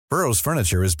Burrow's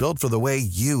furniture is built for the way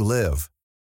you live.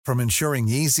 From ensuring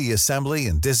easy assembly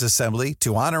and disassembly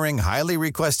to honoring highly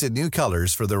requested new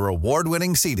colors for their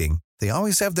award-winning seating, they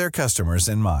always have their customers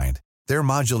in mind. Their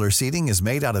modular seating is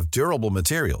made out of durable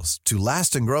materials to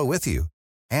last and grow with you.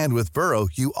 And with Burrow,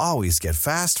 you always get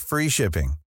fast, free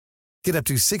shipping. Get up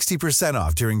to 60%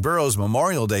 off during Burrow's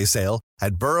Memorial Day sale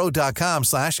at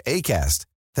burrow.com/ACAST.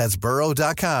 That's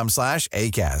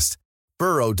burrow.com/ACAST.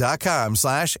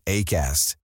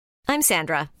 burrow.com/ACAST. I'm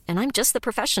Sandra, and I'm just the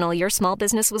professional your small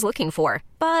business was looking for.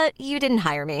 But you didn't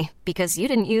hire me because you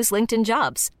didn't use LinkedIn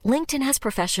Jobs. LinkedIn has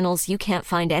professionals you can't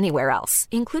find anywhere else,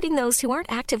 including those who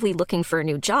aren't actively looking for a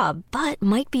new job, but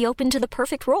might be open to the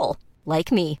perfect role,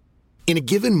 like me. In a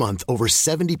given month, over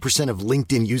 70% of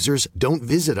LinkedIn users don't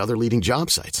visit other leading job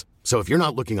sites. So if you're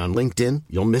not looking on LinkedIn,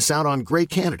 you'll miss out on great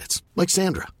candidates like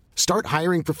Sandra. Start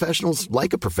hiring professionals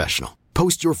like a professional.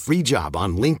 Post your free job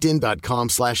on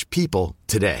linkedin.com/people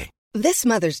today. This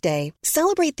Mother's Day,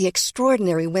 celebrate the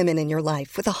extraordinary women in your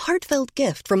life with a heartfelt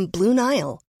gift from Blue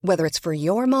Nile. Whether it's for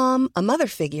your mom, a mother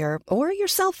figure, or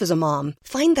yourself as a mom,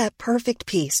 find that perfect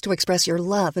piece to express your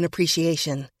love and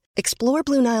appreciation. Explore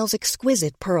Blue Nile's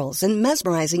exquisite pearls and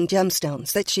mesmerizing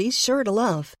gemstones that she's sure to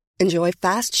love. Enjoy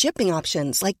fast shipping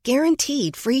options like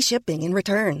guaranteed free shipping and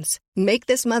returns. Make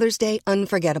this Mother's Day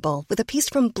unforgettable with a piece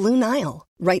from Blue Nile.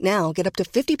 Right now, get up to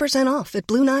 50% off at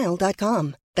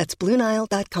BlueNile.com. That's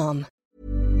BlueNile.com.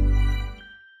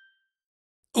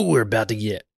 We're about to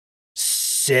get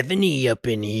 70 up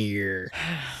in here.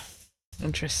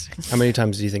 Interesting. How many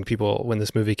times do you think people, when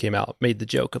this movie came out, made the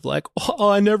joke of like, oh,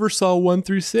 I never saw 1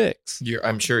 through 6?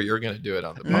 I'm sure you're going to do it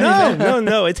on the podcast.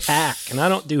 No, it's hack, and I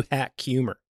don't do hack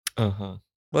humor. Uh-huh.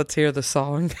 Let's hear the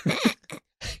song.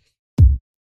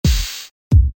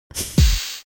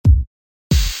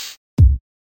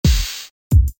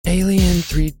 Alien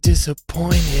 3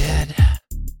 disappointed.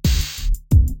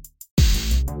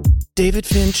 David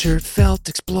Fincher felt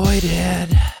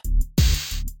exploited.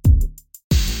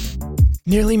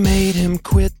 Nearly made him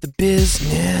quit the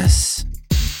business.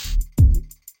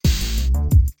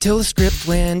 Till the script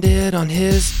landed on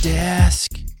his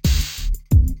desk.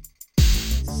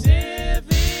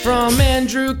 From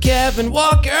Andrew Kevin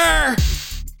Walker.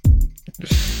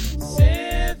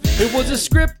 It was a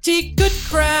script he could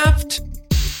craft.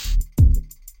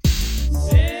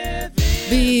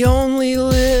 The only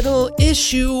little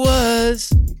issue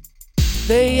was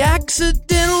they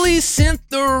accidentally sent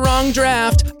the wrong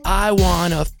draft. I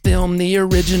wanna film the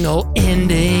original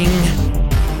ending,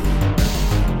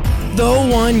 the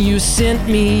one you sent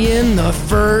me in the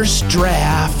first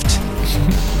draft.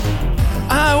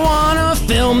 I wanna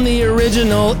film the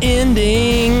original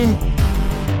ending.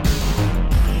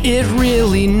 It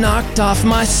really knocked off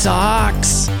my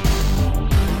socks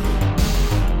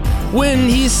when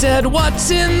he said,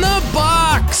 "What's in the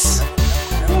box?"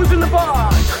 Who's in the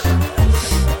box?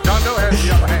 John Doe has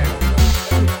the upper hand.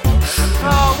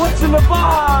 Oh, what's in the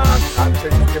box?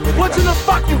 What's in the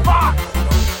fucking box?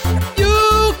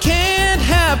 You can't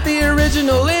have the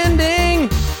original ending.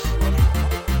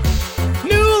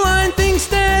 New Line thinks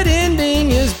that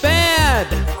ending is bad.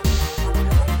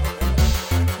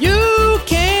 You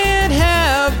can't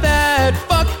have that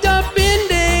fucked up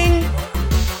ending,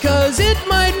 'cause it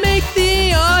might make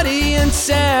the audience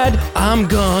sad. I'm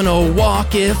gonna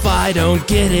walk if I don't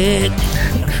get it.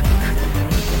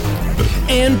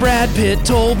 And Brad Pitt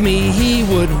told me he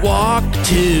would walk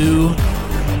too.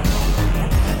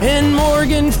 And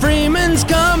Morgan Freeman's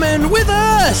coming with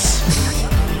us.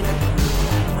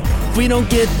 If we don't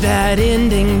get that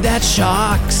ending, that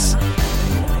shocks.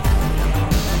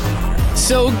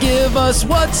 So give us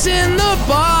what's in the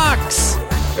box.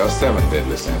 There are 7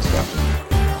 deadly sins, Captain.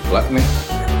 Gluttony,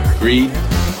 greed,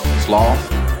 sloth,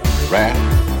 wrath,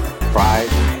 pride,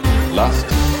 lust,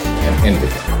 and envy.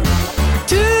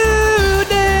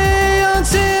 Today on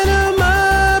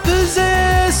Cinema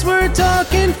Possess, we're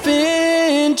talking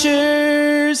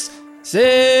Fincher's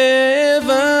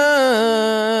 7.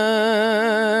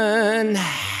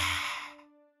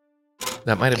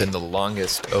 That might have been the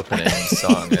longest opening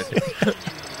song, I think.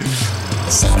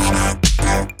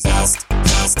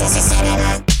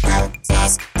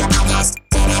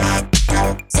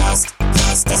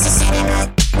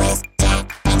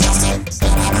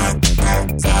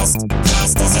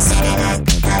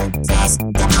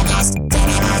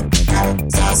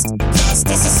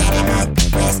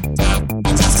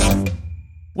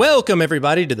 Welcome,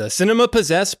 everybody, to the Cinema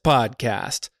Possess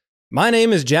podcast. My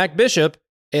name is Jack Bishop,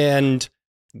 and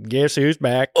guess who's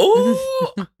back? Oh,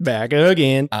 Back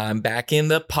again. I'm back in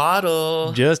the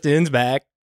puddle. Justin's back.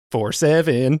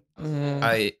 Se7en.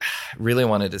 I really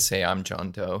wanted to say I'm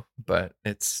John Doe, but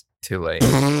it's too late.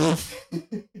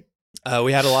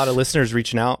 We had a lot of listeners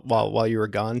reaching out while you were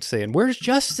gone saying, "Where's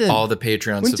Justin?" All the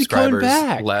Patreon When's he coming subscribers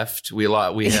back? left. We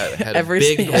had a Every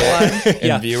big single hit in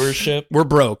Yeah. viewership. We're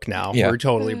broke now. Yeah. We're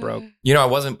totally broke. You know, I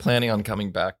wasn't planning on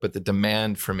coming back, but the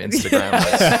demand from Instagram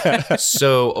was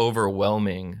so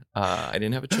overwhelming. I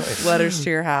didn't have a choice. Letters to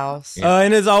your house.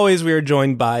 And as always, we are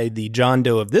joined by the John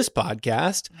Doe of this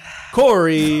podcast,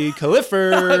 Corey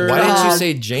Clifford. Why didn't you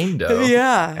say Jane Doe?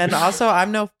 Yeah. And also,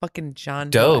 I'm no fucking John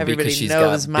Doe. Doe, Everybody because she's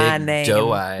knows got my big name.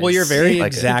 doe eyes. Well, you're very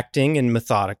Like it. exacting and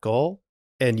methodical,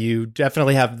 and you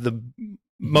definitely have the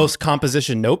most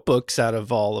composition notebooks out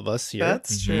of all of us here.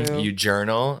 That's Mhm. true. You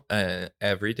journal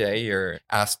every day your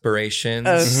aspirations,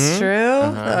 That's true.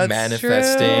 That's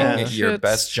manifesting true. your It's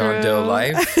best John Doe true.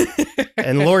 life.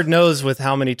 And Lord knows with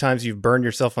how many times you've burned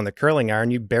yourself on the curling iron,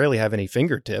 you barely have any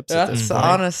fingertips at this That's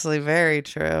point. honestly very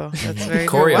true. That's very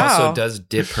Corey true. Wow. also does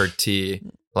dip her tea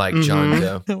like Mhm. John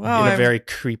Doe. Wow, in a I'm- very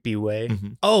creepy way.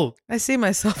 Mhm. Oh, I see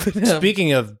myself in him.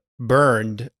 speaking of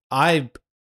burned, I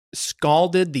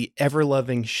scalded the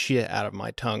ever-loving shit out of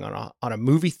my tongue on a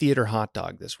movie theater hot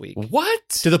dog this week. What?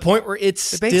 To the point where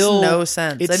it's It makes still no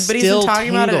sense. it's But he's been still talking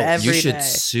about it tingles. every You should day.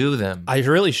 sue them. I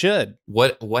really should.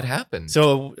 What happened?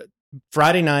 So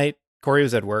Friday night, Corey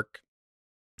was at work.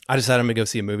 I decided I'm gonna go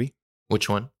see a movie. Which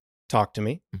one? Talk to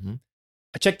me. Mhm.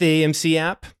 I checked the AMC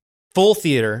app. Full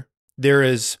theater. There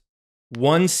is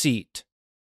one seat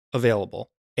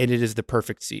available, and it is the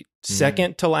perfect seat.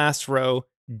 Second to last row,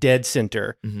 dead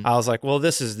center. Mhm. I was like, well,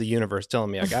 this is the universe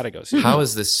telling me I gotta go see it. How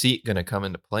is the seat going to come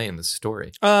into play in the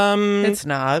story? It's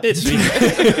not.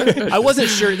 I wasn't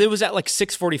sure. It was at like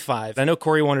 6:45. I know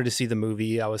Corey wanted to see the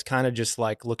movie. I was kind of just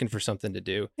like looking for something to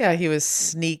do. Yeah, he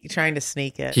was trying to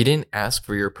sneak it. He didn't ask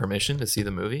for your permission to see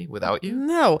the movie without you?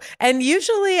 No. And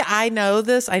usually I know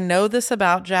this. I know this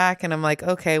about Jack, and I'm like,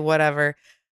 okay, whatever.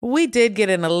 We did get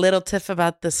in a little tiff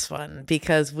about this one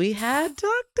because we had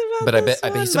talked about But I this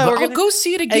bet he one, said, but "But we're I'll gonna- go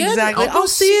see it again. Exactly. I'll go I'll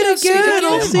see it again.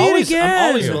 I'll see it again." I'm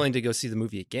always Yeah. willing to go see the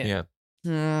movie again. Yeah.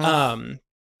 Hmm.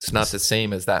 It's not the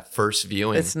same as that first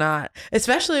viewing. It's not,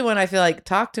 especially when I feel like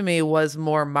Talk to Me was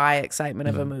more my excitement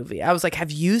of a movie. I was like,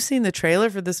 have you seen the trailer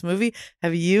for this movie?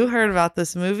 Have you heard about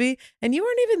this movie? And you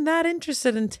weren't even that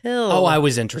interested until. Oh, I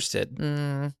was interested.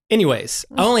 Mm. Anyways,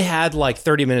 I only had like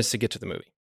 30 minutes to get to the movie.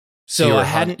 So you were I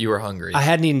hadn't you were hungry. I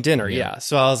hadn't eaten dinner, Yeah. yeah.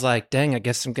 So I was like, dang, I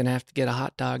guess I'm going to have to get a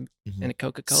hot dog Mhm. and a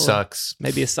Coca-Cola. Sucks.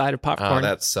 Maybe a side of Oh, popcorn.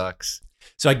 that sucks.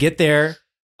 So I get there.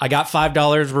 I got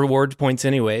 $5 reward points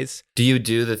anyways. Do you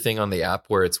do the thing on the app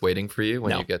where it's waiting for you when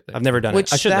No, you get there? I've never done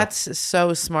Which it. I should. that's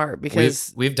so smart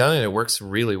because we've done it. It works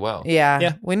really well.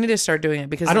 yeah, we need to start doing it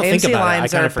because I don't AMC think about it. I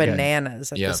lines kinda are forget.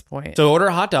 bananas at Yeah. this point. So I order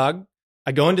a hot dog.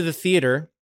 I go into the theater.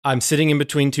 I'm sitting in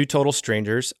between two total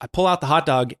strangers. I pull out the hot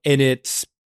dog and it's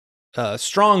a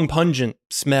strong, pungent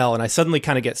smell. And I suddenly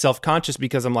kind of get self-conscious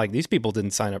because I'm like, these people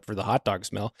didn't sign up for the hot dog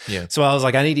smell. Yeah. So I was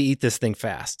like, I need to eat this thing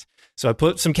fast. So I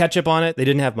put some ketchup on it. They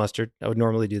didn't have mustard. I would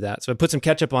normally do that. So I put some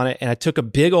ketchup on it and I took a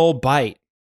big old bite.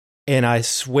 And I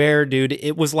swear, dude,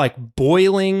 it was like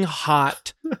boiling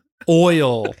hot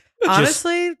oil.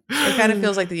 Honestly, it kind of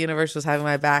feels like the universe was having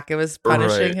my back. It was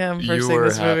punishing Right. him for You seeing were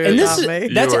this movie happy. And without this me.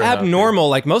 is, that's You were happy. abnormal.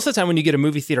 Like most of the time when you get a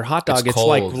movie theater hot dog, It's it's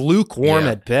like cold. lukewarm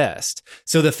Yeah. at best.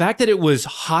 So the fact that it was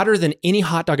hotter than any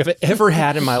hot dog I've ever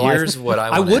had in my Here's life, what I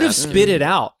I wanna would have ask spit you. it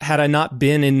out had I not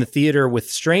been in the theater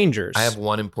with strangers. I have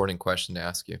one important question to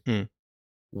ask you. Hmm.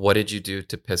 What did you do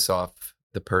to piss off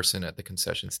the person at the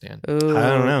concession stand? Ooh, I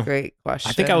don't know. Great question.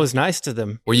 I think I was nice to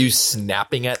them. Were you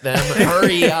snapping at them?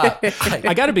 Hurry up.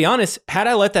 I got to be honest, had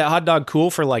I let that hot dog cool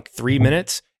for like 3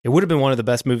 minutes, it would have been one of the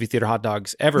best movie theater hot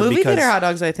dogs ever. Movie because theater hot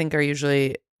dogs, I think, are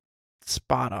usually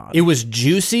spot on. it was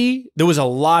juicy. There was a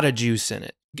lot of juice in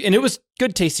it. And it was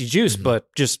good, tasty juice, Mhm. but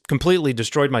just completely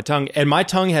destroyed my tongue. And my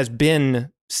tongue has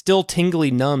been still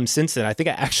tingly numb since then. I think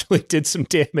I actually did some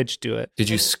damage to it. Did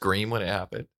you scream when it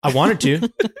happened? I wanted to.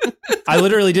 I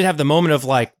literally did have the moment of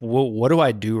like, what do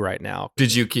I do right now?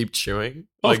 Did you keep chewing?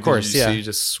 Of course, yeah. So you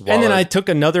just swallowed. And then I took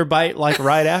another bite like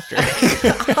right after.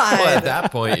 Well, at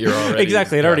that point, you're already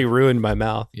Exactly. It already ruined my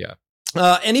mouth. Yeah.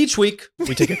 And each week,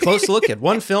 we take a close look at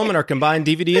one film in our combined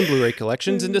DVD and Blu-ray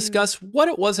collections and discuss what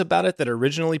it was about it that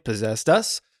originally possessed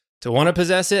us to want to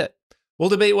possess it. We'll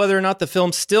debate whether or not the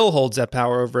film still holds that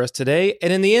power over us today,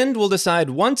 and in the end, we'll decide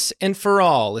once and for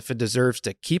all if it deserves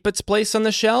to keep its place on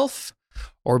the shelf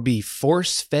or be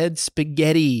force-fed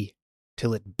spaghetti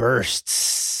till it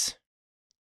bursts.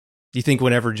 Do you think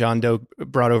whenever John Doe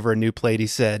brought over a new plate, he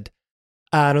said,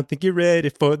 I don't think you're ready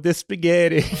for this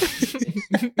spaghetti?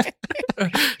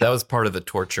 That was part of the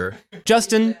torture.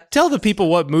 Justin, tell the people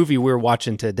what movie we're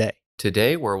watching today.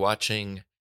 Today we're watching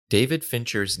David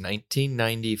Fincher's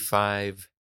 1995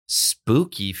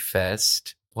 Spooky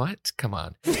Fest. What? Come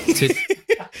on.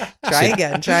 Try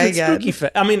again. Spooky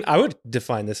Fest. I mean, I would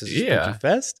define this as a Spooky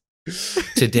Fest.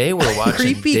 Today we're watching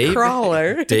Creepy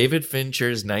crawler. David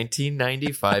Fincher's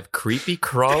 1995 creepy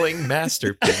crawling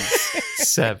masterpiece,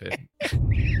 7.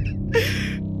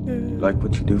 Like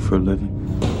what you do for a living?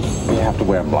 You have to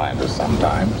wear blinders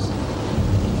sometimes.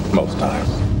 Most times.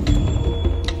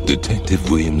 Detective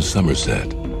William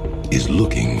Somerset is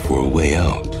looking for a way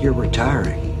out. You're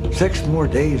retiring. 6 more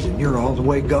days and you're all the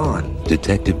way gone.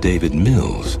 Detective David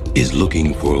Mills is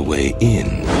looking for a way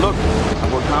in. Look, I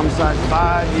worked homicide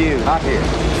 5 years. Not here.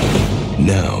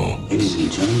 Now, ladies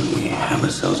and gentlemen, we have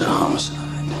ourselves a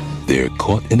homicide. They're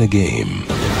caught in a game.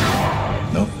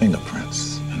 No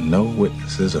fingerprints and no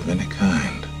witnesses of any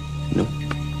kind. Nope.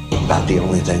 About the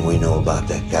only thing we know about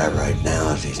that guy right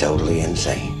now is he's totally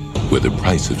insane. Where the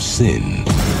price of sin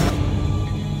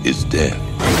is death.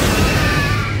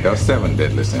 There are 7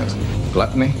 deadly sins.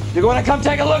 Gluttony. You're going to come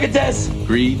take a look at this.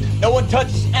 Greed. No one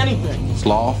touches anything.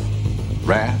 Sloth.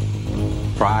 Wrath.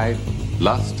 Pride.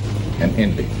 Lust. And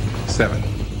envy. 7.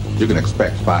 You can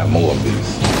expect 5 more of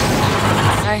these.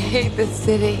 I hate this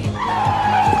city.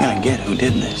 We're going to get who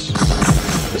did this.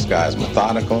 This guy's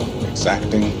methodical,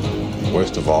 exacting, and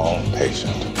worst of all,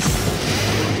 patient.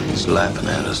 He's laughing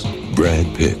at us. Brad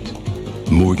Pitt,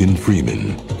 Morgan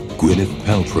Freeman, Gwyneth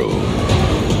Paltrow.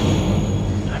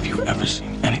 Have you ever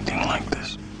seen anything like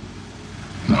this?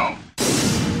 No.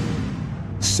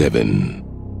 7.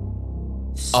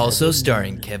 Also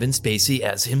starring Kevin Spacey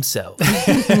as himself.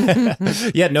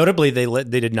 Yeah, notably, they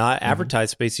did not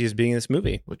advertise Spacey as being in this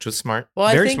movie, which was smart. Well,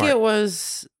 I Very think smart. it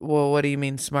was. Well, what do you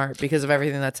mean smart? Because of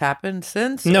everything that's happened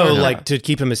since? No, Or like to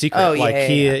keep him a secret. Oh, yeah, like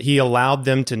yeah. he allowed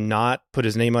them to not put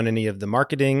his name on any of the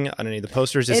marketing, on any of the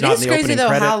posters. It's It not is in the crazy opening though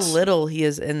credits. how little he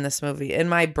is in this movie. In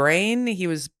my brain, he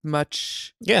was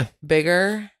much Yeah,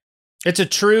 bigger. it's a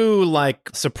true like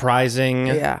surprising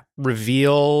Yeah.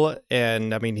 reveal,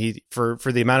 and I mean he for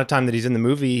the amount of time that he's in the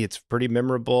movie, it's pretty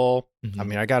memorable. Mhm. I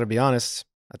mean, I got to be honest,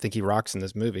 I think he rocks in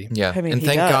this movie. Yeah. I mean, and he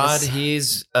thank does. God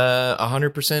he's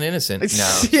 100% innocent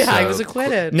now. Yeah, he So- was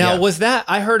acquitted. Now, Yeah. was that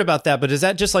I heard about that? But is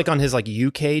that just like on his like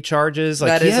UK charges? Like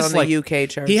That he is has on the like UK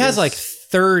charges. he has like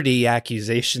 30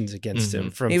 accusations against him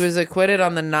from He was acquitted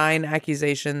on the 9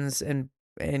 accusations in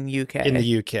UK. in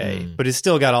the UK, but he's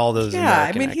still got all those. Yeah,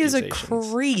 American I mean, he is a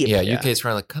accusations. creep. Yeah, UK's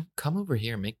trying like come over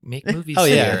here, make movies. Oh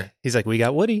yeah, here. he's like, we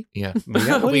got Woody. Yeah, We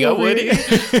got Woody. we got over Woody.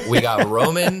 here." We got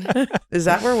Roman. Is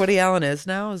that where Woody Allen is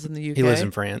now? Is in the UK? He lives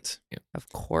in France. Of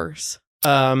course.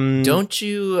 Don't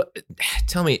you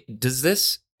tell me? Does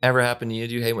this ever happen to you?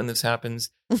 Do you hate when this happens?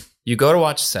 You go to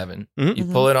watch 7, Mhm. you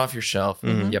pull it off your shelf,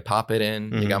 Mhm. you pop it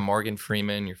in. You Mhm. got Morgan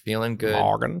Freeman. You're feeling good.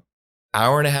 Morgan.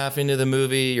 Hour and a half into the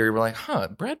movie, you're like, huh,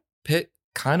 Brad Pitt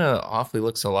kind of awfully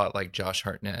looks a lot like Josh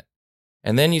Hartnett.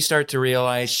 And then you start to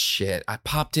realize, shit, I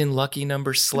popped in lucky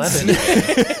number 11.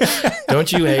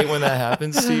 Don't you hate when that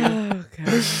happens to you? Oh,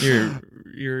 God.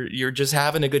 You're just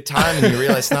having a good time and you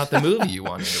realize it's not the movie you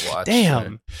wanted to watch.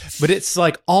 Damn, but it's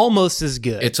like almost as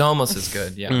good. It's almost as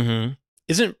good, yeah. Mhm.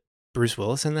 Isn't Bruce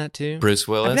Willis in that too? Bruce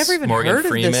Willis, I've never even Morgan heard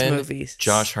Freeman, of this movie.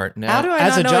 Josh Hartnett. How do I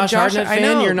As not a know Josh Hartnett I fan,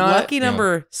 know, you're not- lucky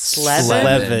number 11.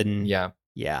 11. Yeah.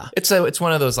 Yeah, It's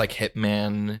one of those like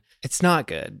Hitman. it's not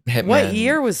good. Hitman What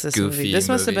year was this goofy movie? This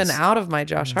must have been movies. out of my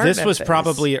Josh Hartnett. This was phase.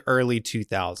 probably early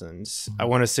 2000s. I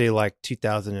want to say like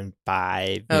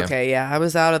 2005. Okay, yeah. I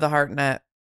was out of the Hartnett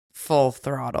full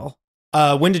throttle.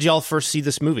 When did y'all first see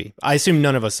this movie? I assume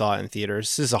none of us saw it in theaters.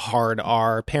 This is a hard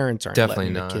R. Parents aren't Definitely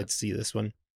letting not. the kids see this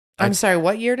one. I'm sorry,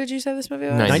 what year did you say this movie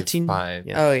was? 95.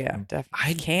 Yeah. Oh, yeah, definitely.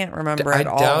 I can't remember I at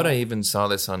all. doubt I even saw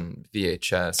this on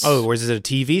VHS. Oh, was it a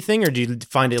TV thing, or did you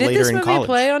find it Did later this in movie college?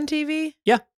 play on TV?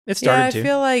 Yeah, it started yeah, I to.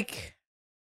 feel like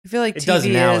It TV does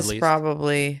now, at is least.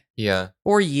 probably Yeah.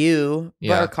 or you,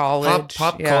 Yeah. or college.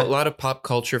 A lot of pop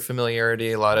culture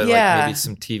familiarity, a lot of Yeah. like maybe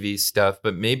some TV stuff,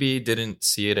 but maybe didn't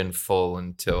see it in full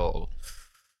until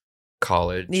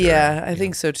college. Yeah, I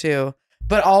think so too.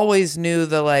 But always knew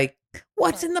the like,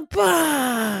 what's in the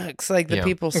box? Like the Yeah.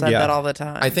 people said Yeah. that all the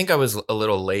time. I think I was a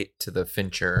little late to the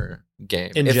Fincher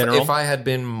game. In general? If I had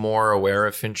been more aware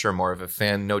of Fincher, more of a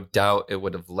fan, no doubt it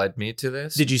would have led me to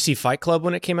this. Did you see Fight Club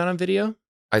when it came out on video?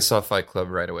 I saw Fight Club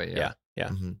right away. Yeah. Yeah.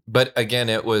 Mhm. But again,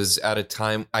 it was at a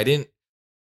time I didn't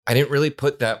really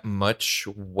put that much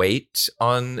weight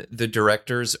on the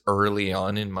directors early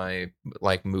on in my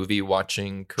like movie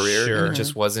watching career. Sure. It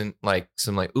just wasn't like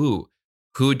some like, ooh,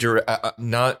 who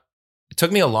not. It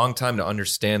took me a long time to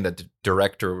understand that the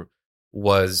director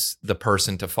was the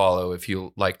person to follow if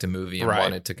you liked a movie and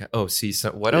wanted to see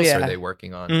what else are they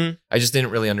working on. Mm-hmm. I just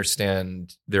didn't really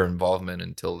understand their involvement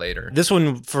until later. This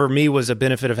one for me was a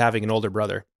benefit of having an older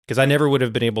brother, because I never would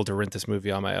have been able to rent this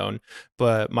movie on my own.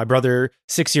 But my brother,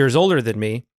 6 years older than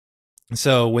me,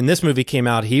 so when this movie came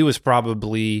out, he was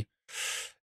probably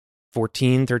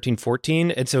 14.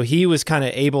 And so he was kind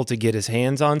of able to get his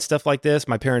hands on stuff like this.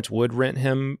 My parents would rent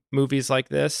him movies like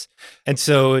this. And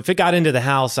so if it got into the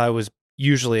house, I was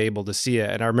usually able to see it.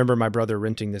 And I remember my brother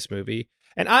renting this movie.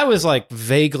 And I was like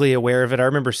vaguely aware of it. I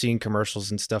remember seeing commercials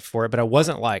and stuff for it, but I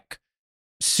wasn't like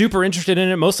super interested in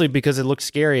it, mostly because it looked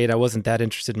scary and I wasn't that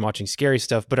interested in watching scary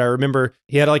stuff. But I remember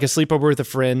he had like a sleepover with a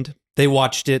friend. They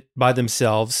watched it by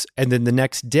themselves. And then the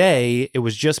next day, it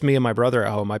was just me and my brother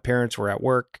at home. My parents were at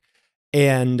work.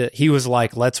 And he was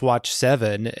like, let's watch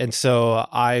Seven. And so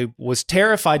I was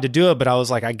terrified to do it, but I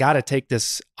was like, I got to take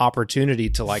this opportunity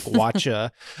to like watch an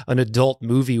adult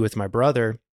movie with my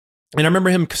brother. And I remember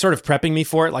him sort of prepping me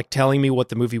for it, like telling me what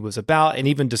the movie was about and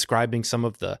even describing some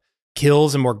of the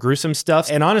kills and more gruesome stuff.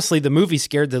 And honestly, the movie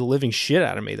scared the living shit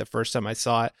out of me the first time I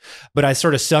saw it. But I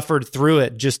sort of suffered through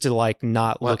it just to like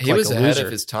not look like a loser. He was ahead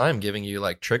of his time, giving you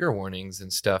like trigger warnings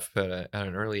and stuff at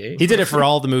an early age. He did it for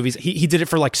all the movies. He did it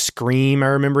for like Scream. I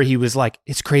remember he was like,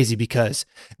 it's crazy because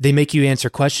they make you answer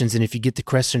questions. And if you get the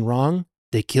question wrong,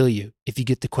 they kill you. If you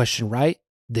get the question right,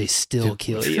 they still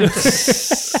kill you.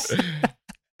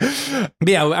 But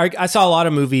yeah, I saw a lot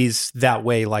of movies that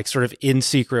way, like sort of in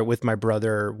secret with my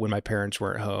brother when my parents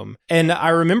weren't home. And I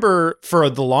remember for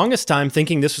the longest time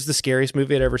thinking this was the scariest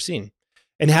movie I'd ever seen.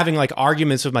 And having like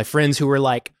arguments with my friends who were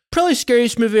like, probably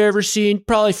scariest movie I've ever seen,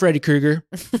 probably Freddy Krueger.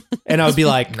 And I would be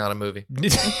like, not a movie.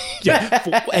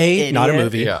 Yeah. A, not a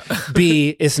movie. Yeah.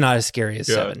 B, it's not as scary as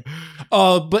Seven.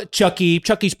 Oh, but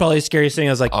Chucky's probably the scariest thing.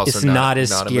 I was like, also it's not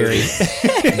as scary.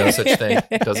 No such thing.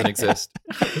 It doesn't exist.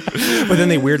 But then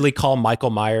they weirdly call Michael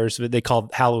Myers, but they call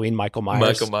Halloween Michael Myers.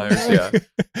 Michael Myers, yeah.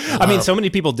 I mean, so many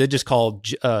people did just call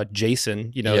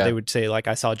Jason. You know, they would say like,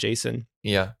 I saw Jason.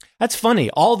 Yeah. That's funny.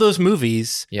 All those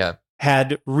movies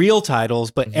had real titles,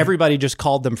 but everybody just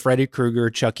called them Freddy Krueger,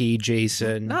 Chucky,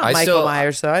 Jason. Not Michael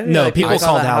Myers, though. No, people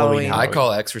called Halloween. I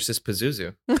call Exorcist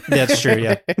Pazuzu. That's true,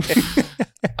 yeah.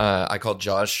 I call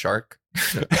Jaws Shark.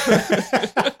 Dude,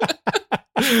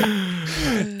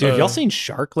 have y'all seen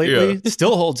Shark lately? It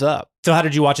still holds up. So how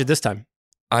did you watch it this time?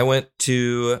 I went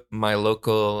to my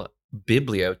local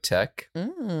bibliothek.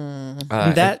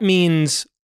 That means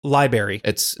library.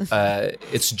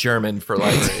 It's German for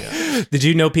library. Did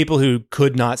you know people who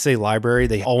could not say library?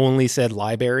 They only said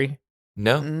library.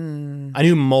 No. I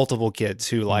knew multiple kids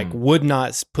who like would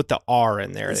not put the R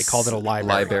in there. They called it a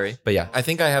library. But yeah, I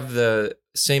think I have the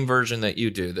same version that you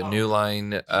do, the New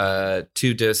Line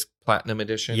 2-disc Platinum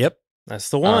Edition. Yep. That's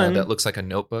the one. That looks like a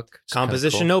notebook. It's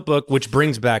composition notebook, which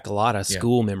brings back a lot of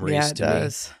school memories to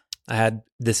does. me. I had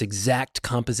this exact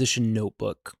composition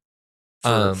notebook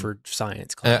for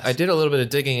science class. I did a little bit of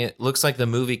digging. It looks like the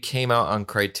movie came out on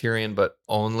Criterion, but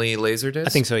only Laserdisc. I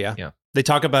think so. Yeah. Yeah. They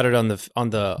talk about it on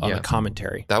the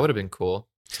commentary. That would have been cool.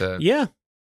 Yeah.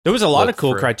 There was a lot of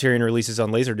cool Criterion releases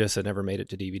on Laserdisc that never made it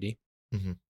to DVD.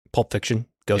 Mm-hmm. Pulp Fiction,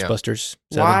 Ghostbusters.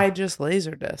 Yeah. Why just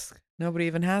Laserdisc? Nobody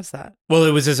even has that. Well,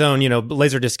 it was his own,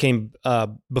 Laserdisc came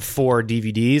before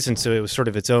DVDs, and so it was sort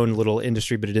of its own little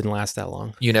industry, but it didn't last that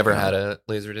long. You never had a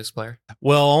Laserdisc player?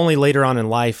 Well, only later on in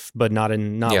life, but not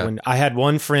when I had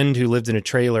one friend who lived in a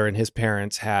trailer and his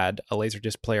parents had a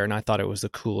Laserdisc player, and I thought it was the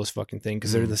coolest fucking thing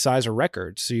because they're the size of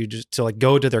records. So you just to like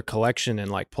go to their collection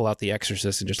and like pull out The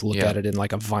Exorcist and just look at it in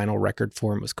like a vinyl record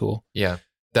form was cool. Yeah.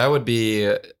 That would be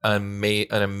an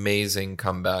amazing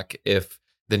comeback if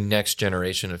the next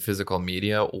generation of physical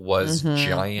media was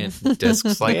giant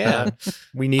discs like that.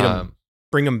 We need them.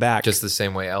 Bring them back. Just the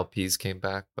same way LPs came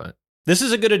back. But this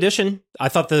is a good addition. I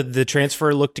thought the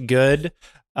transfer looked good.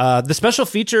 The special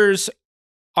features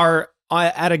are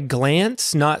at a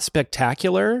glance not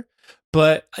spectacular,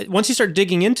 but once you start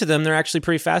digging into them, they're actually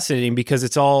pretty fascinating because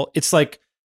it's like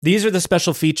these are the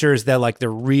special features that like the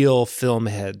real film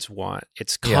heads want.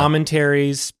 It's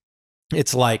commentaries.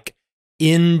 It's like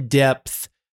in-depth.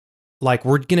 Like,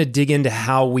 we're going to dig into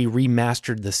how we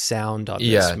remastered the sound on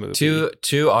this movie.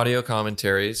 Two audio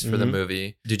commentaries for the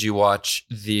movie. Did you watch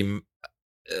the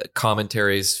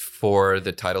commentaries for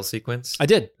the title sequence? I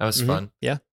did. That was fun.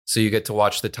 Yeah. So you get to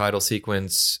watch the title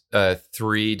sequence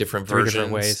three different versions. 3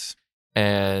 different ways.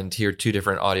 And hear 2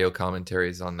 different audio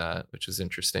commentaries on that, which is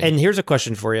interesting. And here's a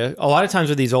question for you. A lot of times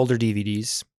with these older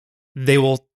DVDs, they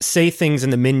will say things in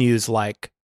the menus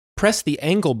like, press the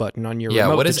angle button on your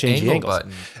remote what to is change the angle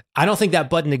angles. button? I don't think that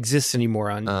button exists anymore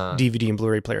on DVD and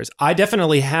Blu-ray players. I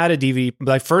definitely had a DVD.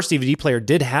 My first DVD player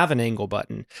did have an angle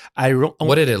button.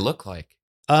 What did it look like?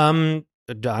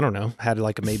 I don't know. Had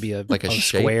like maybe a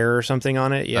shape? square or something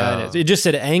on it. Yeah, and it just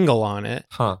said angle on it.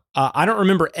 Huh. I don't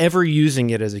remember ever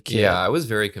using it as a kid. Yeah, I was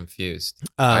very confused.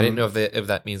 I didn't know if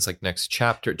that means like next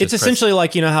chapter. It's essentially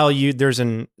like, you know how there's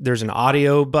an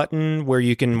audio button where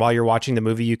you can, while you're watching the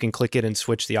movie, you can click it and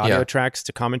switch the audio tracks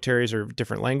to commentaries or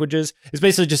different languages. It's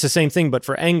basically just the same thing, but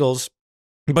for angles.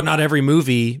 But not every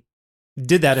movie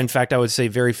did that. In fact, I would say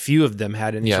very few of them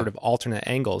had any sort of alternate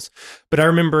angles. But I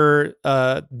remember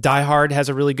Die Hard has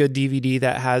a really good DVD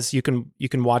that has you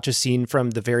can watch a scene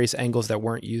from the various angles that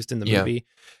weren't used in the movie.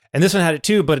 And this one had it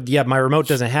too, but my remote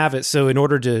doesn't have it. So in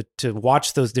order to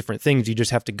watch those different things, you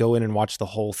just have to go in and watch the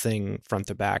whole thing front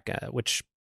to back, which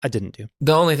I didn't do.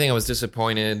 The only thing I was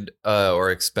disappointed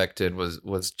or expected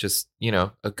was just,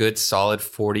 a good solid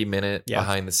 40-minute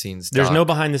behind the scenes doc. There's no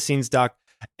behind the scenes doc.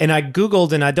 And I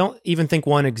Googled, and I don't even think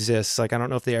one exists. Like, I don't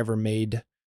know if they ever made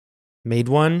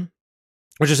one,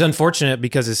 which is unfortunate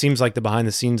because it seems like the behind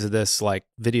the scenes of this like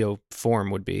video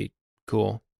form would be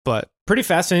cool. But pretty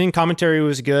fascinating. Commentary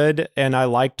was good, and I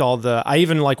liked I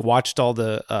even like watched all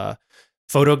the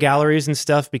photo galleries and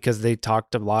stuff because they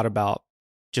talked a lot about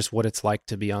just what it's like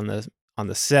to be on the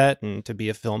set and to be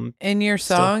a film. In your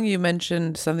song, you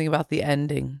mentioned something about the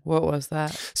ending. What was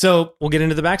that? So we'll get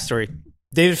into the backstory.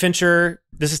 David Fincher,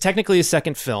 this is technically his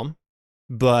second film,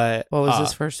 but... What was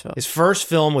his first film? His first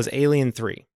film was Alien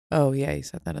 3. Oh, yeah, you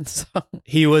said that in the song.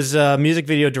 He was a music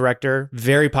video director,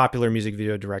 very popular music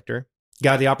video director.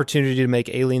 Got the opportunity to make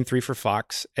Alien 3 for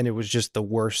Fox, and it was just the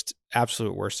worst,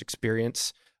 absolute worst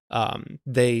experience.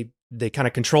 They kind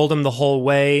of controlled him the whole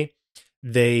way.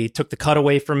 They took the cut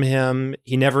away from him.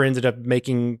 He never ended up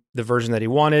making the version that he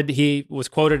wanted. He was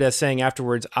quoted as saying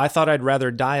afterwards, "I thought I'd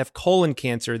rather die of colon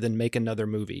cancer than make another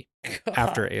movie."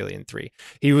 After Alien 3.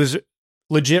 He was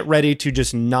legit ready to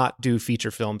just not do feature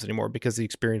films anymore because the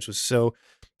experience was so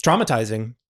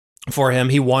traumatizing for him.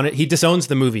 He disowns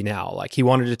the movie now. Like, he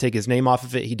wanted to take his name off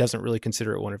of it. He doesn't really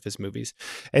consider it one of his movies.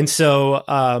 And so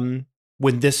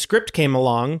when this script came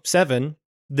along, Se7en,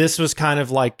 this was kind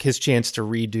of like his chance to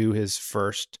redo his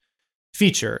first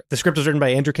feature. The script was written by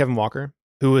Andrew Kevin Walker,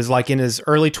 who was like in his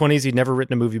early 20s. He'd never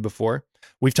written a movie before.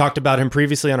 We've talked about him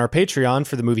previously on our Patreon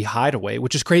for the movie Hideaway,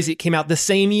 which is crazy. It came out the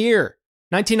same year,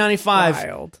 1995.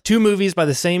 Wild. 2 movies by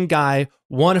the same guy,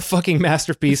 one a fucking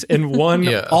masterpiece and one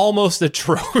almost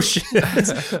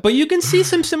atrocious. But you can see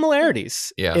some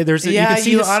similarities. Yeah,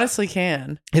 you honestly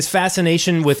can. His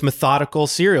fascination with methodical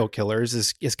serial killers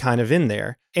is kind of in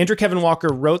there. Andrew Kevin Walker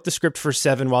wrote the script for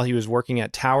Se7en while he was working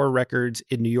at Tower Records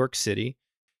in New York City.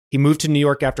 He moved to New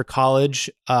York after college,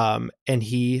 and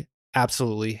he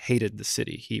absolutely hated the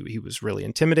city. He was really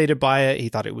intimidated by it. He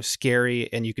thought it was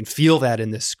scary, and you can feel that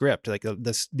in this script. Like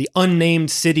the unnamed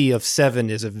city of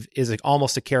Se7en is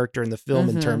almost a character in the film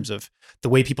in terms of the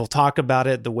way people talk about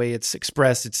it, the way it's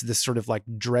expressed. It's this sort of like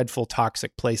dreadful,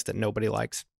 toxic place that nobody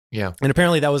likes. Yeah. And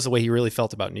apparently that was the way he really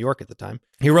felt about New York at the time.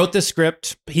 He wrote this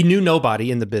script. He knew nobody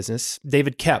in the business.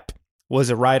 David Koepp was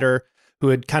a writer who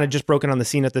had kind of just broken on the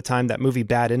scene at the time. That movie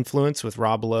Bad Influence with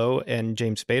Rob Lowe and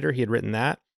James Spader, he had written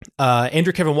that.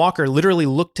 Andrew Kevin Walker literally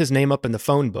looked his name up in the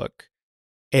phone book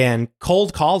and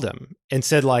cold called him and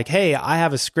said like, "Hey, I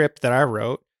have a script that I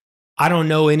wrote. I don't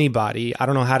know anybody. I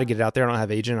don't know how to get it out there. I don't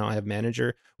have agent. I don't have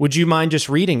manager. Would you mind just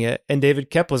reading it?" And David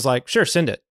Koepp was like, "Sure, send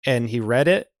it." And he read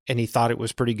it and he thought it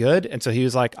was pretty good. And so he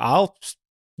was like, "I'll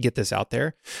get this out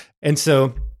there." And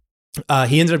so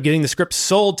he ended up getting the script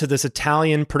sold to this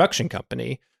Italian production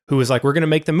company who was like, "We're going to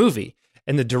make the movie."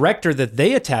 And the director that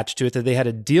they attached to it, that they had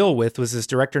a deal with, was this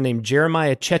director named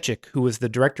Jeremiah Chechik, who was the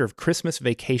director of Christmas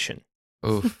Vacation.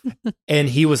 Oof. And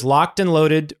he was locked and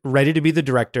loaded, ready to be the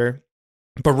director.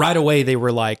 But right away, they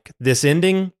were like, this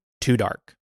ending, too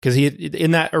dark. Because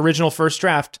in that original first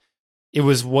draft, it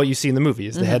was what you see in the movie,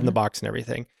 is the head in the box and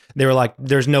everything. They were like,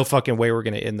 there's no fucking way we're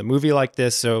going to end the movie like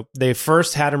this. So they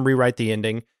first had him rewrite the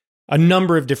ending a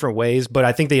number of different ways, but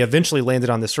I think they eventually landed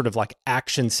on this sort of like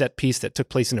action set piece that took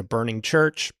place in a burning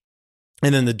church.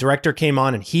 And then the director came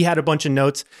on and he had a bunch of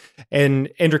notes. And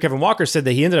Andrew Kevin Walker said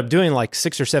that he ended up doing like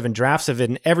 6 or 7 drafts of it.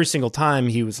 And every single time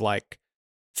he was like,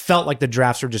 felt like the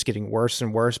drafts were just getting worse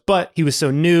and worse. But he was so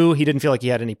new, he didn't feel like he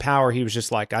had any power. He was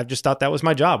just like, I just thought that was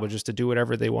my job, was just to do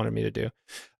whatever they wanted me to do.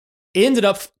 It ended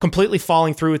up completely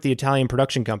falling through with the Italian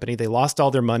production company. They lost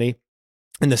all their money.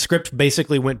 And the script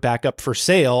basically went back up for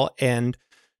sale, and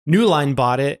New Line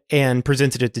bought it and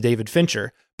presented it to David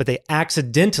Fincher, but they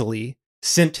accidentally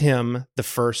sent him the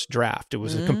first draft. It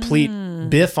was a complete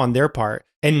biff on their part.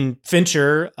 And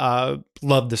Fincher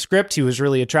loved the script. He was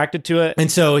really attracted to it.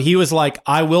 And so he was like,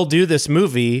 I will do this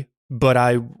movie, but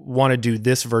I want to do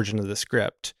this version of the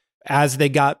script. As they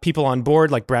got people on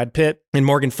board, like Brad Pitt and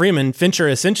Morgan Freeman, Fincher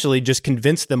essentially just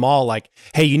convinced them all, like,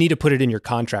 hey, you need to put it in your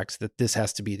contracts that this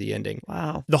has to be the ending.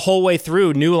 Wow. The whole way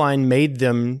through, New Line made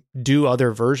them do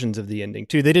other versions of the ending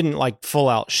too. They didn't like full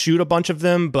out shoot a bunch of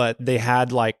them, but they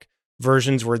had like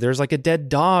versions where there's like a dead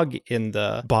dog in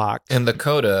the box. And the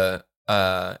coda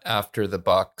after the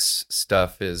box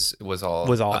stuff was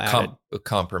all added. A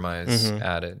compromise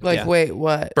added. Like, wait,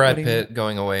 what? Brad What Pitt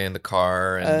going away in the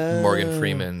car and Morgan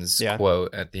Freeman's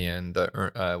quote at the end.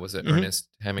 Was it Ernest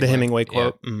Hemingway? The Hemingway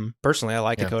quote. Yeah. Personally, I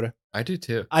like the coda. I do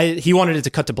too. He wanted it to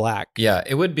cut to black. Yeah,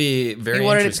 it would be very. He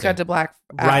wanted it to interesting. cut to black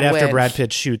right after Brad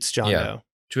Pitt shoots John Doe,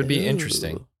 which would be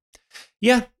interesting.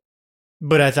 Yeah,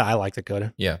 but I like the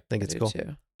coda. Yeah, I think it's cool.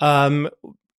 Too.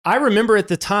 I remember at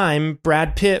the time,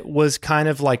 Brad Pitt was kind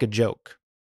of like a joke.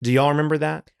 Do y'all remember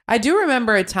that? I do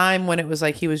remember a time when it was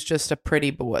like he was just a pretty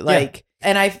boy. Like,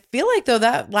 and I feel like though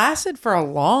that lasted for a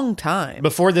long time.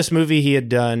 Before this movie, he had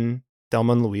done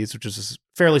Thelma and Louise, which was a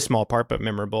fairly small part but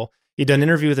memorable. He'd done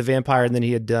Interview with a Vampire, and then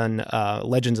he had done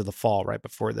Legends of the Fall right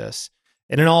before this.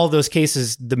 And in all of those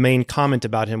cases, the main comment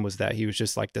about him was that he was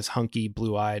just like this hunky,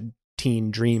 blue-eyed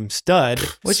teen dream stud,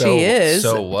 which he is.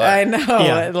 So what? I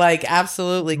know, like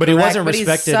absolutely. But correct. he wasn't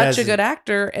respected. But he's such a good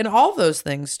actor in all those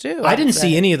things too. I didn't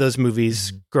see any of those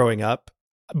movies growing up,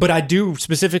 but I do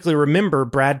specifically remember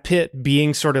Brad Pitt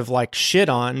being sort of like shit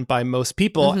on by most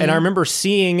people, and I remember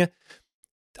seeing.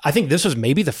 I think this was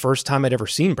maybe the first time I'd ever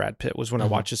seen Brad Pitt was when I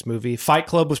watched this movie. Fight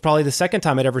Club was probably the second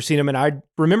time I'd ever seen him, and I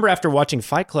remember after watching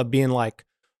Fight Club being like,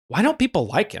 "Why don't people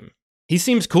like him? He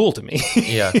seems cool to me."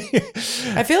 Yeah.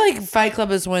 I feel like Fight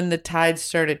Club is when the tide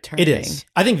started turning. It is.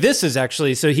 I think this is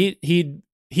actually, so he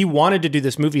wanted to do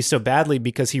this movie so badly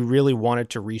because he really wanted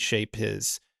to reshape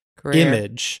his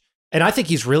image. And I think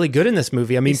he's really good in this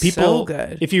movie. I mean, he's so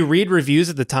good. If you read reviews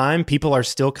at the time, people are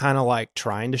still kind of like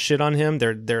trying to shit on him.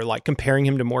 They're like comparing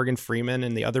him to Morgan Freeman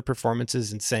and the other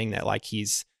performances and saying that like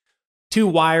he's too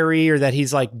wiry or that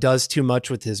he's like does too much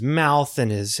with his mouth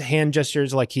and his hand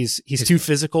gestures, like he's too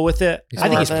physical with it. I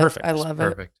think he's perfect. I love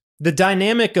it. The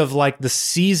dynamic of like the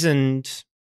seasoned,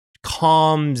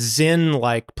 calm, zen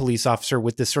like police officer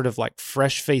with this sort of like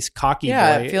fresh faced cocky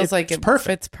boy. It feels like it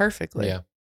fits perfectly. Yeah.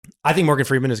 I think Morgan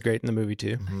Freeman is great in the movie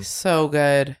too. So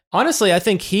good. Honestly, I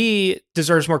think he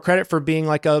deserves more credit for being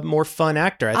like a more fun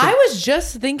actor. I was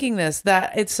just thinking this,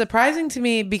 that it's surprising to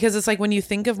me because it's like when you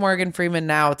think of Morgan Freeman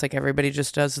now, it's like everybody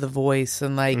just does the voice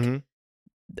and like,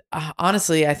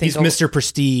 honestly, I think he's Mr.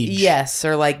 Prestige. Yes.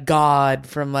 Or like God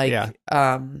from like,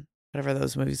 whatever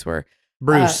those movies were.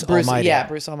 Bruce Almighty. Yeah.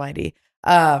 Bruce Almighty.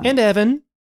 And Evan.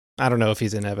 I don't know if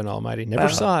he's in Evan Almighty. Never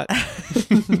saw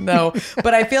it. No,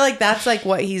 but I feel like that's like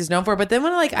what he's known for. But then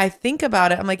when like I think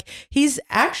about it, I'm like, he's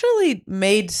actually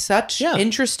made such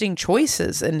interesting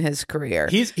choices in his career.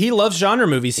 He loves genre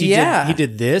movies. He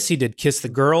did this. He did Kiss the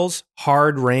Girls,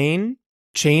 Hard Rain,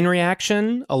 Chain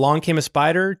Reaction, Along Came a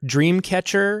Spider,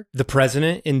 Dreamcatcher, The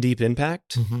President in Deep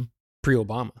Impact,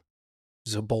 pre-Obama. It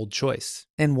was a bold choice.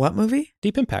 In what movie?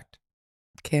 Deep Impact.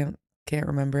 Can't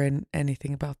remember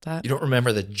anything about that. You don't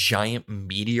remember the giant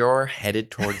meteor headed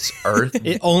towards Earth?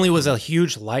 It only was a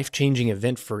huge life-changing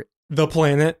event for the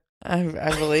planet. I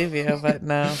believe you, but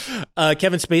no.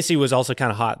 Kevin Spacey was also kind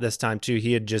of hot this time, too.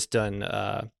 He had just done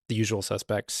The Usual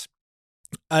Suspects,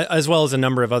 as well as a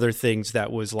number of other things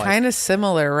that was like... kind of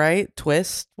similar, right?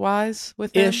 Twist-wise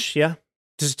with him? Ish, yeah.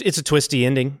 Just, it's a twisty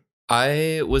ending.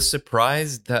 I was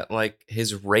surprised that like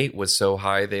his rate was so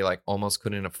high they like almost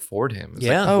couldn't afford him.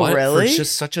 Yeah. Like, what? Really? For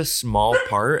just such a small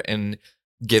part, and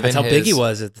given that's how big he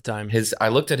was at the time. I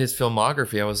looked at his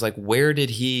filmography. I was like, where did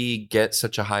he get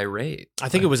such a high rate? I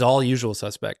think it was all Usual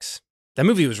Suspects. That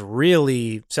movie was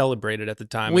really celebrated at the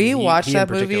time. We watched that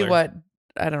movie,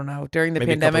 I don't know, during the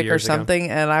pandemic or something,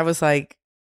 and I was like,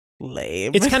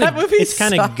 lame. It's kind of it's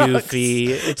kind of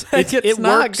goofy. It's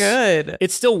not works, good.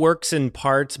 It still works in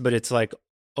parts, but it's like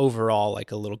overall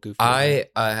like a little goofy. I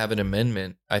have an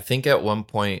amendment. I think at one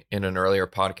point in an earlier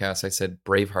podcast I said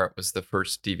Braveheart was the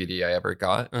first DVD I ever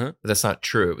got. But that's not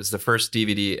true. It was the first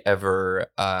DVD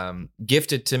ever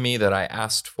gifted to me that I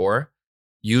asked for.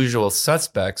 Usual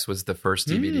Suspects was the first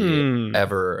DVD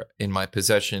ever in my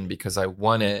possession because I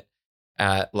won it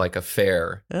at like a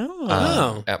fair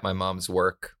at my mom's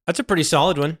work. That's a pretty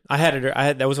solid one. I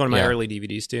had that was one of my early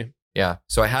DVDs too. Yeah.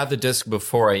 So I had the disc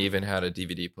before I even had a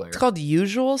DVD player. It's called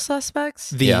Usual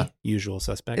Suspects? Usual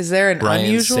Suspects. Is there an Bryan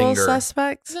unusual Singer.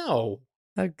 suspect? No.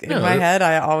 In my head,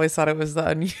 I always thought it was the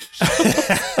unusual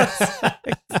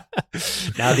suspect.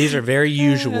 Now these are very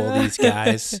usual, these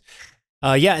guys.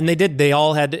 Yeah, and they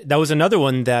all had, that was another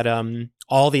one that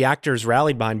all the actors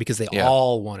rallied behind because they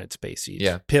all wanted Spacey.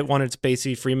 Yeah. Pitt wanted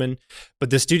Spacey, Freeman, but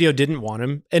the studio didn't want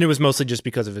him, and it was mostly just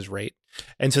because of his rate.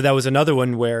 And so that was another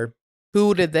one where...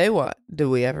 Who did they want? Do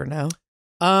we ever know?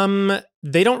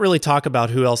 They don't really talk about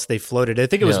who else they floated. I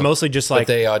think it was mostly just like...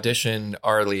 But they auditioned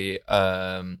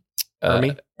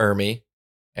Ermey.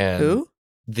 And who?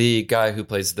 The guy who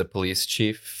plays the police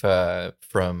chief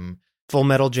from Full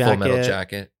Metal Jacket. Full Metal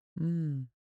Jacket.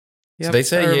 So they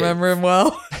say I remember him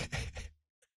well.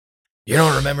 You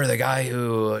don't remember the guy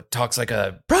who talks like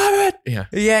a private? Yeah.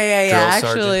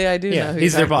 Actually, I do know. Who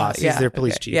he's their boss. About. He's their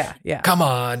police chief. Yeah. Come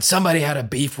on, somebody had a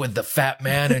beef with the fat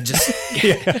man and just.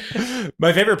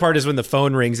 My favorite part is when the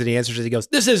phone rings and he answers it. He goes,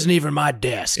 "This isn't even my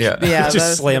desk." Yeah.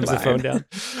 Just slams the phone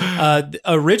down.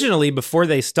 Originally, before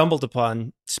they stumbled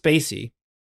upon Spacey,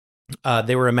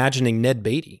 they were imagining Ned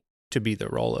Beatty to be the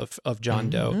role of John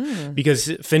Doe,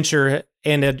 because Fincher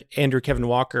and Andrew Kevin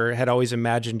Walker had always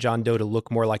imagined John Doe to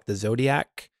look more like the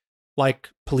Zodiac, like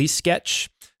police sketch.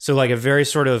 So like a very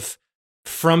sort of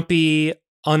frumpy,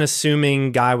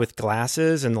 unassuming guy with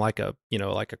glasses and like a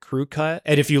crew cut.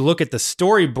 And if you look at the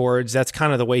storyboards, that's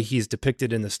kind of the way he's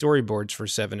depicted in the storyboards for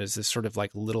Seven, is this sort of like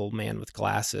little man with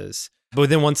glasses. But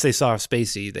then once they saw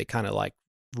Spacey, they kind of like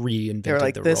reinvented They're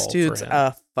like, the this role dude's for him.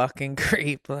 a fucking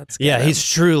creep. Let's get him. He's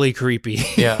truly creepy.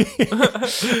 Yeah.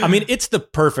 I mean, it's the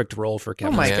perfect role for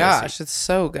Kevin. Oh my Spacey. gosh, it's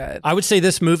so good. I would say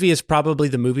this movie is probably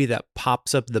the movie that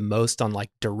pops up the most on like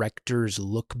directors'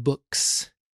 lookbooks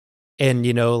and,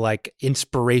 like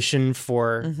inspiration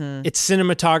for its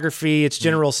cinematography, its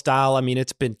general style. I mean,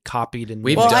 it's been copied and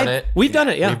We've done it.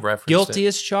 Yeah. We've referenced Guilty it.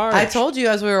 as charged. I told you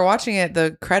as we were watching it,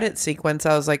 the credit sequence,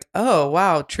 I was like, oh,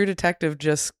 wow, True Detective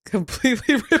just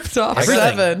completely ripped off Everything.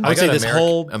 Seven. I would say got this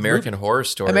whole American Horror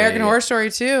Story. American Horror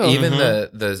Story, too. Even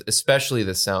the especially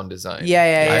the sound design.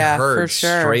 Yeah, I heard for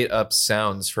sure. straight up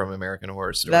sounds from American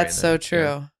Horror Story. That's in so there. true.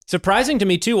 Yeah. Surprising to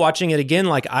me too, watching it again,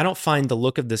 like I don't find the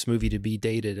look of this movie to be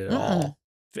dated at all.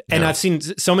 And I've seen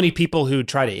so many people who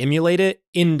try to emulate it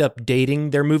end up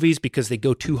dating their movies because they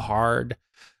go too hard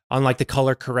on like the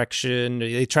color correction.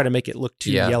 They try to make it look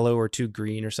too yellow or too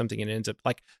green or something, and it ends up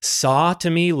like Saw to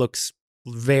me looks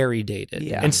very dated.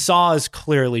 Yeah. And Saw is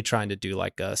clearly trying to do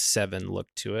like a Seven look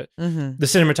to it. Mm-hmm. The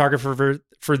cinematographer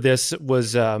for this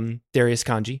was Darius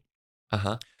Kanji.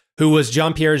 Uh-huh. Who was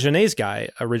Jean-Pierre Genet's guy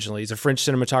originally. He's a French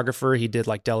cinematographer. He did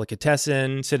like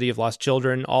Delicatessen, City of Lost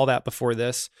Children, all that before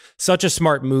this. Such a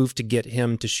smart move to get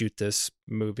him to shoot this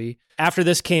movie. After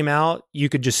this came out, you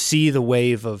could just see the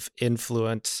wave of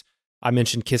influence. I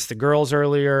mentioned Kiss the Girls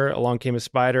earlier. Along Came a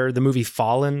Spider. The movie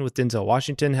Fallen with Denzel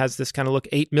Washington has this kind of look.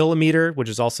 8mm, which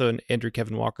is also an Andrew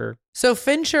Kevin Walker. So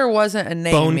Fincher wasn't a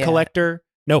name Bone yet. Collector.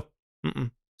 No.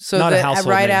 Mm-mm. So Not a household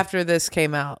right name. after this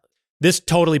came out, This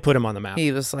totally put him on the map.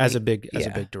 he was like, as a big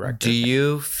director. Do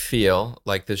you feel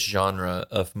like this genre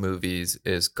of movies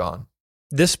is gone?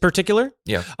 This particular?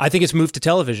 Yeah. I think it's moved to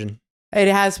television. It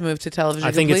has moved to television.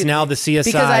 I think it's now the CSI,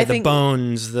 Because I the think-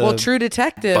 Bones, the... Well, True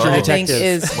Detective, Bones. I think, Detective.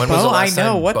 is. When was the last I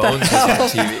know time what Bones the hell.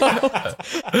 was on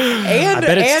TV? and I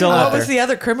bet it's still what out was there. the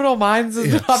other? Criminal Minds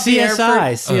is off the air for-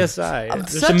 CSI.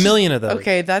 There's a million of those.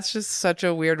 Okay, that's just such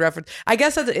a weird reference. I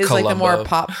guess that is like the more Columbo.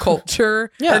 pop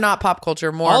culture, Yeah. or not pop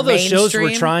culture, more All those shows mainstream.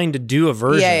 were trying to do a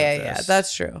version Yeah, of this.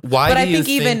 that's true. Why but do I you think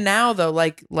even think- now, though,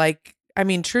 like I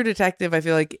mean, True Detective, I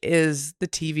feel like is the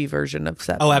TV version of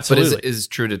Seven. Oh, But absolutely. is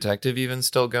True Detective even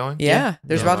still going? Yeah,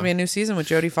 there's about to be a new season with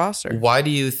Jodie Foster. Why do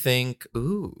you think?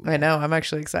 Ooh. I know. I'm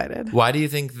actually excited. Why do you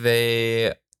think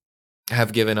they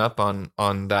have given up on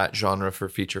that genre for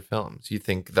feature films? You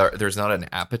think there's not an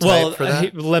appetite for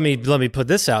that? let me put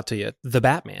this out to you. The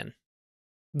Batman.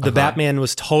 The Uh-huh. Batman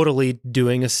was totally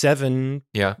doing a Seven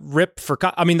Yeah. rip for...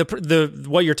 I mean, the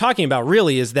what you're talking about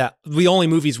really is that the only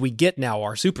movies we get now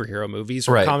are superhero movies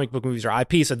or Right. comic book movies or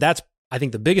IP. So that's, I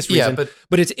think, the biggest Yeah, reason. but-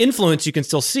 but its influence you can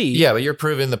still see. Yeah, but you're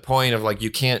proving the point of like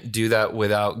you can't do that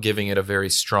without giving it a very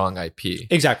strong IP.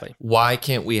 Exactly. Why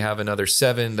can't we have another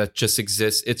Seven that just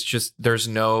exists? It's just there's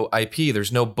no IP,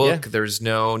 there's no book, there's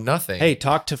no nothing. Hey,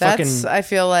 talk to That's, fucking... I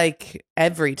feel like,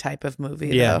 every type of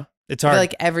movie, Yeah. though. It's I hard. feel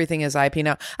like everything is IP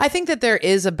now. I think that there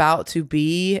is about to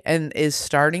be and is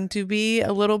starting to be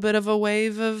a little bit of a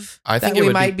wave of I think that it we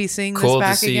would might be seeing cool this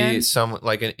back to see again. some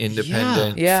like an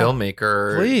independent Yeah.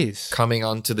 filmmaker Please. coming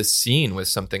onto the scene with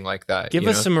something like that. Give you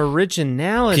us know? some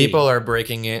originality. People are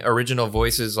breaking in, original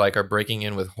voices like are breaking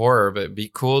in with horror, but it'd be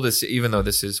cool to see, even though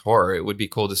this is horror, it would be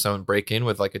cool to someone break in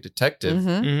with like a detective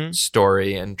Mhm.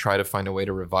 story and try to find a way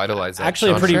to revitalize that.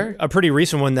 Actually, genre. a pretty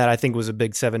recent one that I think was a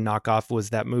big Seven knockoff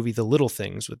was that movie, the Little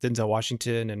Things with Denzel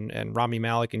Washington and Rami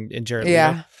Malek and Jared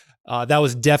Yeah. Leto. That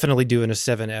was definitely doing a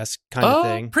 7-esque kind of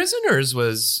thing. Prisoners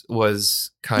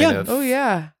was kind of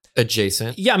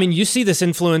adjacent. Yeah, I mean, you see this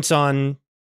influence on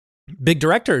big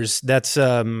directors. That's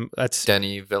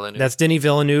Denis Villeneuve. That's Denis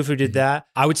Villeneuve who did that.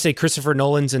 I would say Christopher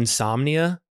Nolan's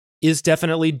Insomnia is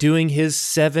definitely doing his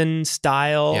 7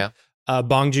 style. Yeah.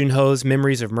 Bong Joon-ho's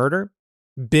Memories of Murder.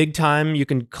 Big time. You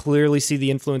can clearly see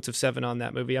the influence of 7 on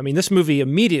that movie. I mean, this movie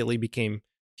immediately became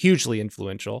hugely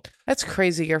influential. That's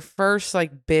crazy. Your first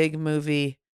like big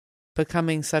movie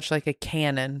becoming such like a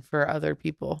canon for other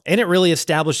people. And it really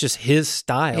established just his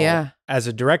style as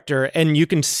a director. And you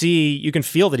can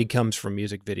feel that he comes from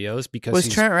music videos because was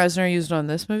Trent Reznor used on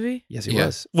this movie? Yes, he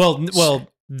was. Well,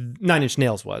 9 Inch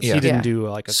Nails was. Yeah. He didn't do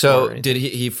like a So score or did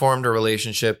he formed a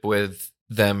relationship with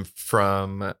them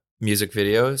from music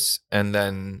videos, and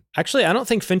then actually I don't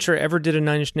think Fincher ever did a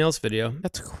 9 Inch Nails video.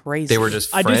 That's crazy. They were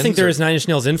just friends, I do think there is 9 Inch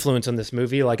Nails influence on this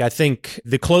movie. Like I think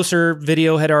the Closer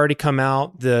video had already come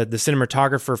out. The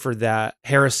cinematographer for that,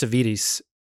 Harris Savides,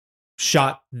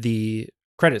 shot the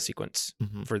credit sequence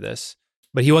for this,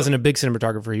 but he wasn't a big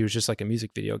cinematographer. He was just like a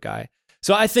music video guy.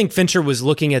 So I think Fincher was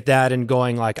looking at that and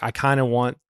going like, I kind of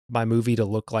want my movie to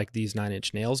look like these 9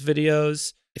 Inch Nails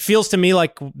videos. It feels to me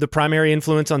like the primary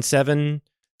influence on 7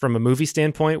 from a movie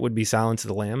standpoint would be Silence of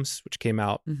the Lambs, which came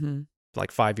out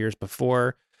like 5 years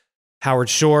before. Howard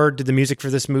Shore did the music for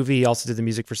this movie. He also did the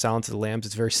music for Silence of the Lambs.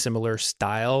 It's very similar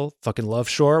style. Fucking love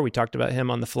Shore. We talked about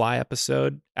him on the Fly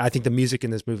episode. I think the music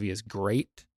in this movie is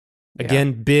great.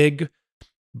 Again, big,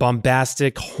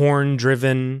 bombastic,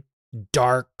 horn-driven,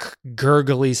 dark,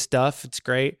 gurgly stuff. It's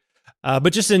great.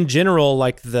 But just in general,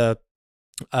 like the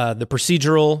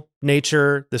procedural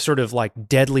nature, the sort of like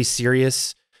deadly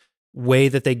serious way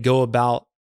that they go about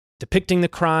depicting the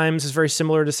crimes is very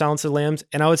similar to Silence of the Lambs.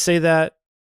 And I would say that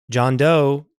John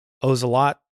Doe owes a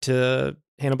lot to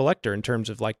Hannibal Lecter in terms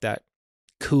of like that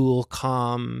cool,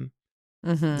 calm,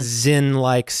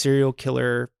 zen-like serial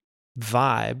killer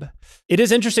vibe. It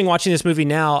is interesting watching this movie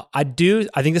now. I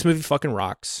think this movie fucking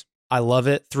rocks. I love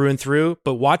it through and through,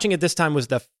 but watching it this time was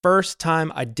the first time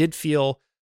I did feel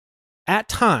at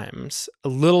times a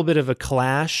little bit of a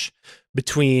clash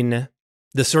between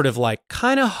the sort of like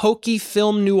kind of hokey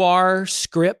film noir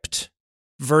script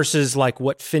versus like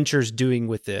what Fincher's doing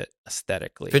with it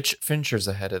aesthetically. Fincher's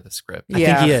ahead of the script. I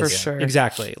think he is. For sure.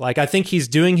 Exactly. Like I think he's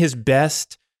doing his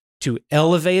best to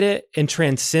elevate it and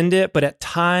transcend it, but at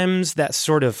times that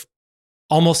sort of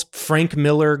almost Frank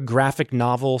Miller graphic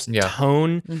novel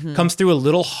tone comes through a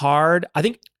little hard. I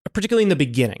think particularly in the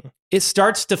beginning, it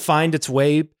starts to find its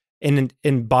way and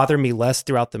bother me less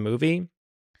throughout the movie.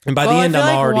 And by the end, I feel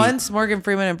I'm already... once Morgan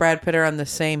Freeman and Brad Pitt are on the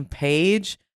same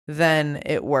page, then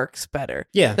it works better.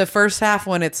 Yeah. The first half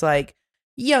when it's like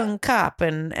young cop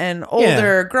and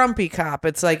older grumpy cop,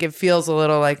 it's like it feels a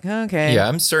little like, okay. Yeah,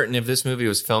 I'm certain if this movie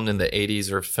was filmed in the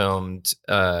 80s or filmed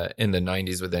in the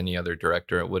 90s with any other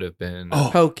director, it would have been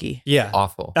hokey. Yeah.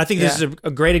 Awful. I think this is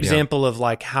a great example of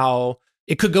like how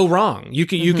it could go wrong. You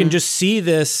can just see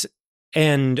this,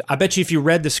 and I bet you if you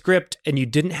read the script and you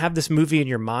didn't have this movie in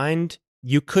your mind,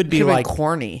 you could be like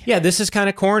corny. Yeah, this is kind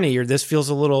of corny, or this feels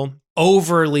a little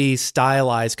overly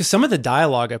stylized. Because some of the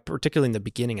dialogue, particularly in the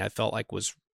beginning, I felt like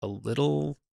was a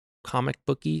little comic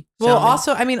booky. Well,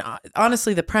 also, I mean,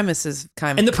 honestly, the premise is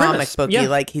kind of comic booky. Yeah.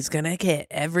 Like he's gonna get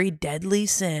every deadly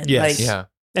sin. Yes. Like, Yeah.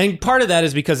 And part of that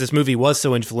is because this movie was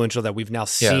so influential that we've now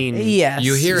seen. Yes.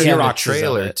 You hear it in the Xeroxes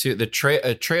trailer of it. too.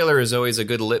 A trailer is always a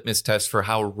good litmus test for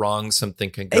how wrong something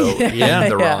can go in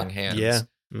the wrong hands. Yeah.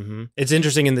 Mm-hmm. It's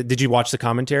interesting. Did you watch the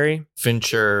commentary?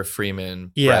 Fincher,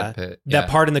 Freeman, Brad Pitt. That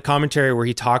part in the commentary where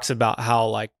he talks about how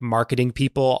like marketing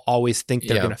people always think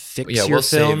they're going to fix your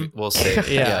film. We'll save.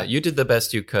 Yeah, you did the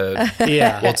best you could.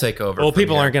 Yeah, we'll take over. Well,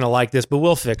 people aren't going to like this, but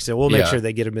we'll fix it. We'll make Yeah. sure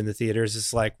they get them in the theaters.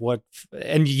 It's like what,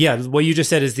 and yeah, what you just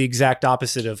said is the exact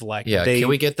opposite of like. Yeah, can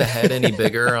we get the head any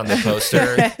bigger on the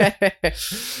poster?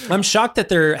 I'm shocked that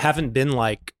there haven't been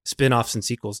like spin-offs and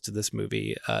sequels to this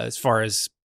movie. As far as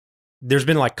there's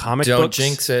been like comic Don't books.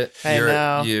 jinx it. I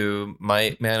know. You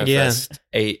might manifest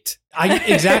 8.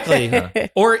 Exactly.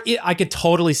 Or I could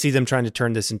totally see them trying to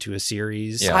turn this into a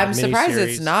series. Yeah. I'm surprised miniseries.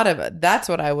 it's not that's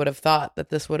what I would have thought, that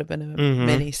this would have been a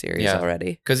mini series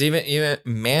already. Because even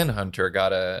Manhunter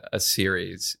got a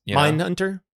series. You know?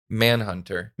 Mindhunter?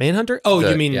 Manhunter. Oh,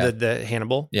 The- you mean yeah. the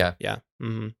Hannibal? Yeah. Yeah.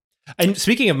 Mm-hmm. And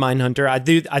speaking of Mindhunter,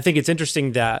 I think it's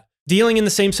interesting that dealing in the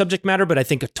same subject matter, but I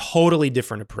think a totally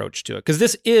different approach to it. Because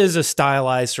this is a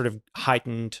stylized, sort of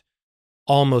heightened,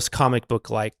 almost comic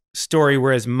book-like story,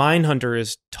 whereas Mindhunter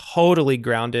is totally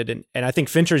grounded. And I think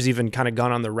Fincher's even kind of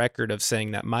gone on the record of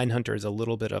saying that Mindhunter is a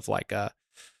little bit of like a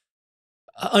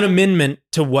an amendment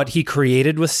to what he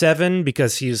created with Seven,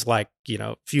 because he's like, you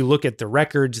know, if you look at the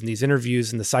records and these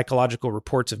interviews and the psychological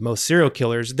reports of most serial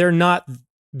killers, they're not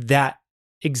that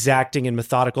exacting and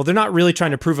methodical. They're not really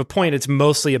trying to prove a point. It's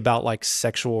mostly about like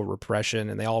sexual repression,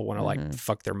 and they all want to like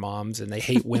fuck their moms, and they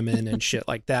hate women and shit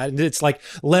like that. And it's like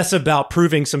less about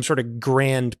proving some sort of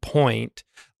grand point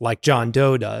like John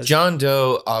Doe does. John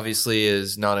Doe obviously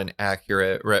is not an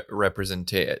accurate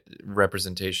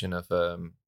representation of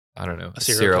I don't know, a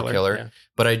serial killer. Yeah.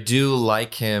 But I do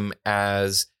like him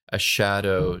as a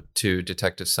shadow to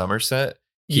Detective Somerset.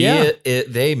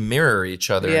 They mirror each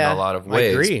other in a lot of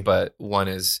ways. I agree. But one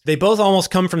is... They both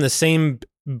almost come from the same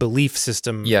belief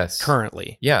system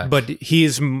currently. Yeah. But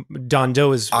Don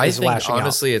Doe is I think, lashing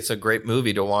honestly, out. it's a great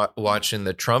movie to watch in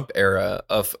the Trump era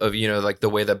of, you know, like the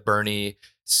way that Bernie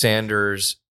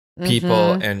Sanders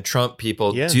people and Trump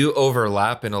people do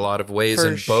overlap in a lot of ways.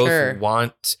 And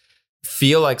both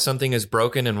feel like something is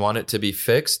broken and want it to be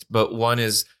fixed. But one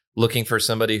is looking for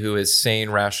somebody who is sane,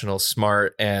 rational,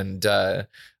 smart, and an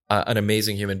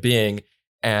amazing human being,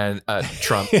 and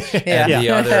Trump. And the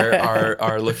other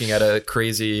are looking at a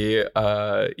crazy,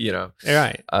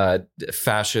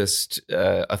 fascist,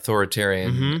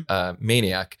 authoritarian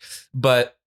maniac.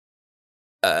 But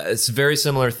it's a very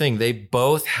similar thing. They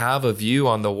both have a view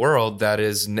on the world that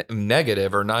is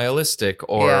negative or nihilistic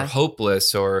or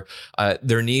hopeless, or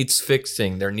there needs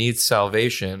fixing, there needs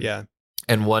salvation. Yeah.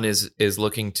 And one is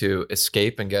looking to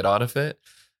escape and get out of it,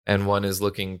 and one is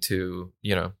looking to,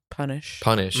 you know, punish.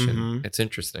 And it's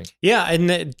interesting. Yeah,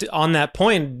 and on that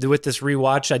point, with this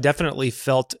rewatch, I definitely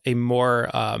felt a more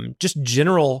just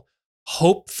general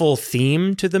hopeful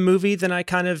theme to the movie than I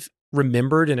kind of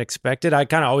remembered and expected. I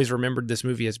kind of always remembered this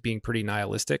movie as being pretty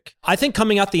nihilistic. I think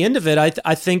coming out the end of it,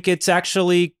 I think it's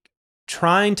actually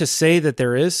trying to say that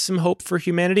there is some hope for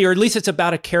humanity, or at least it's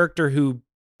about a character who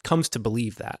comes to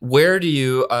believe that. Where do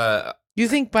you you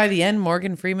think by the end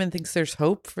Morgan Freeman thinks there's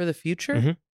hope for the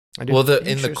future? I do. Well,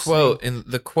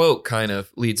 the quote kind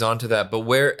of leads on to that, but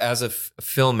where, as a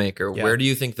filmmaker, where do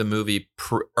you think the movie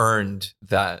earned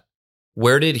that?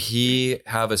 Where did he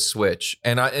have a switch?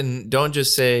 And don't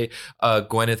just say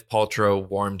Gwyneth Paltrow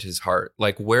warmed his heart.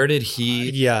 Like, where did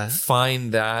he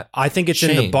find that? I think it's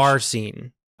in the bar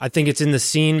scene. I think it's in the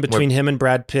scene between him and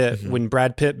Brad Pitt, when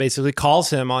Brad Pitt basically calls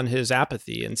him on his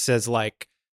apathy and says, like,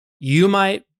 you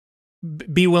might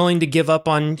be willing to give up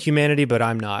on humanity, but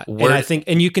I'm not. And I think,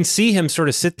 and you can see him sort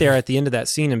of sit there at the end of that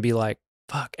scene and be like,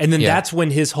 fuck. And then that's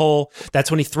when he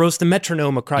throws the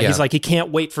metronome across. He's like, he can't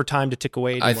wait for time to tick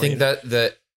away anymore. I think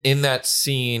that in that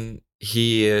scene,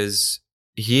 he is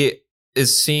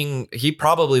seeing, he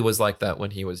probably was like that when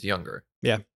he was younger.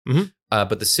 Yeah.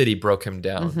 But the city broke him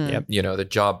down. You know, the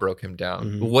job broke him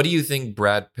down. What do you think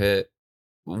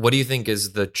what do you think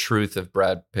is the truth of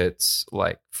Brad Pitt's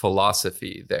like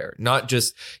philosophy there? Not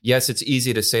just, yes, it's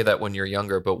easy to say that when you're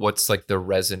younger, but what's like the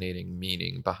resonating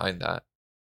meaning behind that?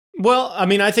 Well, I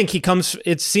mean, I think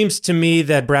it seems to me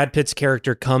that Brad Pitt's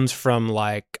character comes from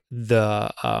like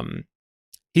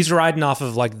he's riding off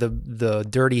of like the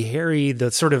Dirty Harry,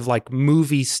 the sort of like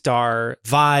movie star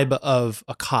vibe of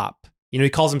a cop. You know, he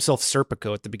calls himself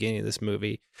Serpico at the beginning of this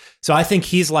movie. So I think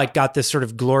he's like got this sort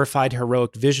of glorified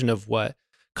heroic vision of what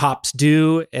cops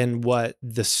do and what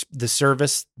the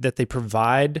service that they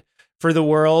provide for the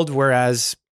world.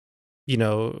 Whereas, you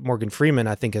know, Morgan Freeman,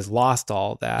 I think, has lost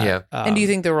all that. Yeah. And do you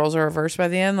think the roles are reversed by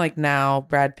the end? Like now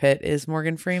Brad Pitt is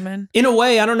Morgan Freeman? In a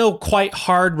way, I don't know quite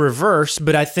hard reverse,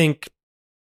 but I think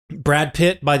Brad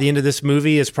Pitt by the end of this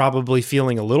movie is probably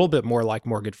feeling a little bit more like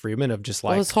Morgan Freeman, of just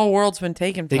like, well, his whole world's been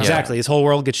taken from exactly. His whole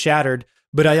world gets shattered.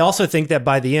 But I also think that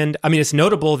by the end, I mean, it's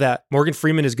notable that Morgan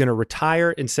Freeman is going to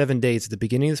retire in 7 days at the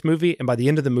beginning of this movie. And by the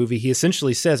end of the movie, he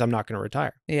essentially says, I'm not going to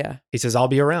retire. Yeah. He says, I'll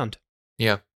be around.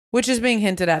 Yeah. Which is being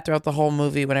hinted at throughout the whole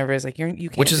movie whenever it's like, you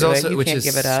can't which is do also it. You which can't is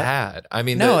give it up. sad. I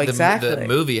mean, no, the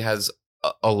movie has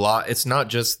a lot. It's not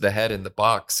just the head in the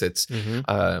box. It's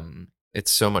it's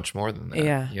so much more than that.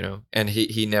 Yeah. You know, and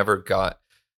he never got,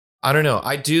 I don't know.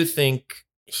 I do think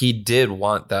he did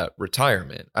want that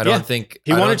retirement. I don't think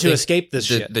he wanted to escape this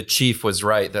shit. The chief was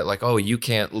right that like, oh, you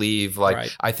can't leave. Like,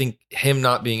 I think him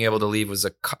not being able to leave was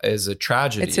a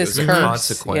tragedy. It's his it was curse. a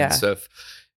consequence of,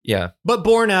 but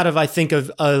born out of, I think,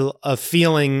 of a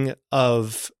feeling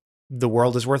of the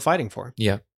world is worth fighting for.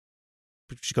 Yeah.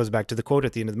 Which goes back to the quote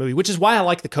at the end of the movie, which is why I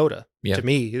like the coda. Yeah. To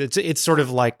me, it's sort of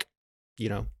like, you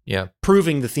know,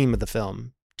 proving the theme of the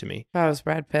film to me. If I was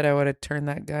Brad Pitt, I would have turned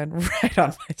that gun right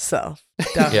on myself.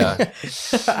 Done. Yeah.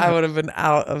 I would have been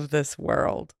out of this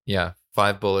world. Yeah.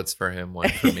 5 bullets for him, 1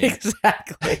 for me.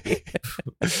 Exactly.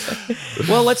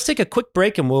 Well, let's take a quick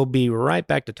break and we'll be right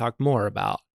back to talk more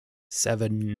about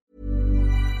Se7en.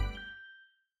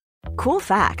 Cool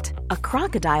fact, a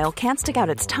crocodile can't stick out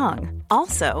its tongue.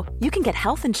 Also, you can get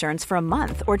health insurance for a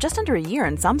month or just under a year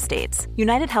in some states.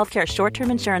 United Healthcare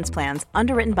short-term insurance plans,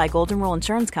 underwritten by Golden Rule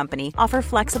Insurance Company, offer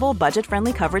flexible,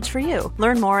 budget-friendly coverage for you.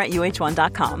 Learn more at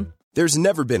uh1.com. There's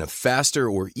never been a faster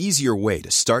or easier way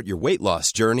to start your weight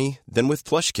loss journey than with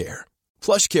PlushCare.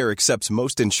 PlushCare accepts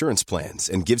most insurance plans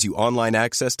and gives you online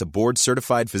access to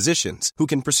board-certified physicians who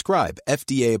can prescribe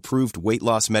FDA-approved weight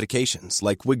loss medications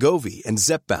like Wegovy and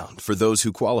Zepbound for those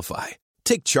who qualify.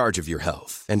 Take charge of your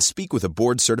health and speak with a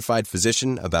board-certified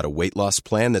physician about a weight loss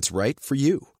plan that's right for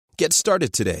you. Get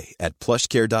started today at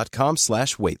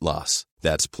plushcare.com/weight loss.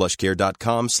 That's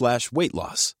plushcare.com/weight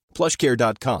loss.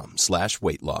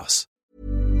 plushcare.com/weight loss.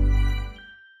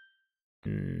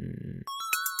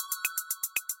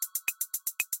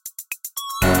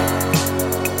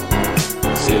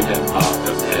 Se7en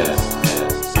podcast.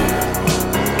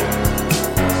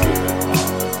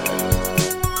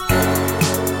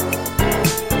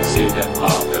 Se7en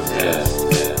podcast.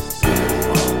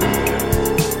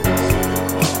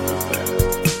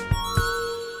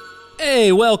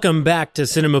 Hey, welcome back to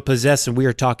Cinema Possessed, and we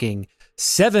are talking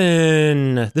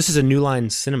Se7en. This is a New Line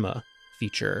Cinema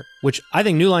feature, which I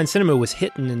think New Line Cinema was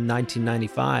hitting in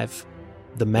 1995.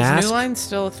 The Mask. Is New Line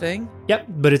still a thing? Yep,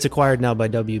 but it's acquired now by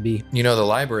WB. You know, the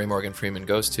library Morgan Freeman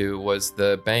goes to was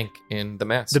the bank in The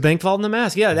Mask. The bank vault in The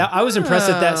Mask. Yeah, I was impressed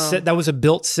at that set. That was a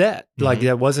built set. Like,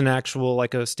 that was an actual,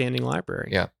 like a standing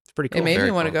library. Yeah. It's pretty cool. It made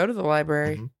me want to go to the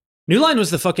library. Mm-hmm. New Line was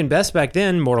the fucking best back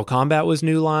then. Mortal Kombat was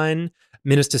New Line.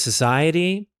 Menace to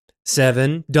Society.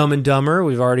 Se7en. Dumb and Dumber.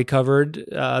 We've already covered.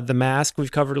 The Mask.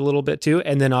 We've covered a little bit too.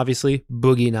 And then obviously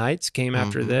Boogie Nights came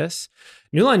after this.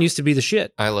 New Line used to be the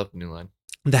shit. I love New Line.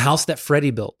 The House That Freddy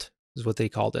Built is what they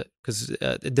called it, because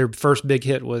their first big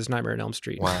hit was Nightmare on Elm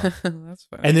Street. Wow. That's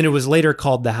fair. And then it was later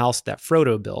called The House That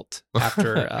Frodo Built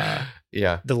after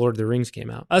The Lord of the Rings came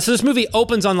out. So this movie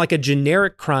opens on like a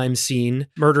generic crime scene,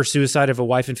 murder-suicide of a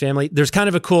wife and family. There's kind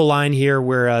of a cool line here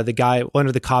where one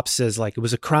of the cops says, like, it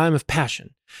was a crime of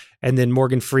passion. And then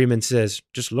Morgan Freeman says,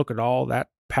 just look at all that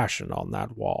passion on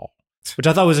that wall. Which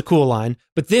I thought was a cool line.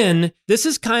 But then this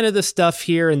is kind of the stuff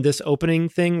here in this opening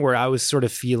thing where I was sort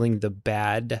of feeling the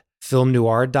bad film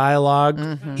noir dialogue.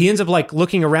 Mm-hmm. He ends up like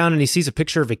looking around and he sees a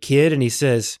picture of a kid and he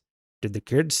says, did the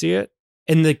kid see it?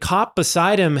 And the cop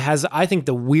beside him has, I think,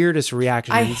 the weirdest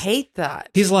reaction. I hate that.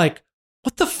 He's like,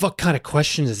 what the fuck kind of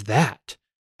question is that?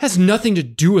 Has nothing to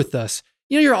do with us.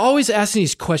 You know, you're always asking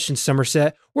these questions,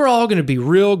 Somerset. We're all going to be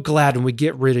real glad when we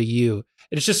get rid of you.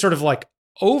 And it's just sort of like,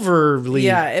 overly,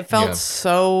 it felt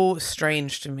so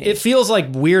strange to me. It feels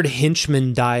like weird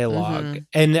henchman dialogue,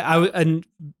 and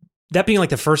that being like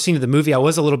the first scene of the movie, I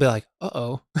was a little bit like,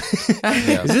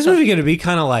 is this movie going to be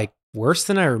kind of like worse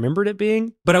than I remembered it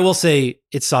being? But I will say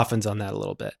it softens on that a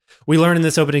little bit. We learn in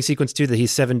this opening sequence too that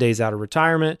he's 7 days out of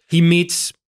retirement. He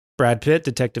meets Brad Pitt,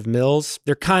 Detective Mills.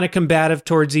 They're kind of combative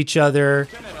towards each other.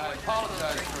 I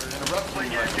apologize for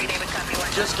interrupting you.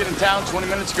 Just get in town 20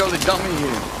 minutes ago. They dumped me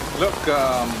here. Look,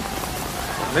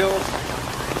 Mills,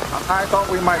 I thought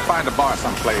we might find a bar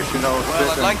someplace, you know.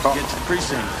 Well, I'd like to get to the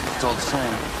precinct. It's all the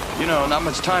same. You know, not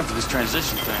much time for this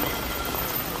transition thing.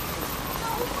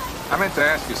 I meant to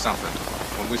ask you something.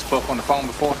 When we spoke on the phone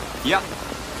before? Yep.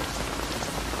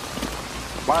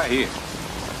 Why here?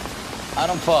 I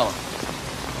don't follow.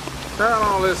 How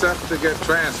all this after to get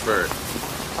transferred?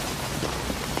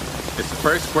 It's the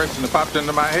first question that popped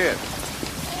into my head.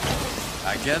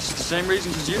 I guess it's the same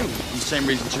reasons as you. The same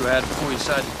reasons you had before you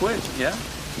decided to quit, yeah?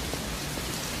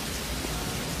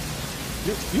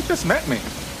 You just met me.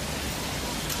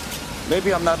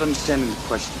 Maybe I'm not understanding the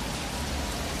question.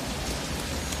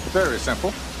 Very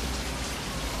simple.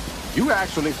 You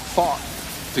actually fought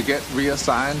to get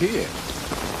reassigned here.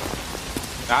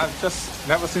 I've just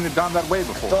never seen it done that way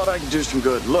before. I thought I could do some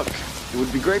good. Look, it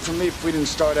would be great for me if we didn't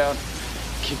start out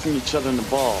kicking each other in the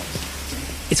balls.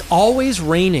 It's always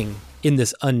raining in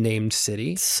this unnamed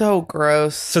city. So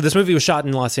gross. So this movie was shot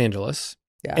in Los Angeles.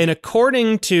 Yeah. And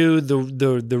according to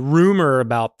the rumor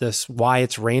about this, why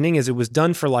it's raining is it was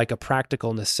done for like a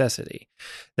practical necessity.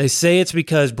 They say it's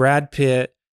because Brad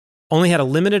Pitt only had a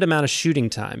limited amount of shooting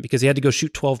time because he had to go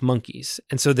shoot 12 monkeys.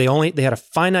 And so they had a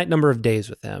finite number of days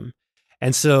with him.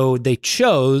 And so they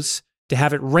chose to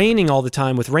have it raining all the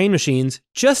time with rain machines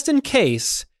just in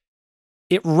case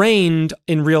it rained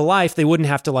in real life, they wouldn't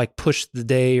have to like push the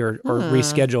day or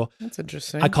reschedule. That's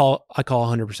interesting. I call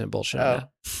 100% bullshit on that.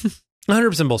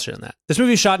 100% bullshit on that. This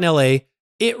movie is shot in LA.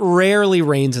 It rarely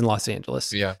rains in Los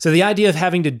Angeles. Yeah. So the idea of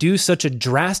having to do such a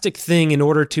drastic thing in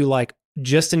order to like,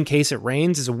 just in case it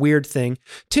rains is a weird thing.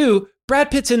 2,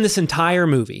 Brad Pitt's in this entire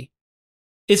movie.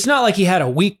 it's not like he had a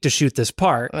week to shoot this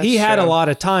part. That's he had a true. lot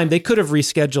of time. They could have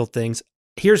rescheduled things.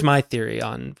 Here's my theory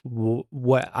on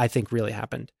what I think really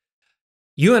happened.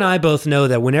 You and I both know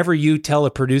that whenever you tell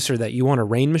a producer that you want a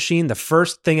rain machine, the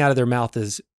first thing out of their mouth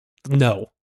is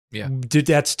no. Yeah. Dude,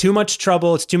 that's too much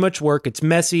trouble. It's too much work. It's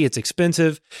messy. It's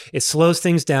expensive. It slows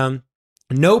things down.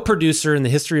 No producer in the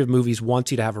history of movies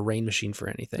wants you to have a rain machine for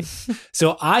anything.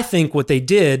 So I think what they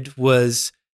did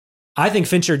was, I think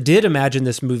Fincher did imagine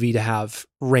this movie to have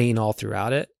rain all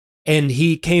throughout it. And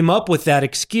he came up with that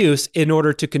excuse in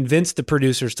order to convince the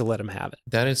producers to let him have it.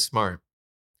 That is smart.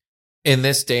 In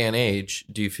this day and age,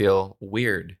 do you feel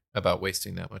weird about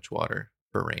wasting that much water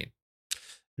for rain?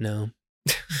 No.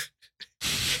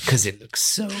 Because it looks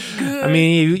so good. I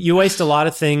mean, you waste a lot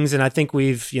of things, and I think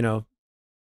we've,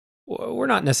 we're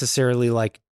not necessarily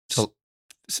like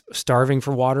starving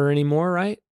for water anymore,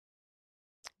 right?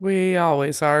 We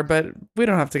always are, but we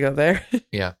don't have to go there.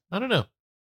 Yeah, I don't know.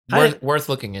 Worth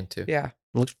looking into. Yeah.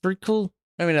 Looks pretty cool.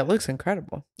 I mean, it looks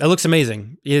incredible. It looks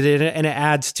amazing. And it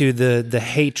adds to the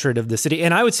hatred of the city.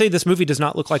 And I would say this movie does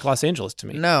not look like Los Angeles to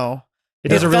me. No. It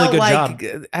does a really good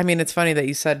job. I mean, it's funny that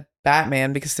you said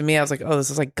Batman, because to me, I was like, oh, this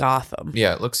is like Gotham.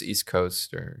 Yeah, it looks East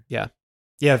Coast or... Yeah.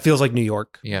 Yeah, it feels like New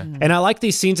York. Yeah. And I like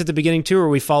these scenes at the beginning, too, where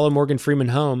we follow Morgan Freeman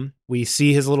home. We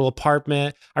see his little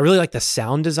apartment. I really like the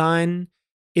sound design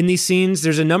in these scenes.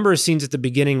 There's a number of scenes at the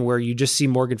beginning where you just see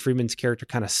Morgan Freeman's character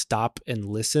kind of stop and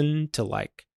listen to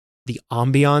like the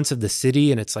ambiance of the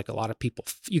city. And it's like a lot of people,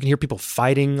 you can hear people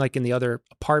fighting like in the other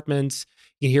apartments.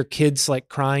 You can hear kids like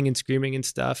crying and screaming and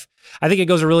stuff. I think it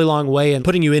goes a really long way in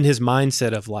putting you in his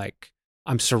mindset of like,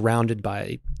 I'm surrounded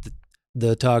by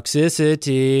the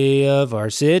toxicity of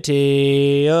our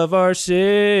city,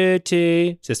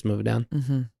 System of a Down.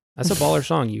 Mm-hmm. That's a baller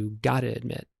song, you gotta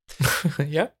admit.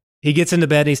 Yeah. He gets into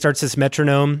bed and he starts this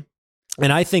metronome.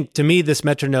 And I think, to me, this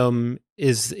metronome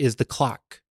is the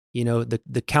clock,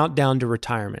 the countdown to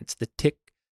retirement. It's the tick,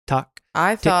 tock.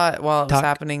 I thought while it was tock.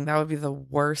 happening, that would be the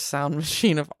worst sound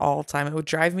machine of all time. It would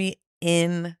drive me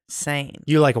insane.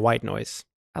 You like a white noise.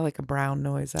 I like a brown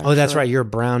noise, actually. Oh, that's right. You're a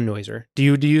brown noiser. Do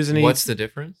you use any? What's the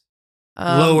difference?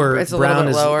 Lower. It's a brown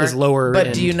little bit lower. is lower.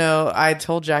 But do you know, I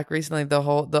told Jack recently the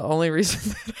only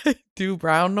reason that I do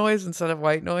brown noise instead of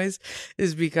white noise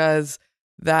is because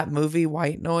that movie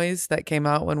White Noise that came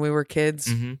out when we were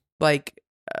kids,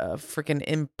 freaking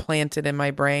implanted in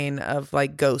my brain of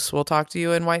like ghosts will talk to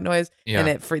you in white noise. Yeah.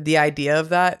 And for the idea of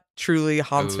that truly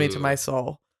haunts me to my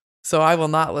soul. So I will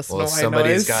not listen to white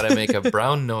somebody's noise. got to make a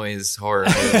brown noise horror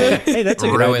movie. Hey, that's a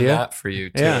good Ruin idea. that for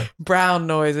you too. Yeah. Brown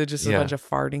noise is just a bunch of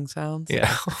farting sounds.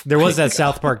 Yeah. There was that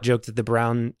South Park joke that the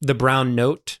brown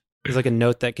note is like a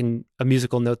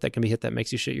musical note that can be hit that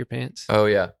makes you shit your pants. Oh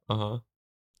yeah. Uh-huh.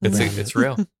 It's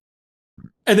real.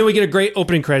 And then we get a great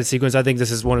opening credit sequence. I think this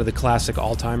is one of the classic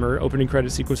all-timer opening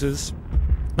credit sequences.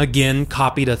 Again,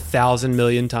 copied 1,000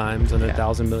 million times on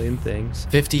 1,000 million things.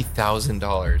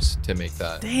 $50,000 to make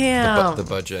that. Damn. The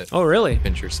budget. Oh, really?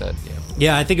 Fincher said, yeah.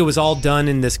 Yeah, I think it was all done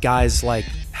in this guy's like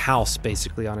house,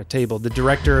 basically on a table. The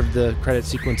director of the credit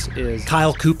sequence is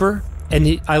Kyle Cooper.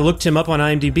 And I looked him up on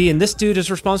IMDb, and this dude is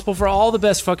responsible for all the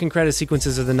best fucking credit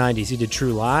sequences of the 90s. He did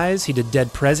True Lies. He did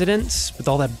Dead Presidents with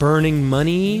all that burning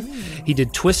money. He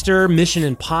did Twister, Mission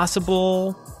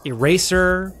Impossible,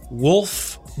 Eraser,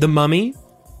 Wolf, The Mummy.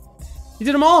 He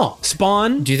did them all.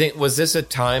 Spawn. Do you think, was this a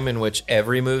time in which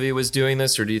every movie was doing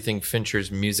this, or do you think Fincher's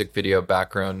music video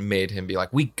background made him be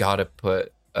like, we gotta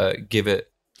give it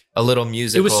a little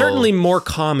musical? It was certainly more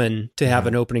common to have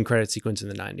an opening credit sequence in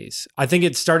the 90s. I think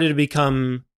it started to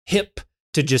become hip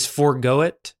to just forego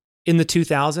it in the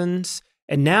 2000s.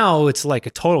 And now it's like a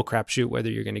total crapshoot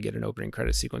whether you're going to get an opening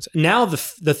credit sequence. Now the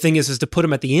thing is to put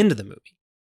them at the end of the movie.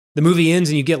 The movie ends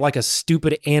and you get like a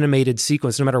stupid animated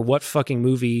sequence, no matter what fucking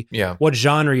movie, what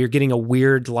genre, you're getting a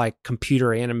weird like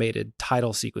computer animated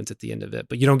title sequence at the end of it,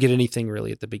 but you don't get anything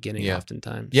really at the beginning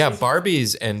oftentimes. Yeah,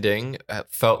 Barbie's ending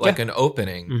felt like an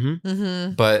opening,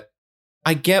 but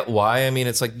I get why. I mean,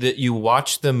 it's like that you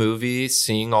watch the movie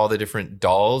seeing all the different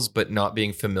dolls, but not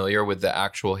being familiar with the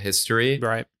actual history.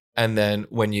 Right. And then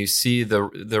when you see the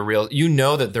real, you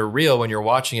know that they're real when you're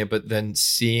watching it, but then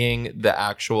seeing the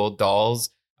actual dolls,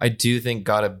 I do think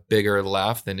got a bigger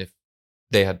laugh than if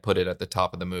they had put it at the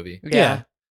top of the movie. Yeah.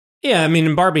 Yeah, I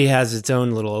mean, Barbie has its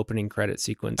own little opening credit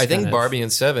sequence. I think Barbie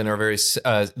and Se7en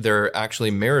are they're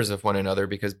actually mirrors of one another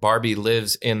because Barbie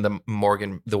lives in the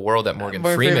world that Morgan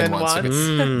Freeman wants to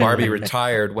go. Barbie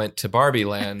retired, went to Barbie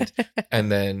land,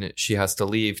 and then she has to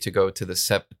leave to go to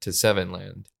Se7en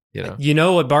land. You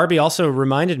know what Barbie also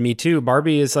reminded me too?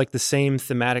 Barbie is like the same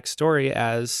thematic story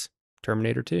as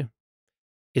Terminator 2.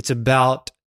 It's about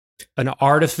an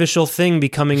artificial thing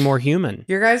becoming more human.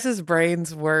 Your guys'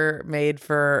 brains were made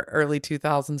for early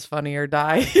 2000s Funny or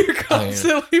Die. You're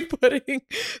constantly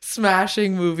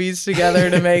smashing movies together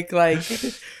to make like,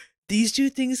 these two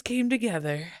things came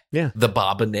together. Yeah. The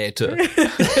Bobinator.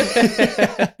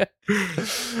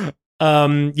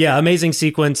 Yeah, amazing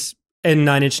sequence. And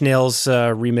Nine Inch Nails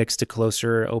remix to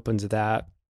Closer opens that.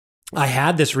 I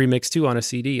had this remix too on a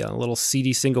CD, a little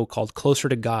CD single called Closer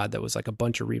to God that was like a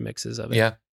bunch of remixes of it.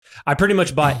 Yeah. I pretty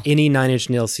much bought any Nine Inch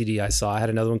Nails CD I saw. I had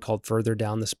another one called Further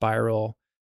Down the Spiral.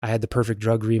 I had the Perfect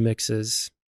Drug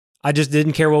remixes. I just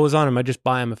didn't care what was on them. I'd just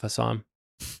buy them if I saw them.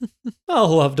 I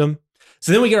loved them.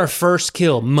 So then we get our first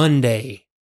kill, Monday.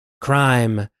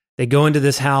 Crime. They go into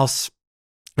this house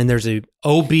and there's a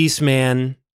obese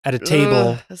man at a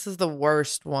table. This is the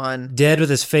worst one. Dead with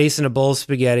his face in a bowl of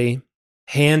spaghetti.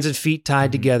 Hands and feet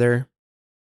tied together.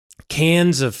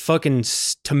 Cans of fucking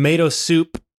tomato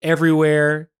soup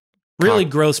everywhere. Really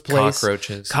gross place.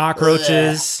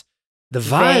 Cockroaches. The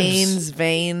vibes.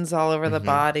 Veins all over the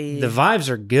body. The vibes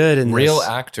are good. And real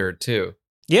actor, too.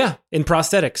 Yeah, in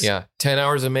prosthetics. Yeah, 10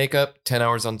 hours of makeup, 10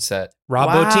 hours on set. Rob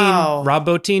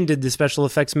Bottin did the special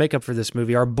effects makeup for this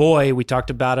movie. Our boy, we talked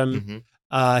about him.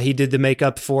 He did the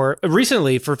makeup for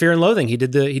recently for Fear and Loathing. He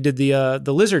did the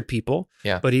lizard people.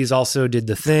 Yeah, but he's also did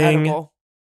The Thing. Incredible.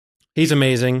 He's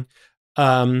amazing.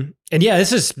 And yeah,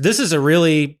 this is a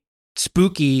really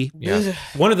spooky. Yeah,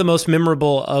 one of the most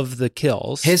memorable of the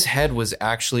kills. His head was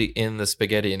actually in the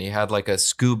spaghetti, and he had like a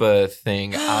scuba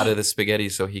thing out of the spaghetti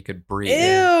so he could breathe.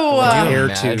 Ew!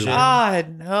 Air tube.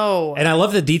 God, no. And I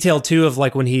love the detail too of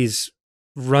like when he's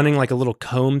running like a little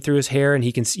comb through his hair, and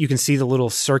you can see the little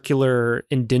circular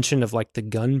indentation of like the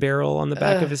gun barrel on the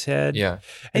back of his head. Yeah,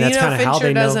 and that's kind of how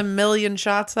they does know. 1 million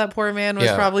shots. That poor man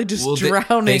was probably just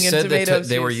drowning they in said tomato that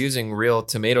they were using real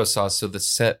tomato sauce, so the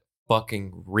set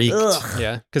fucking reeked. Ugh.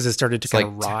 Yeah, because it started to kind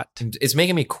of rot. It's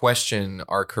making me question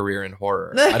our career in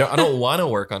horror. I don't want to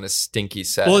work on a stinky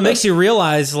set. Well, it makes you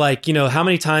realize, like, you know, how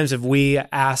many times have we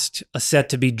asked a set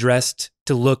to be dressed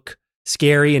to look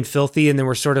scary and filthy, and then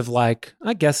we're sort of like,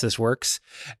 I guess this works.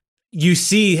 You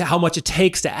see how much it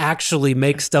takes to actually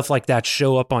make stuff like that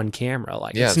show up on camera.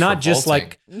 Like, it's not just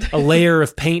like a layer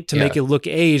of paint to make it look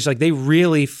aged. Like, they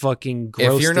really fucking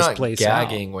gross this place out. If you're not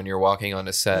gagging when you're walking on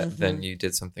a set, then you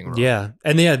did something wrong. Yeah.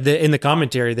 And in the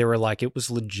commentary, they were like, it was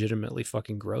legitimately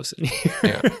fucking gross in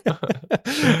here.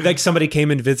 Yeah. Like somebody came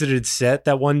and visited set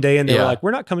that one day, and they were like,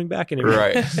 we're not coming back anymore.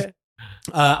 Right.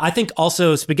 I think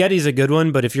also spaghetti is a good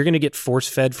one, but if you're going to get force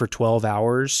fed for 12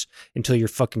 hours until your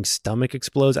fucking stomach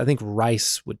explodes, I think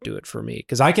rice would do it for me.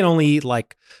 Because I can only eat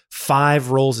like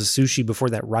 5 rolls of sushi before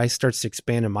that rice starts to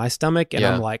expand in my stomach, and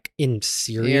I'm like in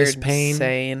serious pain.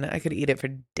 Insane. I could eat it for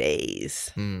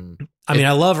days. I mean,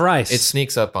 I love rice. It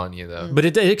sneaks up on you though. But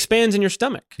it expands in your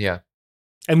stomach. Yeah.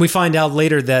 And we find out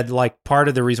later that like part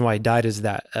of the reason why he died is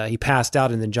that he passed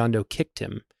out and then John Doe kicked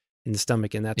him in the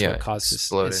stomach, and that's what caused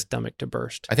his stomach to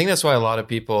burst. I think that's why a lot of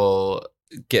people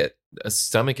get a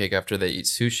stomach ache after they eat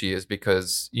sushi, is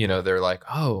because, you know, they're like,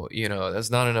 oh, you know,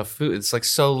 that's not enough food. It's like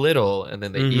so little. And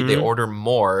then they order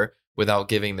more without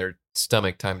giving their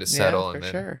stomach time to settle.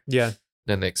 Yeah, and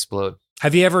then they explode.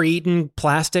 Have you ever eaten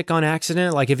plastic on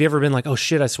accident? Like, have you ever been like, oh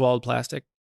shit, I swallowed plastic?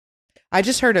 I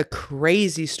just heard a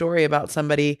crazy story about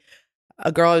somebody,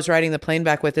 a girl I was riding the plane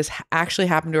back with. This actually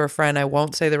happened to her friend. I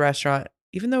won't say the restaurant,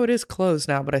 even though it is closed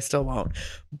now, but I still won't.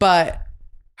 But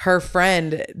her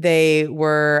friend, they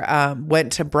were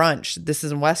went to brunch. This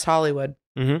is in West Hollywood.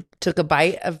 Took a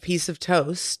bite of a piece of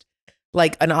toast,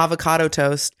 like an avocado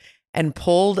toast, and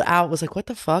pulled out, was like, what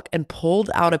the fuck? And pulled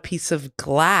out a piece of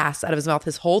glass out of his mouth.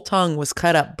 His whole tongue was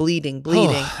cut up, bleeding.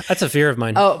 Oh, that's a fear of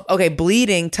mine. Oh, okay.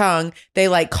 Bleeding tongue. They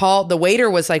like called, the waiter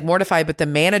was like mortified, but the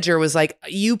manager was like,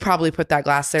 you probably put that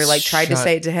glass there, like tried to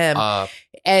say it to him.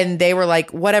 And they were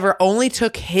like, whatever, only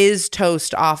took his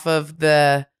toast off of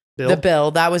the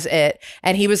bill. That was it.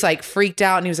 And he was like freaked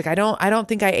out, and he was like, I don't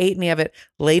think I ate any of it.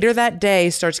 Later that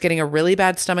day, starts getting a really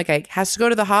bad stomach ache, has to go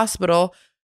to the hospital,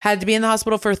 had to be in the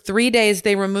hospital for 3 days.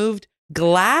 They removed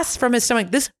glass from his stomach.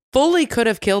 This fully could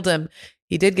have killed him.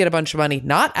 He did get a bunch of money,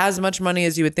 not as much money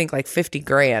as you would think, like 50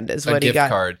 grand is what he got.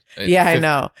 Card. Yeah, I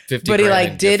know. But he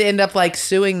like did end up like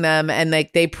suing them, and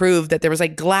like they proved that there was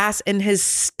like glass in his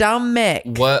stomach.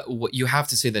 What you have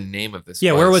to say the name of this?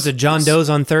 Yeah, where was it? John Doe's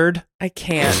on 3rd? I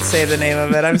can't say the name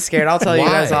of it. I'm scared. I'll tell you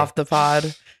guys off the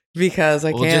pod because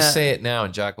I can't. We'll just say it now,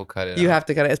 and Jack will cut it. You have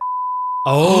to cut it.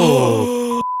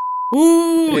 Oh.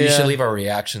 Ooh, you should leave our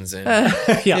reactions in. I'll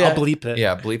bleep it.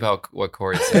 Yeah, bleep what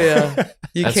Corey said. Yeah,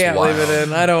 you can't leave it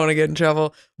in. I don't want to get in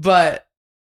trouble. But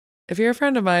if you're a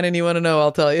friend of mine and you want to know,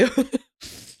 I'll tell you.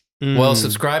 Well,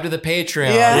 subscribe to the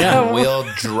Patreon. Yeah. We'll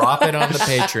drop it on the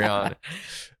Patreon.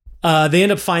 They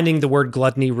end up finding the word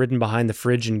gluttony written behind the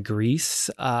fridge in Greece.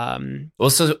 Well,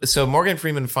 so Morgan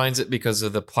Freeman finds it because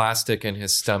of the plastic in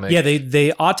his stomach. Yeah,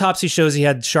 the autopsy shows he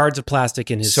had shards of plastic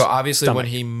in his So obviously stomach. when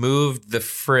he moved the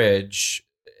fridge,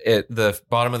 the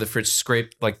bottom of the fridge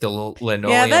scraped like the linoleum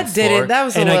Yeah, that did floor. it. That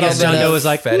was a and little I guess bit John Doe of- was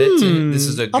like, fed it to, this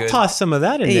is a I'll good- toss some of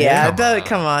that in there. Yeah,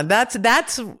 come on.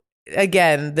 That's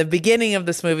again, the beginning of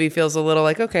this movie feels a little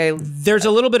like, okay. There's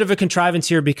a little bit of a contrivance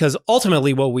here because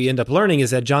ultimately what we end up learning is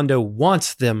that John Doe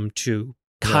wants them to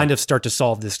kind of start to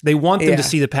solve this. They want them to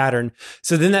see the pattern.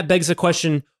 So then that begs the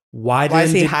question, why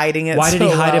is he hiding it Why did so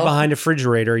he hide it well? behind a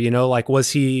refrigerator? You know, like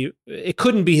it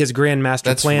couldn't be his grandmaster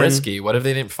That's plan. risky. What if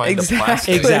they didn't find the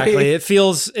plastic? Exactly. It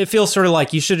feels sort of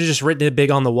like you should have just written it big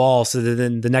on the wall so that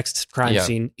then the next crime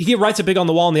scene, he writes it big on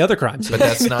the wall in the other crime scene. But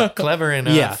that's not clever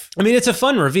enough. Yeah. I mean, it's a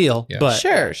fun reveal, but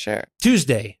Sure.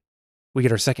 Tuesday, we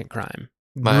get our second crime.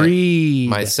 My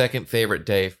Greed. second favorite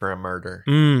day for a murder.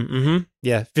 Mm-hmm.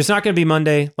 Yeah. If it's not going to be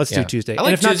Monday, let's do Tuesday. I like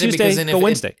and if not Tuesday Tuesday, because then go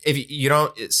Wednesday. If you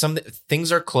don't, some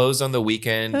things are closed on the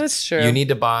weekend. That's true. You need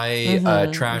to buy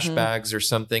trash bags or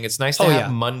something. It's nice to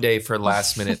have Monday for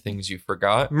last minute things you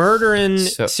forgot. Murder and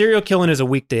serial killing is a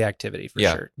weekday activity for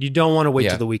Yeah. sure. You don't want to wait Yeah.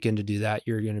 till the weekend to do that.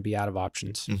 You're going to be out of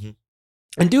options.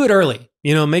 And do it early.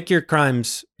 You know, make your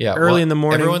crimes early in the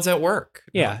morning. Everyone's at work.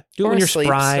 Yeah. Do it Or when you're asleep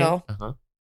spry. still.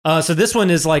 So this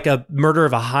one is like a murder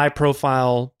of a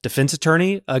high-profile defense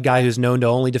attorney, a guy who's known to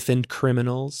only defend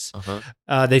criminals.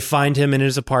 They find him in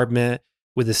his apartment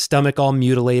with his stomach all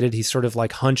mutilated. He's sort of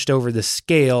like hunched over the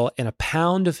scale, and a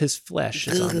pound of his flesh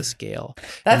is on the scale.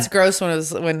 That's gross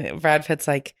when Brad Pitt's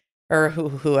like, or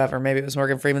whoever, maybe it was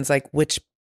Morgan Freeman's like, which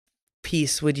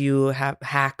piece would you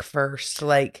hack first?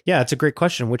 Like, yeah, it's a great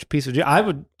question. Which piece would you?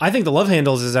 I think the love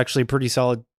handles is actually a pretty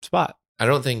solid spot. I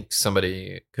don't think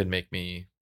somebody could make me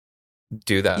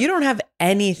do that. you don't have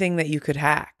anything that you could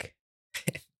hack.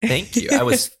 Thank you. I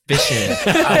was fishing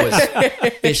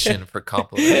for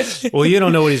compliments. Well, you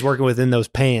don't know what he's working with in those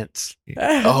pants.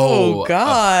 Oh,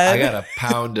 God. I got a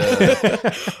pound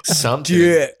of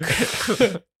something.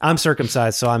 I'm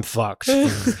circumcised, so I'm fucked.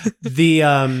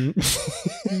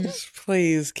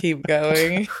 Please keep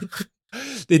going.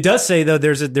 It does say though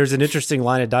there's an interesting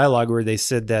line of dialogue where they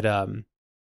said that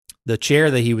the chair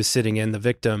that he was sitting in, the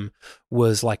victim,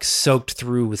 was like soaked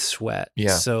through with sweat.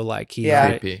 Yeah. So like he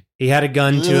had a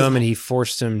gun to him and he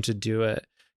forced him to do it.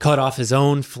 Cut off his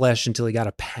own flesh until he got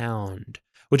a pound,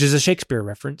 which is a Shakespeare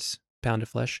reference. Pound of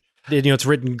flesh. It's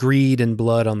written greed and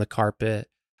blood on the carpet.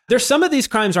 There's some of these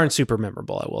crimes aren't super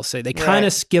memorable, I will say. They kind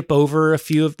of skip over a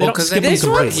few of them. Well, because this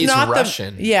one's he's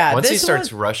Russian. Once he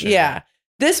starts rushing. Yeah.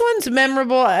 This one's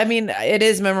memorable. I mean, it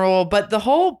is memorable, but the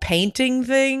whole painting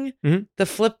thing, the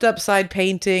flipped upside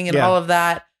painting and all of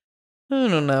that, I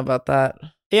don't know about that.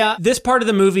 Yeah, this part of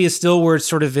the movie is still where it's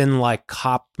sort of in like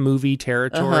cop movie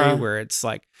territory, where it's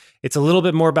like, it's a little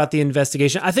bit more about the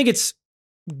investigation. I think it's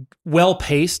well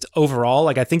paced overall.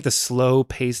 Like, I think the slow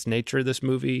paced nature of this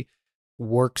movie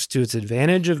works to its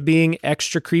advantage of being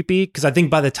extra creepy. Because I think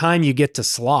by the time you get to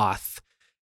Sloth,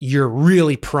 you're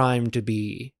really primed to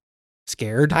be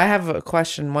scared. I have a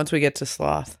question once we get to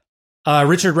Sloth.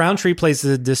 Richard Roundtree plays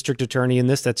the district attorney in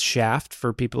this. That's Shaft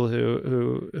for people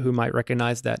who might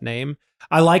recognize that name.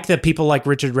 I like that people like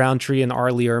Richard Roundtree and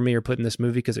R. Lee Ermey are put in this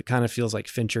movie because it kind of feels like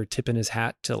Fincher tipping his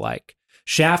hat to like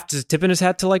Shaft is tipping his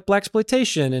hat to like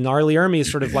blaxploitation, and R. Lee Ermey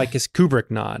is sort of like his Kubrick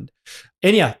nod.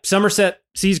 And yeah, Somerset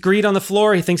sees greed on the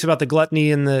floor. He thinks about the gluttony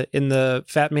in the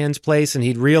fat man's place, and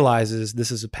he realizes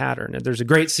this is a pattern. And there's a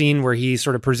great scene where he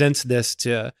sort of presents this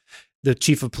to the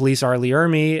chief of police, R. Lee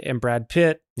Ermey, and Brad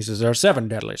Pitt. He says, there are 7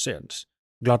 deadly sins: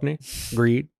 gluttony,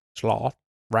 greed, sloth,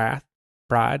 wrath,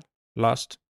 pride,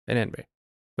 lust, and envy.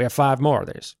 We have 5 more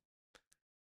of these.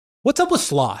 What's up with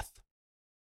sloth?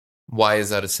 Why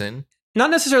is that a sin? Not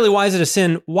necessarily why is it a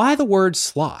sin. Why the word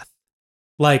sloth?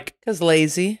 Like, because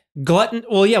lazy. Glutton.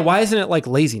 Well, yeah. Why isn't it like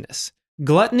laziness?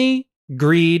 Gluttony,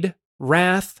 greed,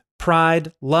 wrath,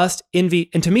 pride, lust, envy.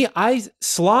 And to me,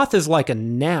 sloth is like a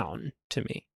noun to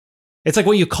me. It's like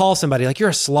what you call somebody, like you're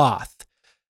a sloth.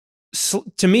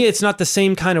 To me, it's not the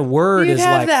same kind of word You'd as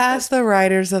have like. to ask the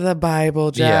writers of the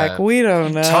Bible, Jack. Yeah. We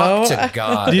don't know. Talk to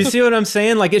God. Do you see what I'm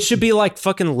saying? Like it should be like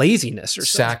fucking laziness or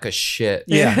something. Sack of shit.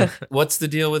 Yeah. What's the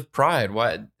deal with pride?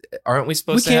 Why aren't we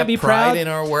supposed We to can't have be pride proud in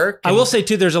our work? I will say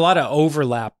too, there's a lot of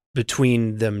overlap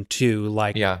between them too.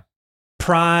 Like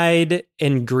pride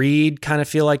and greed kind of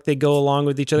feel like they go along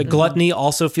with each other. Gluttony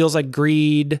also feels like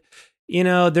greed. You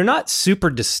know, they're not super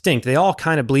distinct. They all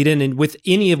kind of bleed in. And with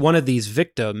any of one of these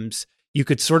victims, you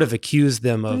could sort of accuse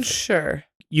them of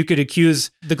you could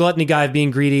accuse the gluttony guy of being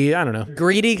greedy. I don't know.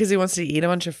 Greedy because he wants to eat a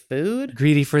bunch of food?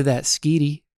 Greedy for that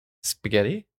skeety.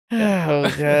 Spaghetti? Oh,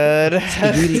 good.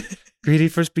 Spaghetti. Greedy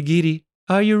for spaghetti.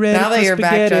 Are you ready now that for you're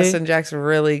spaghetti? back, Justin, Jack's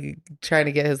really trying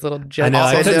to get his little judge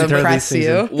I to impress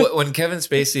you. When Kevin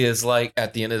Spacey is like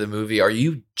at the end of the movie, are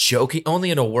you joking?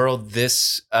 Only in a world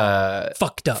this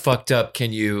fucked up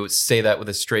can you say that with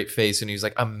a straight face. And he's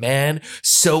like, a man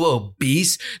so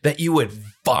obese that you would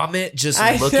vomit just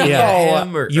looking at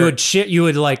him. You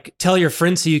would like tell your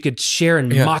friends so you could share in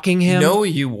mocking him. No,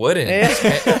 you wouldn't.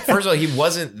 First of all, he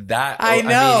wasn't that. I know.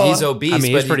 I mean, he's obese. I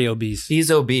mean, he's pretty obese.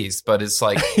 He's obese, but it's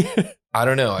like, I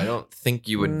don't know. I don't think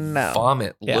you would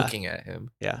vomit looking at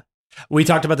him. Yeah. We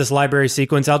talked about this library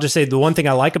sequence. I'll just say the one thing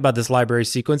I like about this library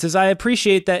sequence is I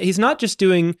appreciate that he's not just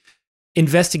doing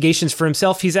investigations for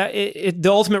himself. He's the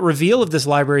ultimate reveal of this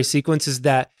library sequence is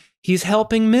that he's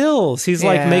helping Mills. He's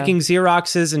like making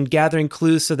Xeroxes and gathering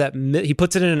clues so that he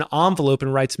puts it in an envelope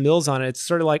and writes Mills on it. It's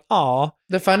sort of like, aw.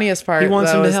 The funniest part,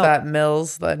 though, is that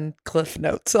Mills then Cliff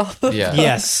Notes all the time.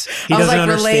 Yes. I was like,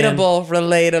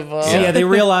 relatable. So yeah, they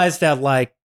realized that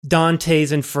like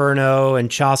Dante's Inferno and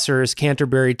Chaucer's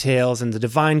Canterbury Tales and the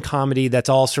Divine Comedy, that's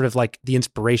all sort of like the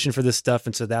inspiration for this stuff.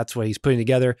 And so that's what he's putting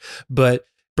together. But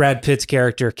Brad Pitt's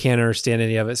character can't understand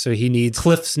any of it, so he needs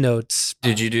Cliff's Notes.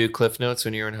 Did you do Cliff Notes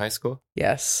when you were in high school?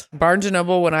 Yes. Barnes &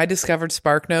 Noble, when I discovered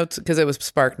Spark Notes, because it was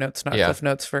Spark Notes, not Cliff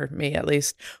Notes for me at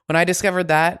least. When I discovered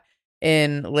that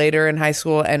later in high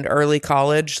school and early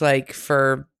college, like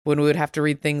for when we would have to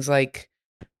read things like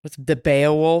what's the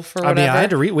Beowulf or whatever. I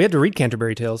mean, we had to read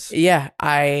Canterbury Tales. Yeah,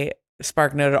 I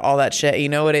Spark Noted all that shit. You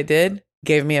know what it did?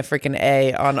 Gave me a freaking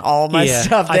A on all my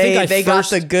stuff. They got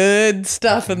the good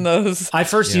stuff in those. I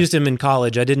first used them in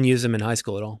college. I didn't use them in high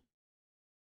school at all.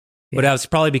 But that was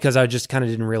probably because I just kind of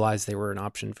didn't realize they were an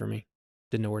option for me.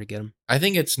 Didn't know where to get them. I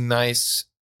think it's nice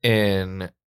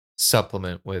in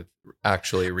supplement with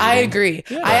actually reading. I agree.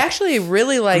 Yeah. I actually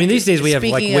really like. I mean, these days we have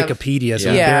like Wikipedia,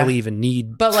 so we barely even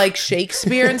need. But like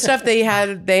Shakespeare and stuff, they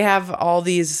have all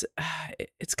these.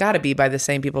 It's got to be by the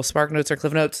same people, Spark Notes or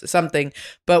Cliff Notes, something.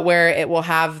 But where it will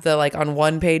have the like on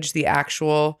one page the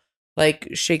actual like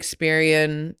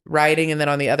Shakespearean writing, and then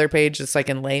on the other page it's like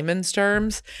in layman's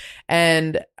terms.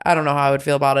 And I don't know how I would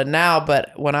feel about it now,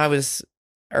 but when I was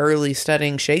early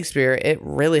studying Shakespeare, it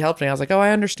really helped me. I was like, oh,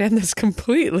 I understand this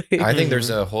completely. I think there's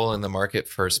a hole in the market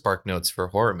for Spark Notes for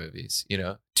horror movies. You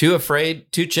know, too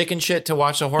chicken shit to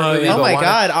watch a horror movie. Oh my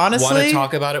God, honestly, want to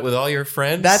talk about it with all your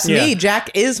friends. That's me.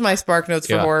 Jack is my Spark Notes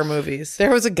for horror movies.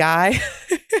 There was a guy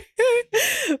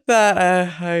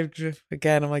that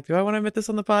I'm like, do I want to admit this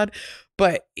on the pod?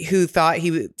 But who thought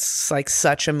he was like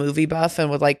such a movie buff and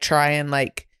would like try and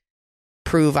like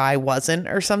prove I wasn't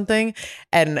or something.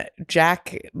 And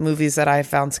Jack, movies that I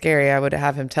found scary, I would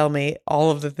have him tell me all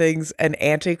of the things, and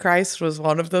Antichrist was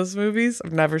one of those movies.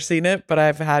 I've never seen it, but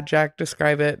I've had Jack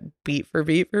describe it beat for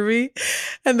me.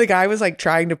 And the guy was like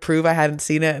trying to prove I hadn't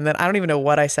seen it, and then I don't even know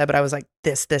what I said, but I was like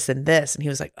this and this, and he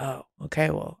was like, oh,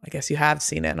 okay, well, I guess you have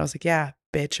seen it. And I was like, yeah,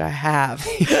 bitch, I have.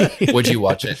 Would you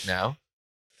watch it now?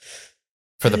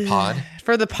 For the pod?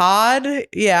 For the pod?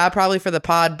 Yeah, probably for the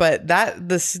pod. But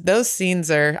those scenes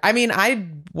are, I mean, I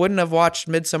wouldn't have watched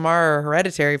Midsommar or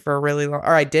Hereditary for a really long,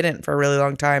 or I didn't for a really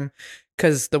long time,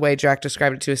 because the way Jack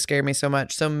described it to scared me so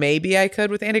much. So maybe I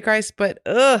could with Antichrist, but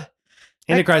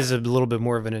Antichrist is a little bit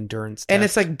more of an endurance test. And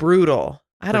it's like brutal.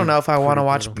 I don't know if I want to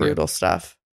watch brutal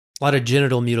stuff. A lot of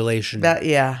genital mutilation.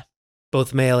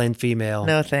 Both male and female.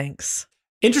 No thanks.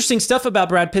 Interesting stuff about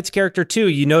Brad Pitt's character, too.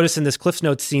 You notice in this Cliff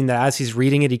Notes scene that as he's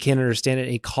reading it, he can't understand it.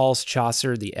 And he calls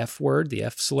Chaucer the F word, the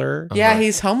F slur. Yeah,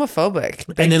 he's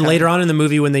homophobic. And then later on in the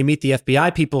movie, when they meet the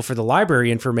FBI people for the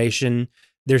library information,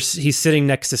 he's sitting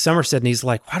next to Somerset and he's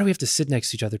like, why do we have to sit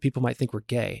next to each other? People might think we're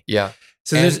gay. Yeah.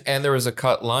 So and there was a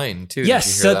cut line, too. Yes.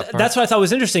 Did you hear that part? That's what I thought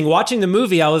was interesting. Watching the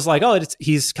movie, I was like, oh,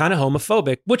 he's kind of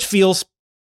homophobic, which feels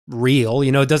real,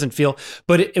 it doesn't feel,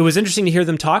 but it was interesting to hear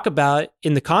them talk about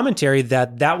in the commentary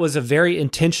that was a very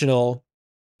intentional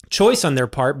choice on their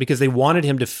part, because they wanted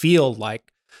him to feel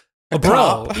like a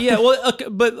bro. Yeah, well,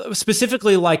 but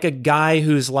specifically like a guy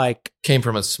who's like came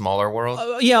from a smaller world.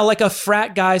 Like a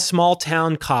frat guy, small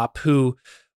town cop who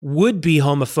would be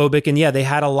homophobic. And they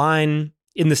had a line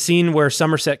in the scene where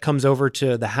Somerset comes over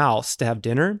to the house to have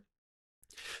dinner.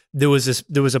 There was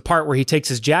a part where he takes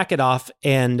his jacket off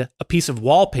and a piece of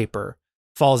wallpaper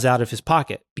falls out of his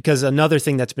pocket, because another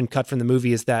thing that's been cut from the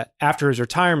movie is that after his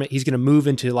retirement, he's going to move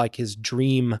into like his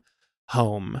dream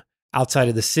home outside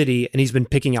of the city, and he's been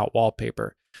picking out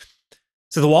wallpaper.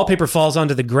 So the wallpaper falls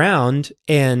onto the ground,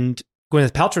 and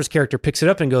Gwyneth Paltrow's character picks it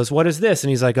up and goes, "What is this?" And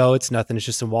he's like, "Oh, it's nothing. It's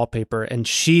just some wallpaper." And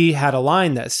she had a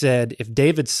line that said, "If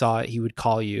David saw it, he would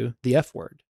call you the F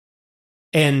word."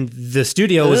 And the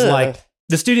studio was like,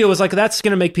 "That's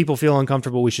going to make people feel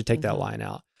uncomfortable. We should take that line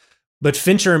out." But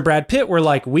Fincher and Brad Pitt were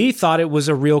like, "We thought it was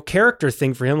a real character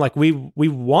thing for him. Like we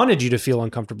wanted you to feel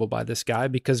uncomfortable by this guy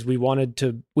because we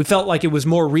felt like it was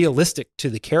more realistic to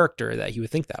the character that he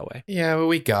would think that way." Yeah, well,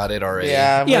 we got it already.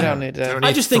 Yeah, we don't need to.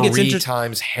 I just think it's 3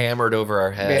 times hammered over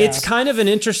our heads. It's kind of an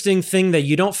interesting thing that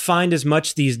you don't find as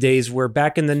much these days, where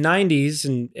back in the 90s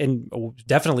and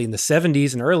definitely in the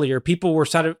 70s and earlier, people were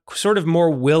sort of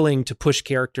more willing to push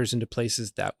characters into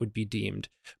places that would be deemed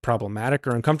problematic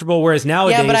or uncomfortable. Whereas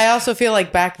nowadays... Yeah, but I also feel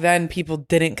like back then people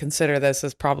didn't consider this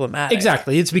as problematic.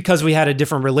 Exactly. It's because we had a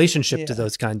different relationship to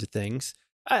those kinds of things.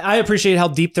 I appreciate how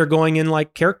deep they're going in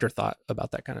like character thought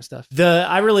about that kind of stuff.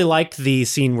 I really liked the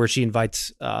scene where she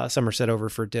invites Somerset over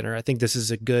for dinner. I think this is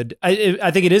a good...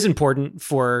 I think it is important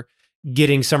for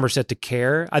getting Somerset to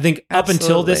care. I think up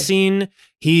until this scene,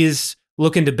 he's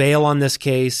looking to bail on this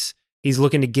case. He's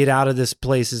looking to get out of this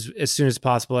place as soon as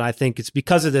possible. And I think it's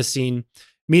because of this scene,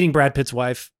 meeting Brad Pitt's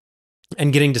wife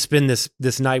and getting to spend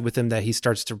this night with him, that he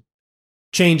starts to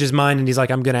change his mind. And he's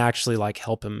like, I'm going to actually like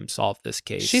help him solve this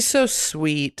case. She's so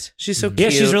sweet. She's so cute. Yeah,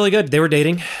 she's really good. They were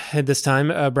dating at this time,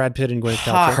 Brad Pitt and Gwyneth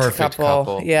Paltrow. Perfect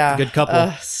couple. Yeah. Good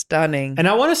couple. Stunning. And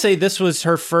I want to say this was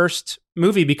her first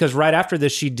movie, because right after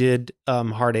this, she did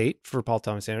Hard 8 for Paul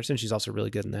Thomas Anderson. She's also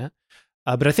really good in that.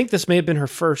 But I think this may have been her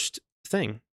first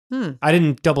thing. I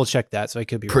didn't double check that, so I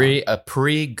could be wrong. A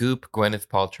pre-goop Gwyneth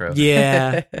Paltrow.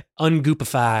 Yeah,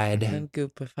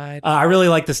 ungoopified. I really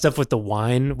like the stuff with the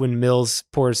wine when Mills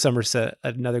pours Somerset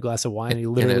another glass of wine. And he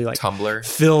literally like tumbler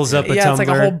fills up a tumbler. Yeah, it's like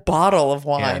a whole bottle of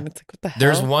wine. Yeah. It's like, what the hell?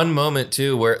 There's one moment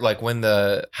too where like when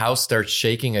the house starts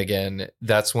shaking again,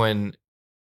 that's when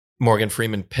Morgan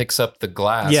Freeman picks up the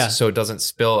glass so it doesn't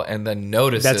spill, and then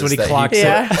notices that's when he that clocks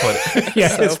it. Yeah,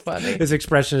 so funny. His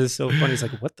expression is so funny. He's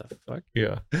like, what the fuck?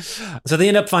 Yeah. So they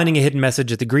end up finding a hidden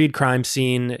message at the Greed crime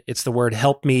scene. It's the word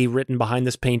 "help me" written behind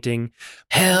this painting.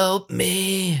 Help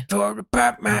me to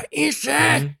pop my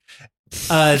inside.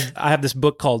 I have this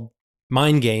book called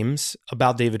Mind Games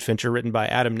about David Fincher, written by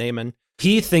Adam Naiman.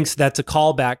 He thinks that's a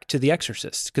callback to The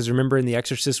Exorcist, because remember in The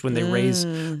Exorcist when they raise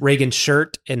Reagan's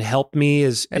shirt and "help me"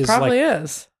 is probably like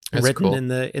is written cool. in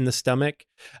the stomach.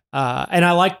 And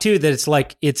I like too that it's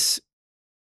like it's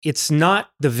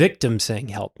not the victim saying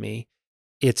 "help me,"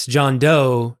 it's John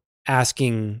Doe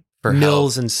asking for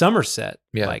Mills and Somerset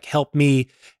like, "Help me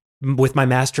with my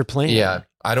master plan." Yeah,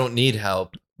 I don't need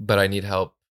help, but I need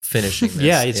help finishing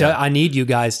this. Yeah, I need you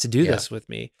guys to do this with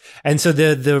me. And so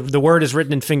the word is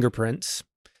written in fingerprints.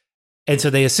 And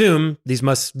so they assume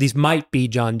these might be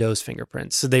John Doe's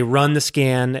fingerprints. So they run the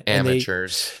scan.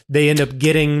 Amateurs. And they end up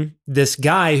getting this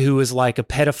guy who is like a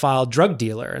pedophile drug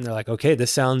dealer. And they're like, okay,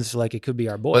 this sounds like it could be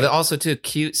our boy. Well, also too,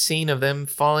 cute scene of them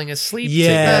falling asleep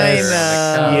yes.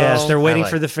 together. I know. Yes, they're waiting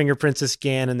for the fingerprints to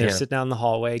scan, and they're sitting out in the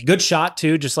hallway. Good shot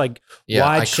too, just like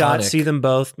wide iconic shot, see them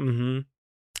both. Mm-hmm.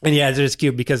 And yeah, it's just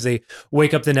cute because they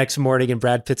wake up the next morning and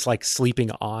Brad Pitt's like sleeping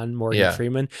on Morgan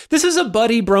Freeman. This is a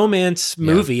buddy bromance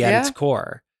movie at its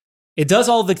core. It does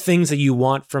all the things that you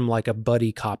want from like a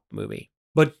buddy cop movie,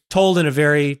 but told in a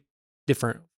very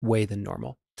different way than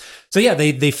normal. So yeah,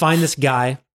 they find this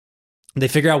guy. They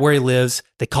figure out where he lives.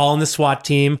 They call in the SWAT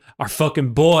team. Our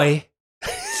fucking boy,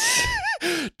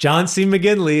 John C.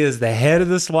 McGinley, is the head of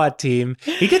the SWAT team.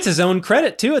 He gets his own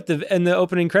credit too in the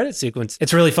opening credit sequence.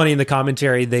 It's really funny in the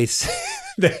commentary.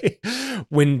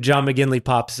 When John McGinley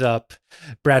pops up,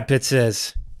 Brad Pitt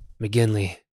says,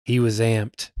 "McGinley, he was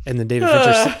amped," and then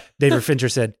David Fincher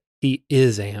said, "He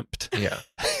is amped." Yeah.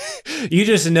 You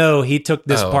just know he took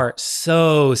this part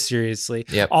so seriously.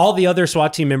 Yep. All the other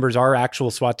SWAT team members are actual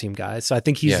SWAT team guys, so I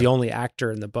think he's the only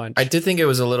actor in the bunch. I did think it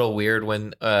was a little weird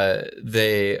when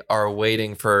they are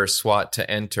waiting for SWAT to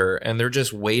enter, and they're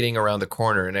just waiting around the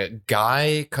corner, and a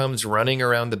guy comes running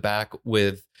around the back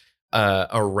with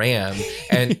a ram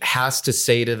and has to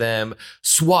say to them,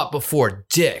 "SWAT before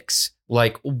dicks."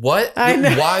 Like, what?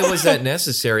 Why was that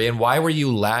necessary? And why were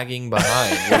you lagging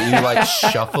behind? Were you like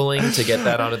shuffling to get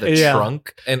that out of the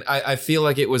trunk? And I feel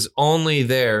like it was only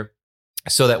there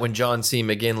so that when John C.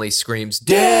 McGinley screams,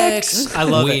 "Dicks!" I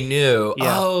love we it. knew,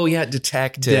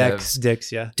 detective.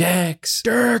 Dicks, yeah. Dicks.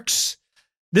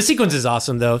 This sequence is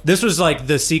awesome, though. This was like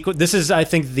the sequence. This is, I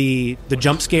think, the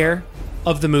jump scare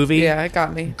of the movie. Yeah, it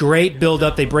got me. Great build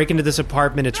up. They break into this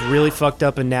apartment. It's really fucked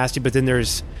up and nasty, but then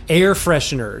there's air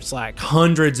fresheners, like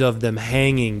hundreds of them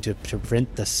hanging to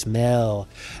prevent the smell.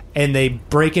 And they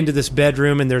break into this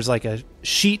bedroom, and there's like a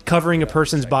sheet covering a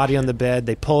person's body on the bed.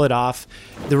 They pull it off.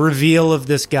 The reveal of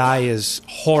this guy is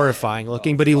horrifying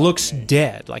looking, but he looks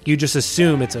dead. Like, you just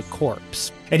assume it's a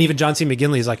corpse. And even John C.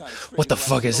 McGinley is like, what the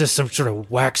fuck, is this some sort of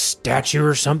wax statue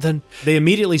or something? They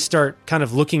immediately start kind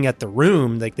of looking at the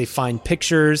room. Like, they find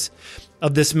pictures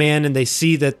of this man, and they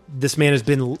see that this man has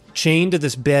been chained to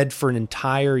this bed for an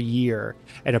entire year.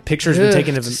 And a picture's been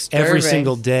taken of him every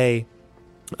single day.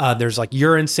 There's like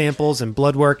urine samples and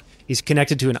blood work. He's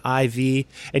connected to an IV.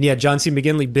 And yeah, John C.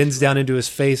 McGinley bends down into his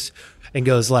face and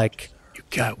goes like, you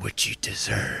got what you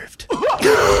deserved.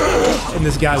 And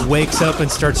this guy wakes up and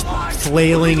starts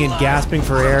flailing and gasping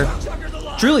for air.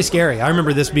 Truly scary. I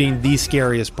remember this being the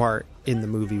scariest part in the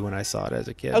movie when I saw it as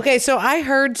a kid. Okay, so I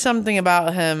heard something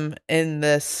about him in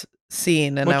this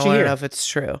scene, and I want to know if it's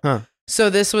true. Huh. So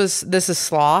this is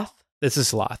Sloth? This is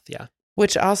Sloth, yeah.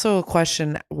 Which also a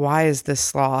question, why is this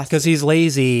Sloth? Because he's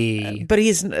lazy. But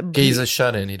he's a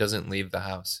shut-in. He doesn't leave the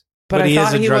house. But I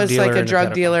thought he was like a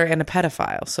drug dealer and a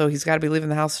pedophile, so he's got to be leaving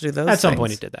the house to do those things. At some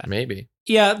point he did that. Maybe.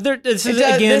 Yeah,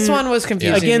 this one was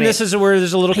confusing. Again, me. this is where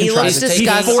there's a little contrivance. He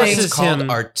forces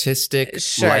him artistic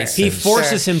license. He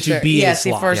forces him to be a sloth. Yes,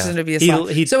 he forces him to be a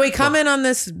sloth. So we come in on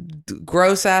this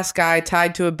gross-ass guy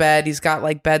tied to a bed. He's got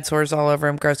like bed sores all over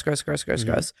him. Gross.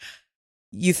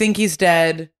 You think he's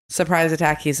dead. Surprise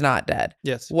attack, he's not dead.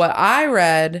 Yes. What I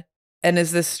read, and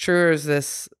is this true or is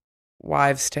this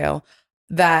wives' tale,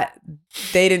 that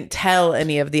they didn't tell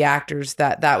any of the actors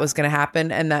that was going to happen,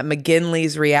 and that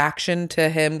McGinley's reaction to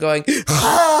him going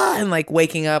ah! and like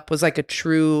waking up was like a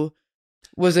true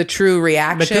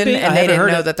reaction, and they didn't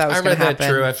know that was going to happen. That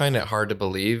true. I find it hard to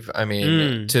believe. I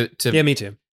mean, yeah, me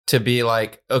too. To be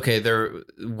like, okay, there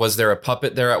a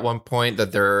puppet there at one point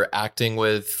that they're acting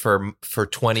with for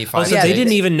 25 days? They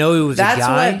didn't even know it was a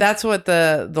guy? That's what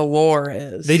the lore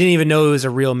is. They didn't even know it was a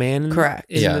real man.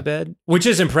 Correct. In the bed, which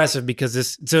is impressive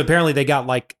because so apparently they got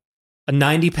like a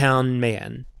 90-pound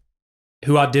man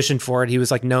who auditioned for it. He was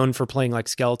like known for playing like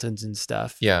skeletons and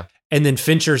stuff. Yeah. And then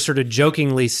Fincher sort of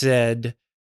jokingly said,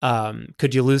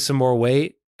 could you lose some more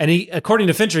weight? And according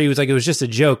to Fincher, he was like, it was just a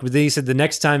joke. But then he said the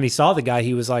next time he saw the guy,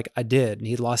 he was like, I did. And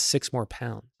he lost 6 more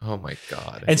pounds. Oh my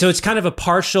God. And so it's kind of a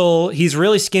partial, he's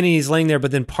really skinny, he's laying there, but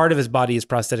then part of his body is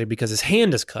prosthetic because his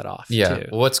hand is cut off. Yeah. Too.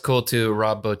 What's cool too,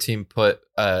 Rob Bottin put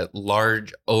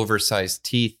large, oversized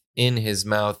teeth in his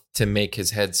mouth to make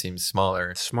his head seem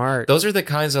smaller. Smart. Those are the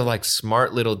kinds of like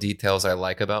smart little details I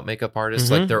like about makeup artists.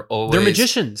 Mm-hmm. Like they're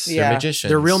magicians. They're magicians.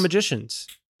 They're real magicians.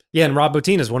 Yeah, and Rob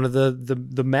Bottin is one of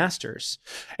the masters.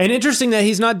 And interesting that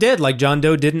he's not dead. Like, John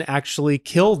Doe didn't actually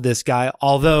kill this guy,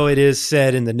 although it is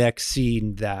said in the next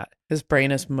scene that his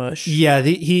brain is mush. Yeah,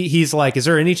 he's like, is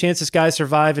there any chance this guy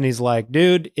survive? And he's like,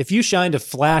 dude, if you shined a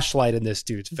flashlight in this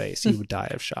dude's face, he would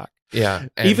die of shock. Yeah.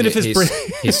 Even if his brain...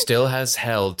 he still has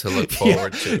hell to look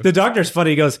forward to. The doctor's funny.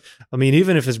 He goes, I mean,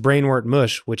 even if his brain weren't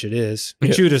mush, which it is,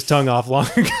 he chewed his tongue off long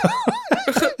ago.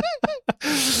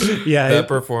 Yeah, that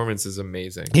performance is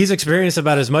amazing. He's experienced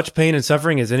about as much pain and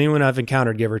suffering as anyone I've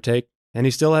encountered, give or take, and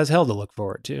he still has hell to look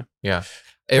forward to. Yeah,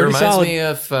 it reminds me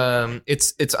of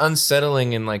it's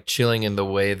unsettling and like chilling in the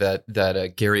way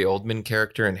that Gary Oldman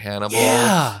character in Hannibal,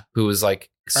 who was like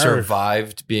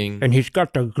survived being, and he's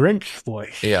got the Grinch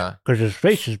voice, because his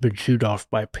face has been chewed off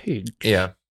by pigs.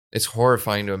 Yeah, it's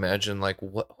horrifying to imagine. Like,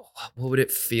 what would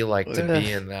it feel like to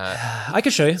be in that? I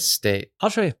can show you state. I'll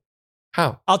show you.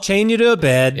 How? I'll chain you to a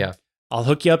bed. Yeah. I'll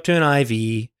hook you up to an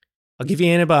IV. I'll give you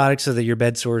antibiotics so that your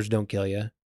bed sores don't kill you.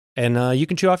 And you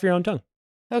can chew off your own tongue.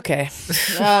 Okay.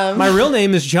 My real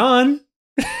name is John.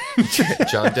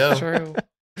 John Doe. True.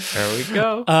 There we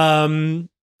go.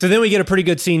 So then we get a pretty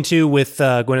good scene too with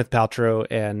Gwyneth Paltrow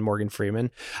and Morgan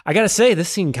Freeman. I got to say, this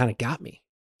scene kind of got me.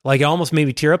 Like, it almost made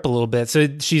me tear up a little bit. So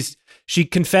she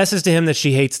confesses to him that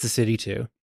she hates the city too.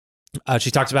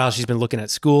 She talks about how she's been looking at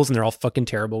schools and they're all fucking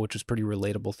terrible, which was a pretty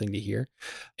relatable thing to hear.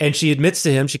 And she admits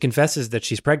to him, she confesses that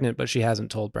she's pregnant, but she hasn't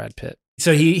told Brad Pitt.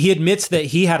 So he admits that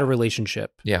he had a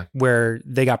relationship where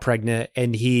they got pregnant,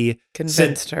 and he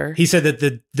convinced her. He said that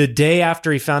the day after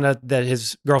he found out that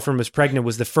his girlfriend was pregnant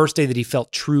was the first day that he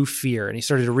felt true fear. And he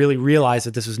started to really realize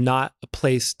that this was not a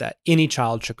place that any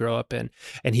child should grow up in.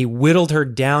 And he whittled her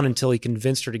down until he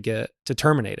convinced her to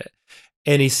terminate it.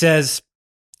 And he says,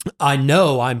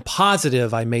 I'm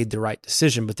positive I made the right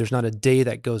decision, but there's not a day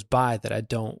that goes by that I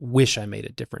don't wish I made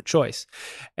a different choice.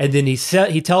 And then he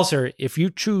tells her, if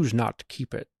you choose not to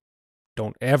keep it,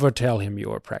 don't ever tell him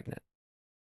you are pregnant.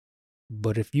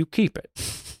 But if you keep it,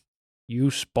 You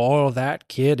spoil that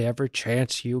kid every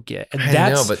chance you get. And I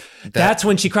know, but that's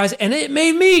when she cries. And it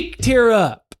made me tear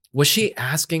up. Was she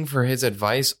asking for his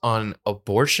advice on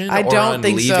abortion I or don't on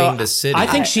think leaving so. the city? I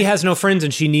think she has no friends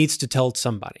and she needs to tell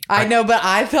somebody. I know, but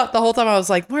I thought the whole time I was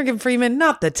like, Morgan Freeman,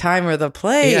 not the time or the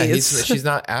place. Yeah, she's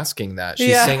not asking that. She's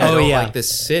Yeah. saying, I don't like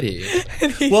this city.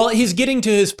 Well, he's getting to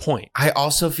his point. I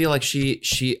also feel like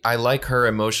I like her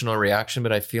emotional reaction,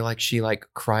 but I feel like she like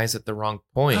cries at the wrong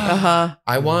point. Uh-huh.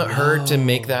 I want her to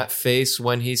make that face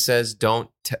when he says, don't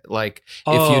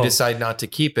if you decide not to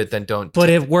keep it, then don't. But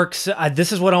it works.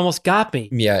 This is what almost got me.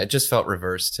 Yeah, it just felt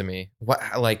reversed to me. What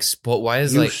why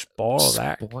is You like spoil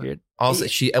that kid. Also,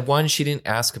 she didn't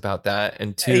ask about that,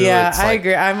 and two, Yeah, it's I like,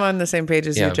 agree. I'm on the same page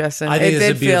as Yeah. you, Justin. I think It it's a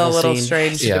did feel a beautiful little scene.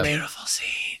 strange Yeah. to me. Beautiful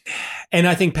scene. And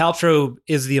I think Paltrow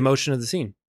is the emotion of the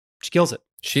scene. She kills it.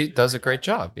 she does a great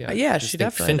job. Yeah, Yeah, I just she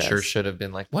think definitely Fincher does. should have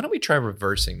been like, why don't we try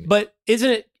reversing? But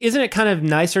isn't it kind of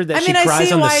nicer that I mean, she I cries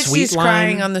see on the why sweet she's line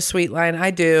crying on the sweet line. I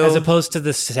do. as opposed to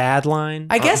the sad line?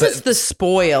 I guess but- it's the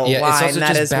spoil Yeah, it's line also that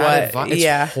just is bad what. advice. It's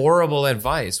Yeah. horrible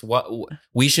advice. What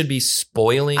we should be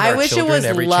spoiling I our wish it children was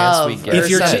every love chance we get. or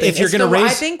something. If you're It's going to the- I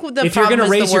raise think the if you're problem going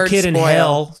to is the raise your word kid in spoil.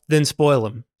 hell, then spoil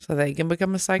him. So they can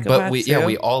become a psychopath. But we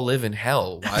too. all live in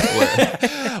hell.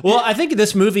 Well, I think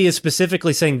this movie is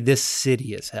specifically saying this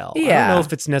city is hell. I Yeah. don't know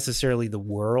if it's necessarily the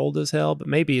world is hell, but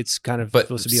maybe it's kind of But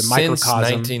supposed to be a since microcosm.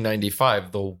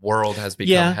 1995, the world has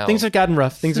become Yeah, hell. things have gotten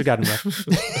rough. Things have gotten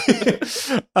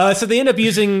rough. So they end up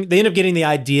getting the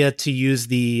idea to use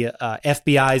the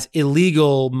FBI's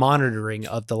illegal monitoring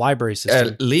of the library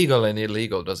system. Legal and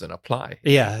illegal doesn't apply.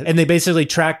 Yeah, and they basically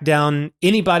track down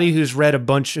anybody who's read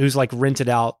who's like rented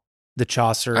out the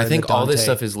Chaucer. I and think the all this Dante.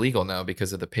 stuff is legal now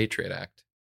because of the Patriot Act.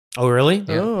 Oh, really?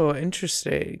 Yeah. Oh,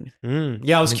 interesting.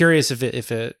 Yeah, I was curious if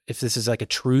this is like a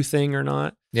true thing or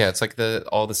not. Yeah, it's like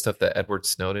all the stuff that Edward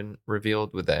Snowden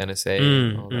revealed with the NSA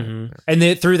and all that. Mm-hmm.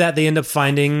 And through that, they end up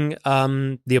finding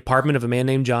the apartment of a man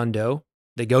named John Doe.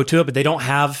 They go to it, but they don't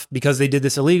have, because they did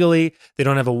this illegally, they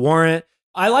don't have a warrant.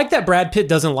 I like that Brad Pitt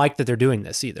doesn't like that they're doing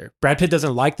this either. Brad Pitt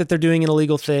doesn't like that they're doing an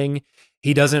illegal thing.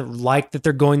 He doesn't like that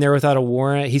they're going there without a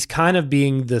warrant. He's kind of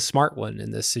being the smart one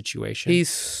in this situation. He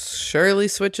surely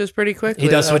switches pretty quickly. He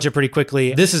does though. switch it pretty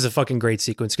quickly. This is a fucking great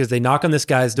sequence because they knock on this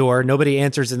guy's door, nobody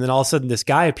answers, and then all of a sudden this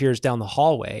guy appears down the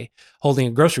hallway holding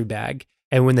a grocery bag.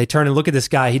 And when they turn and look at this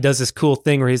guy, he does this cool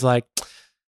thing where he's like,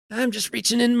 I'm just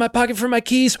reaching in my pocket for my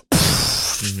keys.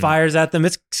 Fires at them.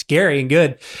 It's scary and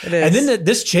good. It is. And then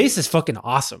this chase is fucking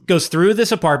awesome. Goes through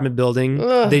this apartment building.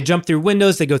 Ugh. They jump through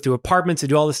windows. They go through apartments. They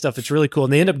do all this stuff. It's really cool.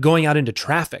 And they end up going out into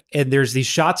traffic. And there's these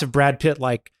shots of Brad Pitt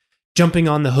like jumping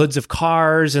on the hoods of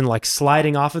cars and like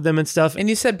sliding off of them and stuff. And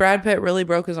you said Brad Pitt really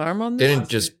broke his arm on this? Didn't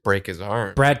just break his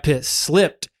arm. Brad Pitt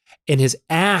slipped and his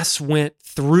ass went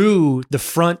through the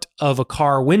front of a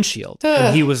car windshield.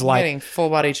 And he was like getting full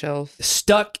body chills.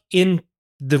 stuck in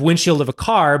the windshield of a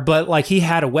car, but like he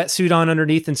had a wetsuit on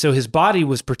underneath. And so his body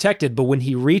was protected. But when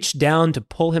he reached down to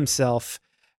pull himself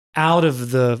out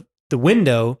of the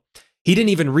window, he didn't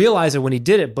even realize it when he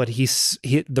did it, but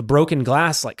the broken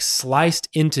glass like sliced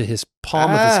into his palm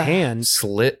of his hand.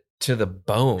 Slit to the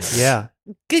bone. Yeah.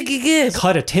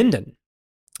 Cut a tendon.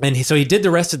 And so he did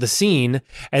the rest of the scene,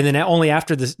 and then only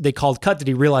after they called cut did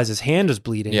he realize his hand was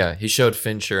bleeding. Yeah, he showed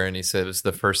Fincher, and he said it was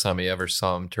the first time he ever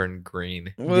saw him turn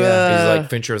green. Yeah. He's like,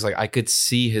 Fincher was like, I could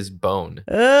see his bone.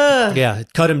 Yeah,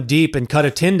 it cut him deep and cut a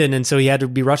tendon, and so he had to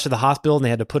be rushed to the hospital, and they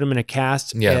had to put him in a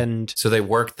cast. Yeah, and so they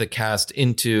worked the cast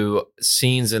into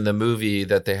scenes in the movie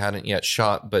that they hadn't yet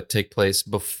shot, but take place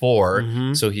before.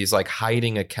 Mhm. So he's like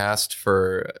hiding a cast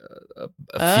for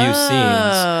a few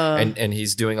scenes, and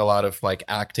he's doing a lot of like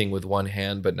acting with one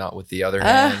hand, but not with the other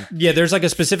hand. Yeah, there's like a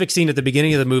specific scene at the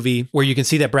beginning of the movie where you can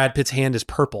see that Brad Pitt's hand is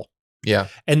purple. Yeah.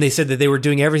 And they said that they were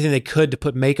doing everything they could to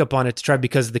put makeup on it to try,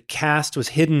 because the cast was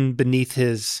hidden beneath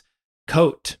his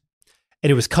coat and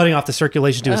it was cutting off the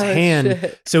circulation to his hand.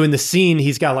 Shit. So in the scene,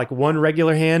 he's got like one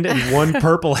regular hand and one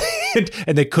purple hand,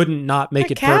 and they couldn't not make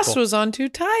The it cast purple. was on too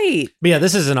tight. But yeah,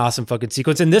 this is an awesome fucking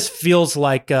sequence. And this feels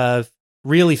like,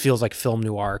 really feels like film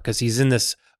noir, because he's in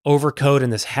this overcoat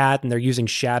and this hat, and they're using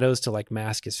shadows to like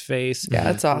mask his face. Yeah,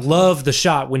 that's awesome. Love the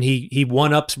shot when he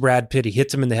one-ups Brad Pitt. He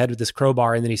hits him in the head with this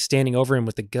crowbar, and then he's standing over him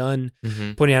with a gun,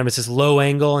 pointing at him. It's this low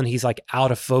angle, and he's like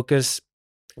out of focus.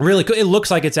 Really cool. It looks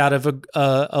like it's out of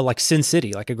a like Sin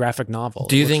City, like a graphic novel.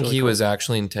 Do you It looks think really he cool. was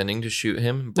actually intending to shoot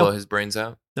him, blow No. his brains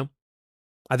out? No.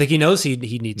 I think he knows he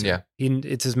needs Yeah. him.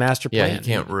 It's his master Yeah, plan. he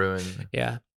can't ruin.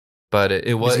 Yeah. But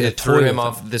it gonna threw toy him with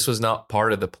off. This was not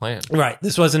part of the plan. Right.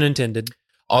 This wasn't intended.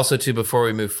 Also, too, before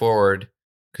we move forward,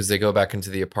 because they go back into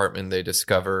the apartment, they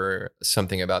discover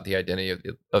something about the identity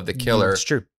of the killer. It's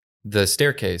true. The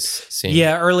staircase scene.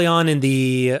 Yeah, early on in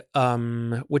the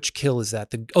which kill is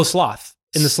that? Sloth.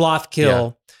 In the sloth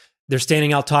kill, they're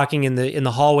standing out talking in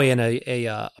the hallway, and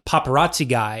a paparazzi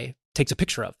guy takes a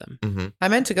picture of them. Mm-hmm. I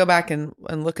meant to go back and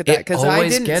look at that because I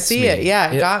didn't see it.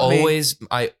 Yeah, it got me.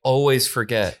 I always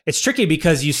forget. It's tricky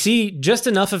because you see just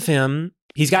enough of him.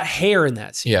 He's got hair in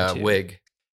that scene. Yeah, too. wig.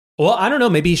 Well, I don't know.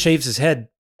 Maybe he shaves his head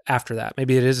after that.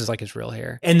 Maybe it is like his real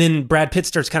hair. And then Brad Pitt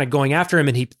starts kind of going after him,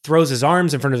 and he throws his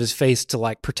arms in front of his face to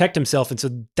like protect himself. And so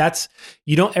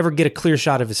you don't ever get a clear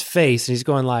shot of his face. And he's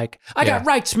going like, I got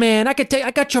rights, man. I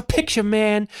got your picture,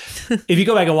 man. If you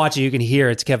go back and watch it, you can hear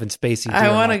it's Kevin Spacey.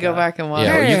 I want to go back and watch it.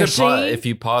 Yeah, you could if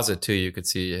you pause it too, you could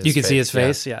see his face. You can see his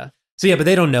face, yeah. So yeah, but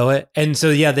they don't know it. And so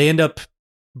yeah, they end up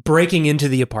breaking into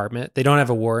the apartment. They don't have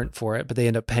a warrant for it, but they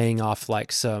end up paying off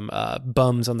like some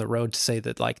bums on the road to say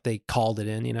that like they called it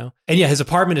in, And yeah, his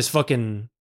apartment is fucking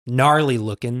gnarly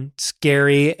looking,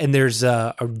 scary, and there's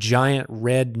a giant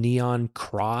red neon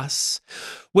cross,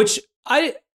 which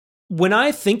when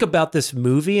I think about this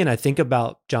movie and I think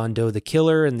about John Doe the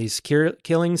killer and these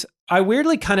killings, I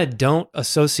weirdly kind of don't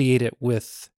associate it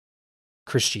with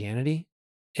Christianity.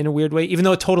 In a weird way, even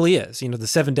though it totally is. The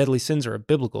 7 deadly sins are a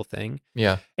biblical thing.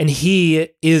 Yeah. And he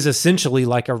is essentially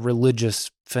like a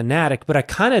religious fanatic, but I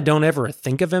kind of don't ever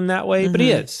think of him that way, but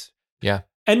he is. Yeah.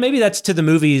 And maybe that's to the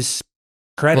movie's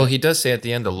credit. Well, he does say at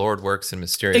the end, the Lord works in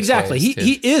mysterious exactly. ways.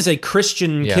 He is a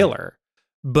Christian killer,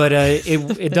 but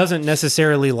it doesn't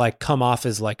necessarily like come off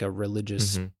as like a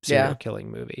religious serial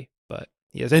killing movie. But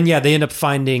yes. And yeah, they end up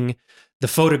finding the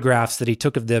photographs that he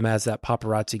took of them as that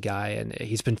paparazzi guy, and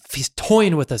he's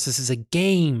toying with us. This is a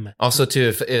game. Also,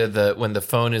 too, when the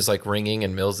phone is like ringing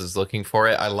and Mills is looking for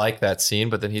it, I like that scene.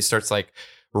 But then he starts like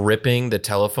ripping the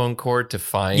telephone cord to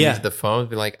find the phone.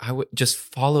 Be like, I would just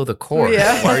follow the cord.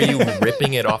 Yeah. Why are you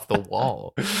ripping it off the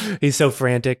wall? He's so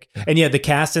frantic. And yeah, the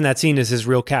cast in that scene is his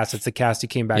real cast. It's the cast he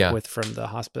came back with from the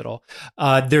hospital.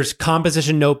 There's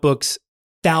composition notebooks,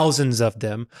 thousands of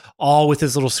them, all with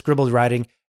his little scribbled writing.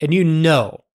 And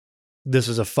this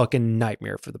was a fucking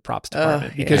nightmare for the props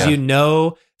department because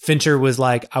Fincher was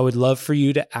like, I would love for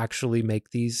you to actually make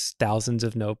these thousands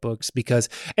of notebooks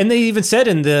and they even said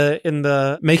in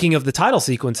the making of the title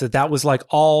sequence that was like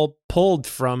all pulled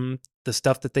from the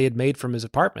stuff that they had made from his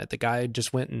apartment. The guy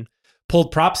just went and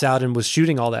pulled props out and was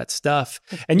shooting all that stuff.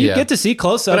 And you get to see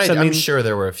close-ups. But I'm sure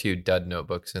there were a few dud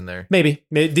notebooks in there. Maybe.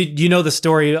 Did you know the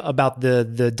story about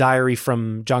the diary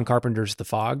from John Carpenter's The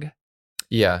Fog?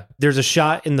 Yeah. There's a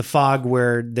shot in The Fog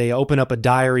where they open up a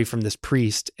diary from this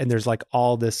priest and there's like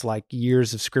all this like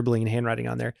years of scribbling and handwriting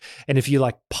on there. And if you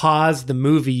like pause the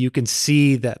movie, you can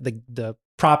see that the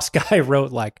props guy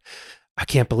wrote like, I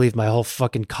can't believe my whole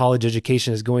fucking college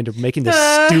education is going to making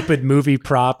this stupid movie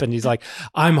prop. And he's like,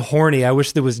 I'm horny. I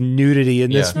wish there was nudity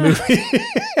in this movie.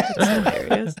 That's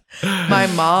hilarious. My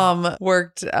mom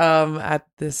worked at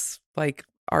this like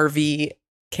RV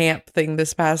camp thing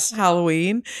this past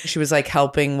Halloween. She was like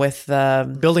helping with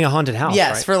building a haunted house.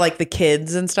 Yes, right? For like the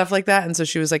kids and stuff like that. And so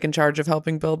she was like in charge of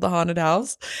helping build the haunted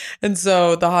house. And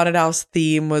so the haunted house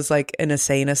theme was like an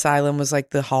insane asylum was like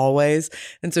the hallways.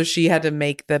 And so she had to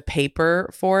make the paper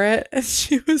for it. And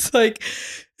she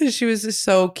was just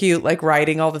so cute, like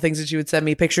writing all the things that she would send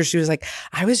me pictures. She was like,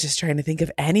 I was just trying to think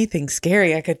of anything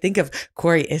scary I could think of.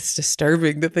 Corey, it's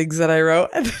disturbing the things that I wrote.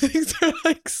 And the things are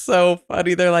like so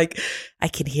funny. They're like, I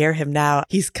can hear him now.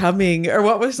 He's coming. Or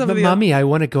what was some of the mommy, I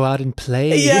want to go out and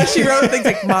play. Yeah, she wrote things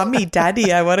like, Mommy,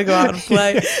 Daddy, I want to go out and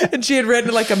play. And she had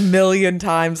written like 1,000,000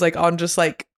 times, like on just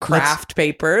like craft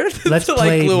paper. Let's to,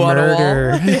 play like, glue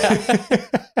murder. On a wall.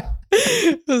 Yeah.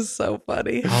 It was so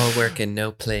funny. All work and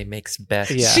no play makes best.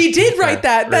 Yeah. She did write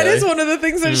that. Really? That is one of the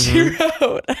things that she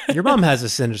wrote. Your mom has a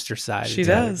sinister side. She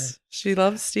does. She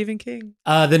loves Stephen King.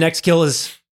 The next kill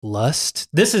is Lust.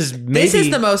 This is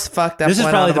the most fucked up one. This is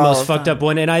probably the most fucked up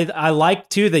one. And I like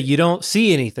too that you don't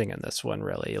see anything in this one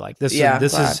really. Like this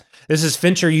is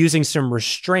Fincher using some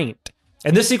restraint.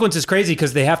 And this sequence is crazy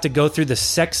because they have to go through the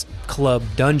sex club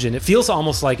dungeon. It feels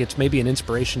almost like it's maybe an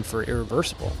inspiration for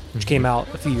Irreversible, which came out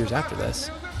a few years after this.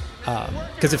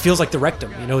 Because it feels like the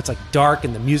rectum. It's like dark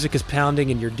and the music is pounding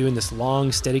and you're doing this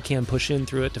long Steadicam push in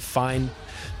through it to find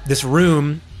this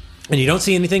room. And you don't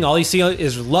see anything. All you see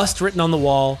is Lust written on the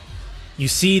wall. You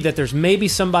see that there's maybe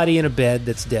somebody in a bed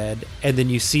that's dead. And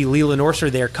then you see Leland Orser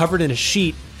there covered in a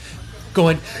sheet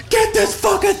going, get this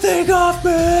fucking thing off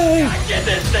me! Get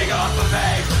this thing off of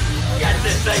me! Get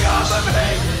this thing off of me!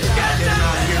 Get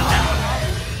this thing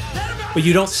off of me! But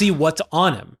you don't see what's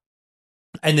on him.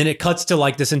 And then it cuts to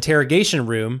like this interrogation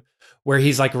room where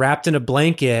he's like wrapped in a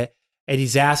blanket and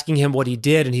he's asking him what he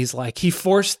did. And he's like, he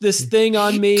forced this thing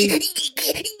on me.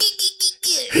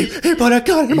 he put a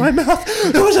gun in my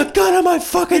mouth. There was a gun in my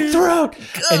fucking throat.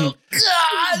 And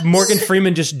Morgan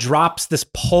Freeman just drops this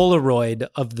Polaroid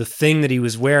of the thing that he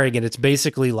was wearing, and it's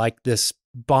basically like this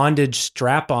bondage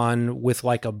strap-on with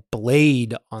like a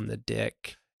blade on the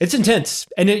dick. It's intense,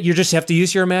 and you just have to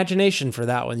use your imagination for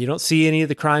that one. You don't see any of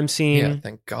the crime scene. Yeah,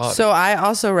 thank God. So I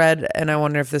also read, and I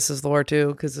wonder if this is lore too,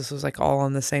 because this was like all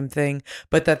on the same thing,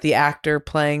 but that the actor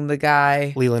playing the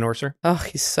guy, Leland Orser, oh,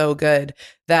 he's so good,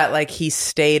 that like he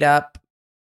stayed up,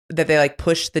 that they like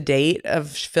pushed the date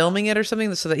of filming it or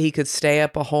something so that he could stay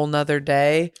up a whole nother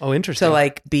day. Oh, interesting. To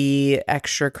like be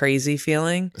extra crazy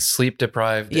feeling. Sleep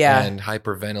deprived and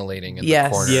hyperventilating in the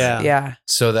corner. Yeah.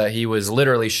 So that he was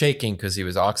literally shaking because he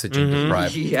was oxygen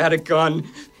deprived. He had a gun,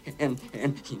 and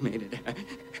he made it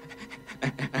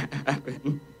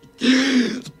happen.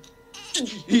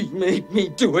 He made me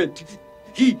do it.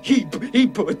 He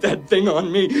put that thing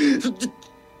on me,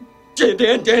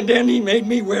 and he made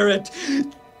me wear it.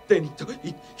 Then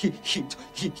he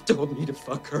told me to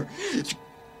fuck her.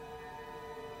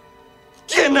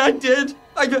 And I did.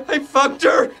 I fucked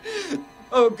her.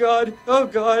 Oh God,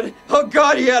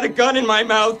 he had a gun in my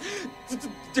mouth.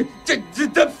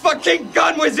 The fucking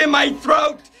gun was in my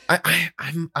throat.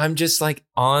 I'm just like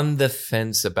on the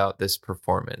fence about this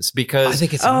performance because I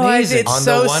think it's amazing. It's on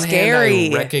so the one scary.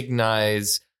 hand, I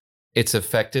recognize its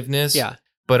effectiveness. Yeah.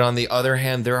 But on the other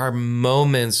hand, there are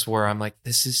moments where I'm like,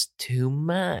 this is too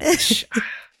much.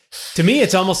 To me,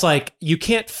 it's almost like you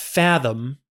can't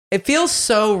fathom. It feels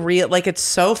so real. Like it's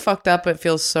so fucked up. It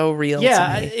feels so real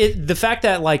to me. The fact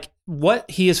that like what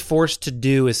he is forced to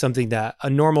do is something that a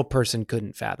normal person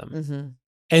couldn't fathom. Mm-hmm.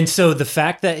 And so the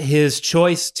fact that his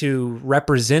choice to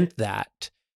represent that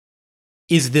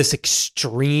is this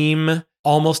extreme,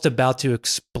 almost about to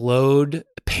explode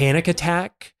panic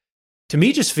attack, to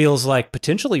me just feels like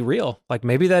potentially real. Like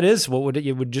maybe that is what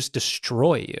it would just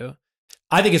destroy you.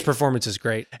 I think his performance is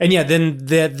great. And yeah, then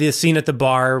the scene at the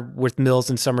bar with Mills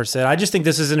and Somerset, I just think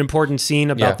this is an important scene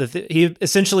about he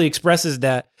essentially expresses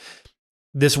that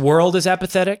this world is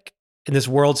apathetic and this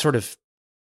world sort of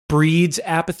breeds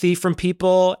apathy from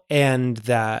people, and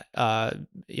that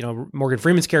Morgan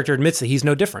Freeman's character admits that he's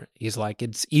no different. He's like,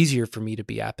 it's easier for me to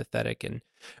be apathetic, and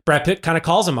Brad Pitt kind of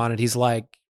calls him on it. He's like,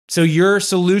 so your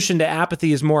solution to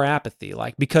apathy is more apathy,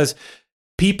 like because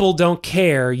people don't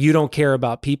care, you don't care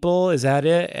about people. Is that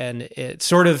it? And it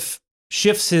sort of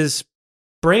shifts his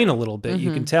brain a little bit. Mm-hmm.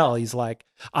 You can tell he's like,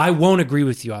 I won't agree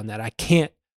with you on that. I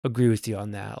can't agree with you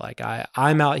on that. Like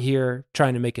I'm out here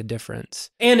trying to make a difference.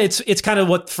 And it's kind of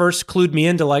what first clued me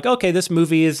into like, okay, this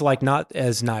movie is like not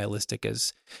as nihilistic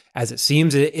as it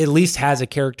seems. It at least has a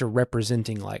character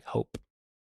representing like hope.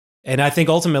 And I think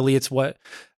ultimately it's what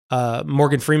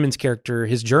Morgan Freeman's character,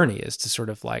 his journey is to sort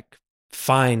of like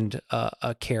find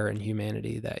a care and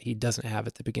humanity that he doesn't have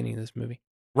at the beginning of this movie.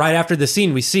 Right after the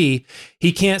scene, we see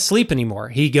he can't sleep anymore.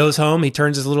 He goes home, he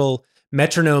turns his little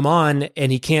metronome on,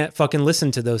 and he can't fucking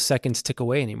listen to those seconds tick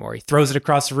away anymore. He throws it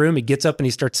across the room. He gets up and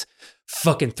he starts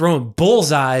fucking throwing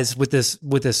bullseyes with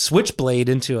this switchblade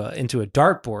into a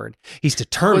dartboard. He's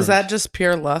determined. Was that just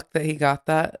pure luck that he got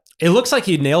that? It looks like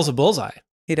he nails a bullseye.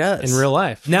 He does. In real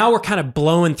life. Now we're kind of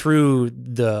blowing through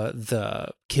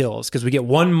the kills because we get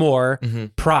one more,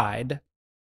 Pride,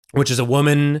 which is a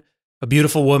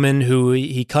beautiful woman who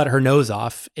he cut her nose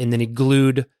off, and then he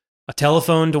glued a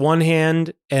telephone to one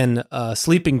hand and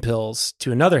sleeping pills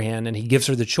to another hand, and he gives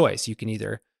her the choice. You can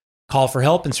either call for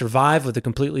help and survive with a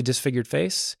completely disfigured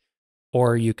face,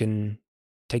 or you can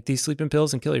take these sleeping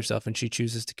pills and kill yourself. And she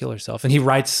chooses to kill herself. And he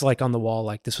writes like on the wall,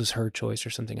 like this was her choice or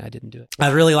something. I didn't do it. I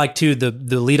really like too,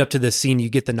 the lead up to this scene, you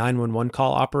get the 911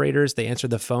 call operators. They answer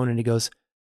the phone and he goes,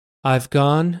 I've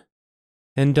gone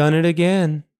and done it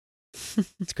again.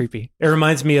 It's creepy. It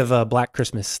reminds me of Black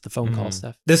Christmas, the phone call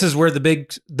stuff. This is where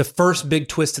the first big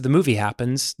twist of the movie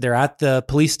happens. They're at the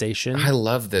police station. I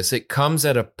love this. It comes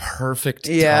at a perfect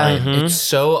time. It's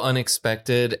so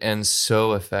unexpected and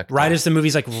so effective. Right as the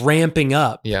movie's like ramping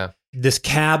up. Yeah. This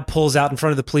cab pulls out in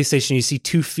front of the police station. You see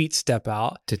 2 feet step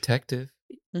out. Detective.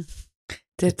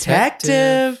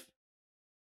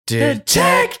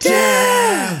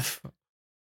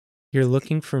 You're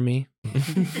looking for me.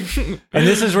 And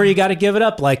this is where you got to give it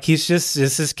up. Like this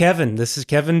is Kevin.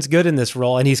 Kevin's good in this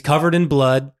role. And he's covered in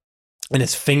blood and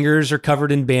his fingers are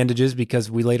covered in bandages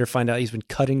because we later find out he's been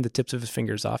cutting the tips of his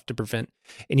fingers off to prevent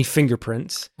any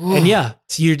fingerprints. And yeah,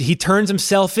 he turns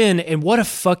himself in, and what a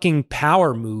fucking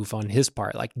power move on his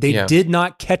part. Like they did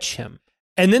not catch him.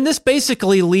 And then this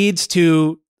basically leads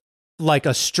to like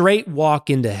a straight walk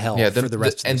into hell for the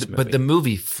rest of this movie. But the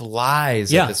movie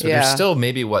flies at this. There's still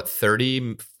maybe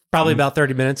 30 Probably about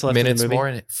 30 minutes left in the movie. More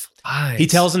and it flies. He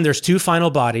tells them there's 2 final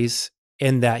bodies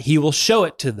and that he will show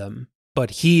it to them, but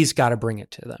he's got to bring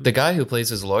it to them. The guy who plays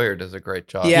his lawyer does a great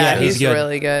job. Yeah, he's good.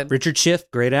 Really good. Richard Schiff,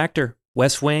 great actor.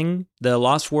 West Wing, The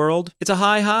Lost World. It's a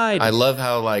high hide. I love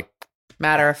how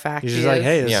matter of fact, he's just like,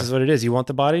 hey, this is what it is. You want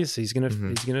the bodies?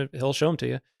 He'll show them to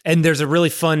you. And there's a really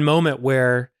fun moment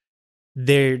where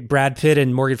Brad Pitt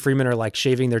and Morgan Freeman are like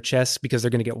shaving their chests because they're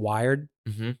going to get wired.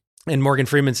 Mm-hmm. And Morgan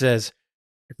Freeman says,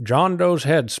 if John Doe's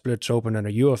head splits open and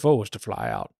a UFO was to fly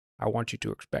out, I want you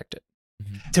to expect it.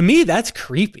 Mm-hmm. To me, that's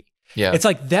creepy. Yeah. It's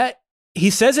like that. He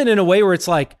says it in a way where it's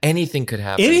like anything could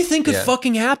happen. Anything could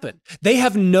fucking happen. They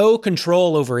have no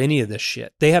control over any of this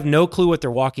shit. They have no clue what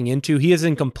they're walking into. He is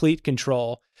in complete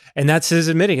control. And that's his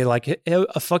admitting it. Like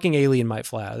a fucking alien might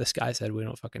fly out of the sky. Said we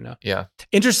don't fucking know. Yeah.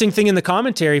 Interesting thing in the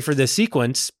commentary for this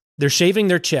sequence, they're shaving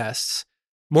their chests.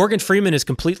 Morgan Freeman is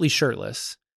completely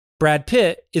shirtless. Brad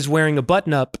Pitt is wearing a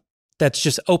button up that's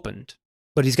just opened,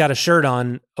 but he's got a shirt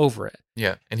on over it.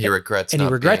 Yeah, and he regrets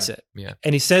it. Yeah.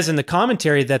 And he says in the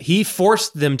commentary that he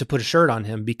forced them to put a shirt on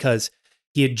him because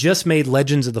he had just made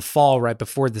Legends of the Fall right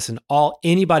before this, and all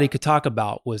anybody could talk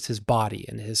about was his body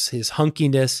and his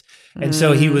hunkiness. And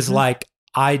so he was like,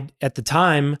 at the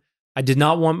time, I did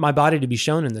not want my body to be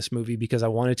shown in this movie because I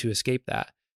wanted to escape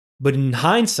that. But in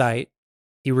hindsight,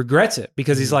 he regrets it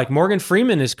because he's like, Morgan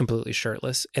Freeman is completely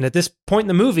shirtless. And at this point in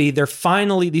the movie,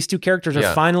 these 2 characters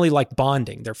are finally like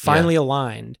bonding. They're finally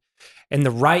aligned. And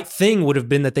the right thing would have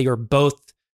been that they are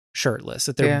both shirtless,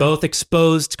 that they're both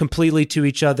exposed completely to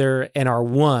each other and are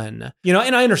one. You know,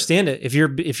 and I understand it.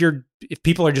 If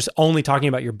people are just only talking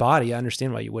about your body, I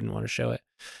understand why you wouldn't want to show it.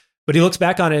 But he looks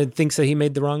back on it and thinks that he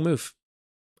made the wrong move.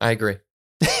 I agree.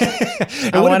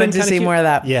 I wanted to see more of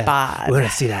that bod. We want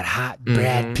to see that hot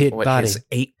Brad Pitt body. His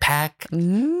 8-pack.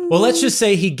 Mm-hmm. Well, let's just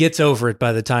say he gets over it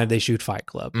by the time they shoot Fight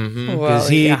Club. Because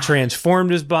he transformed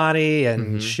his body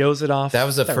and shows it off. That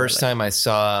was the first time I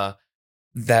saw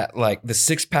that, like, the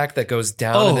 6-pack that goes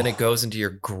down and then it goes into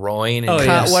your groin.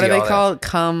 And what are they called?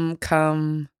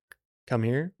 Come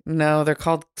here? No, they're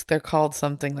called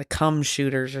something like cum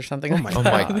shooters or something. Oh my god!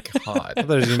 I thought it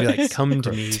was gonna be like come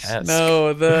to me.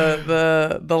 No,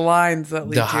 the lines that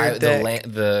lead to your dick.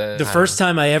 The first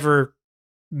time I ever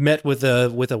met with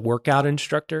a workout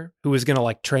instructor who was gonna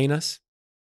like train us.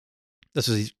 This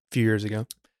was a few years ago,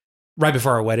 right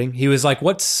before our wedding. He was like,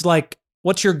 "What's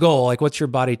your goal? Like, what's your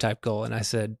body type goal?" And I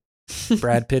said,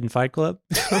 Brad Pitt in Fight Club.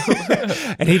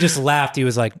 And he just laughed. He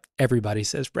was like, everybody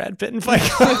says Brad Pitt in Fight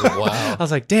Club. Wow. I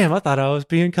was like, damn, I thought I was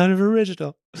being kind of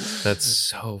original. That's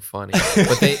so funny.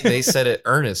 But they said it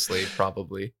earnestly,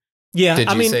 probably. Yeah.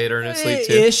 Did you say it earnestly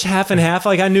too? Ish, half and half.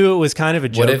 Like I knew it was kind of a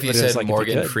joke. What if you said like,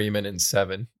 Morgan Freeman in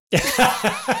 7?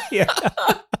 Yeah.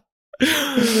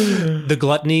 The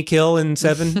gluttony kill in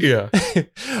 7. Yeah.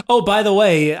 Oh, by the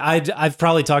way, I've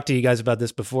probably talked to you guys about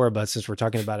this before, but since we're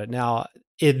talking about it now,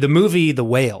 the movie The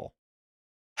Whale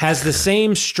has the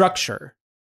same structure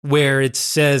where it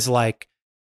says like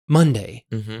Monday,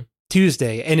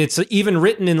 Tuesday, and it's even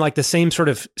written in like the same sort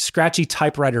of scratchy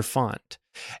typewriter font.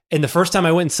 And the first time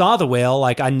I went and saw The Whale,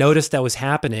 like I noticed that was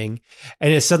happening,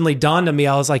 and it suddenly dawned on me.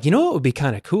 I was like, you know what would be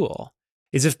kind of cool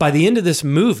is if by the end of this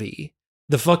movie,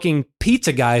 the fucking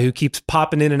pizza guy who keeps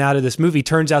popping in and out of this movie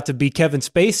turns out to be Kevin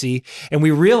Spacey. And we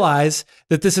realize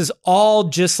that this is all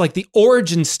just like the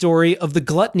origin story of the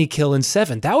gluttony kill in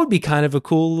 7. That would be kind of a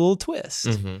cool little twist.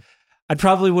 I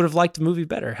probably would have liked the movie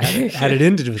better had it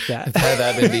ended with that. Had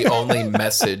that been the only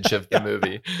message of the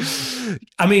movie.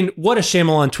 I mean, what a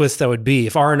Shyamalan twist that would be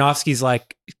if Aronofsky's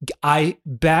like, I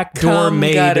backdoor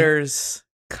made...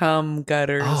 Cum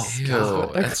gutters. Oh,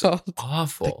 God, that's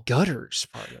awful. The gutters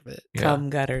part of it. Yeah. Cum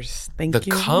gutters. Thank you. The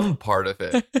cum part of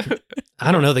it.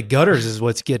 I don't know. The gutters is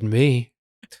what's getting me.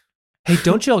 Hey,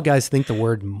 don't y'all guys think the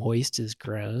word moist is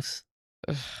gross?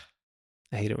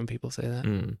 I hate it when people say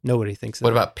that. Nobody thinks that.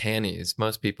 What about panties?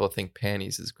 Most people think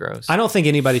panties is gross. I don't think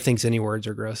anybody thinks any words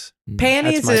are gross.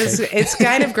 Panties it's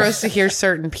kind of gross to hear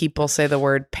certain people say the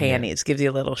word panties. Gives you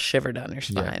a little shiver down your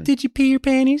spine. Yeah. Did you pee your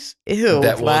panties? Ew,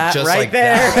 that, well, just right like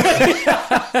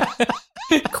there.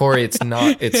 Corey, it's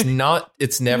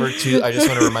never too, I just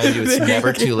want to remind you, it's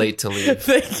never too late to leave.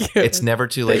 Thank you. It's never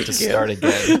too late to start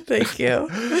again. Thank you.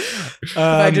 If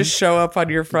I just show up on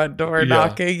your front door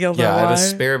knocking, you'll know why. I have a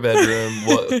spare bedroom.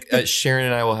 Sharon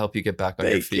and I will help you get back on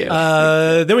your feet.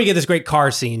 Then we get this great car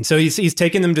scene. So he's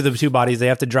taking them to the 2 bodies. They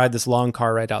have to drive this long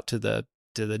car right out to the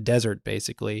desert,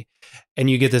 basically. And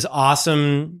you get this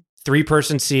awesome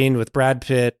 3-person scene with Brad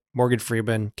Pitt, Morgan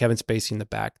Freeman, Kevin Spacey in the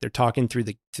back. They're talking through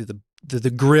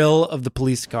the grill of the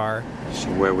police car. So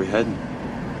where are we heading?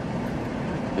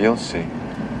 You'll see.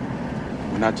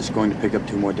 We're not just going to pick up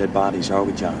 2 more dead bodies, are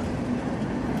we, John?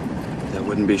 That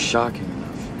wouldn't be shocking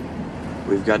enough.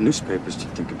 We've got newspapers to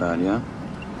think about, yeah?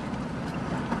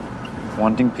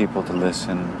 Wanting people to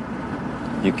listen,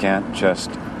 you can't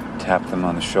just tap them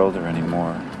on the shoulder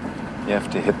anymore. You have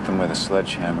to hit them with a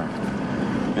sledgehammer.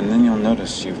 And then you'll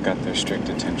notice you've got their strict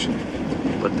attention.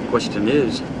 But the question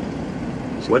is,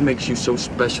 what makes you so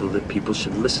special that people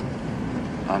should listen?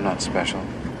 I'm not special.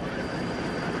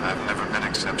 I've never been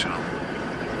exceptional.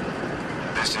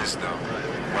 This is, though,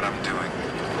 what I'm doing.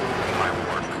 My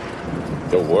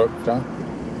work. The work, John?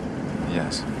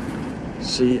 Yes.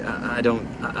 See, I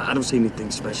don't see anything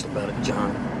special about it,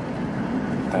 John.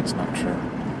 That's not true.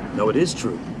 No, it is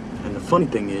true. And the funny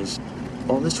thing is,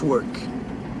 all this work,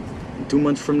 2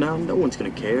 months from now, no one's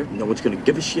gonna care. No one's gonna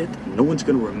give a shit. No one's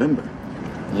gonna remember.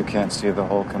 You can't see the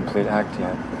whole complete act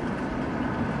yet.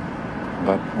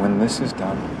 But when this is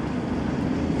done,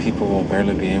 people will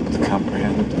barely be able to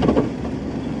comprehend,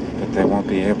 but they won't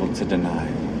be able to deny.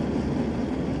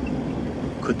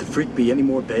 Could the freak be any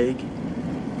more vague?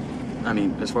 I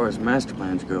mean, as far as master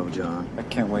plans go, John. I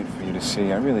can't wait for you to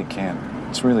see. I really can't.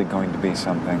 It's really going to be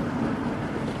something.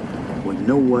 Well, you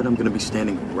know what? I'm gonna be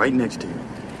standing right next to you.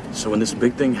 So when this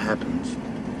big thing happens,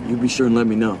 you be sure and let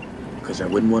me know, because I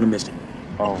wouldn't want to miss it.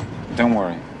 Oh, don't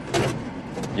worry.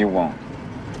 You won't.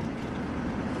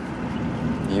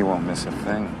 You won't miss a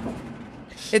thing.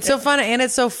 It's so fun and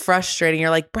it's so frustrating. You're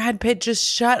like, Brad Pitt, just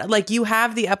shut. Like, you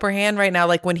have the upper hand right now.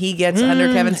 Like when he gets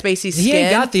under Kevin Spacey's skin, he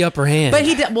ain't got the upper hand.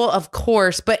 But well, of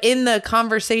course. But in the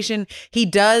conversation, he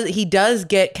does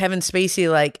get Kevin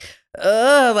Spacey like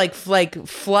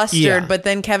flustered. Yeah. But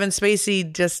then Kevin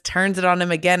Spacey just turns it on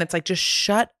him again. It's like, just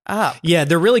shut up. Yeah,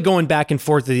 they're really going back and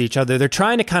forth with each other. They're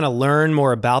trying to kind of learn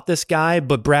more about this guy,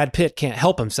 but Brad Pitt can't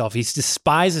help himself. He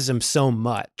despises him so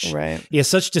much. Right. He has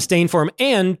such disdain for him.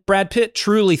 And Brad Pitt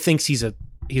truly thinks he's a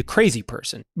crazy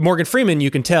person. Morgan Freeman,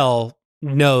 you can tell,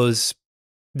 knows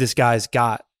this guy's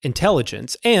got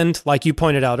intelligence. And like you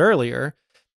pointed out earlier,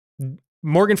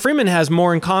 Morgan Freeman has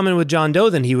more in common with John Doe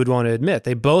than he would want to admit.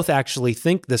 They both actually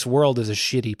think this world is a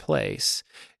shitty place.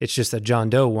 It's just that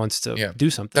John Doe wants to do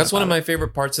something. That's one of my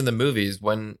favorite parts in the movies,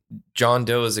 when John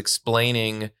Doe is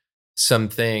explaining some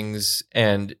things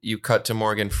and you cut to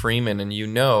Morgan Freeman and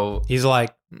he's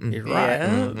like, you're right.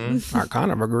 Mm-hmm. I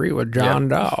kind of agree with John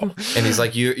Doe. And he's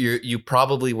like, you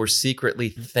probably were secretly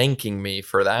thanking me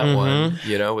for that one,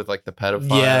 with like the pedophile.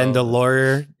 Yeah, and the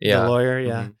lawyer. Yeah. The lawyer,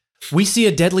 yeah. Mm-hmm. We see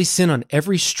a deadly sin on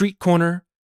every street corner,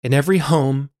 in every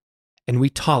home, and we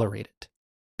tolerate it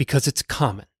because it's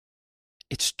common.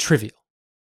 It's trivial.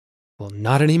 Well,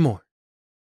 not anymore.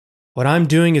 What I'm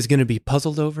doing is going to be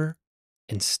puzzled over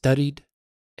and studied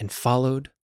and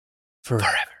followed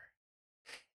forever.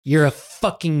 You're a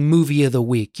fucking movie of the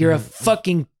week. You're a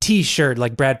fucking t-shirt.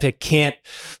 Like Brad Pitt can't,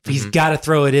 he's got to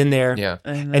throw it in there. Yeah.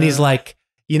 And he's like,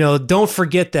 don't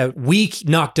forget that we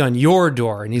knocked on your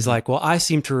door. And he's like, well, I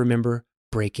seem to remember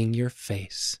breaking your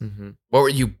face. Mm-hmm. What were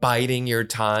you biding your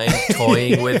time,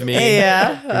 toying with me?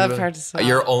 Yeah. Hard to say.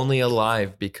 You're only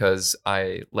alive because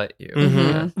I let you. Mm-hmm.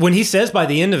 Yeah. When he says by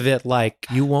the end of it, like,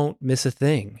 you won't miss a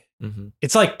thing. Mm-hmm.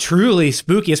 It's like truly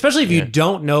spooky, especially if you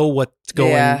don't know what's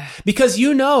going, because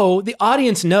the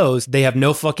audience knows they have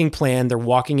no fucking plan. They're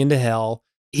walking into hell.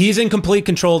 He's in complete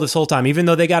control this whole time. Even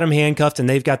though they got him handcuffed and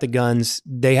they've got the guns,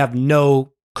 they have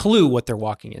no clue what they're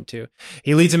walking into.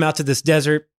 He leads them out to this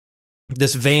desert.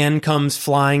 This van comes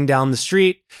flying down the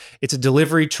street. It's a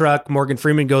delivery truck. Morgan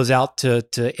Freeman goes out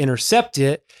to intercept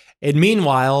it. And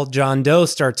meanwhile, John Doe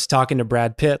starts talking to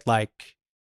Brad Pitt like,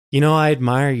 I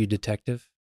admire you, detective.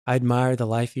 I admire the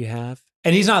life you have.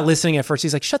 And he's not listening at first.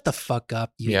 He's like, shut the fuck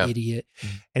up, you idiot.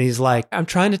 Mm-hmm. And he's like, I'm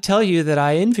trying to tell you that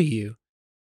I envy you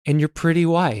and your pretty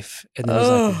wife. And then he's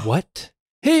like, what?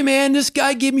 Hey, man, this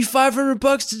guy gave me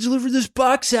 $500 to deliver this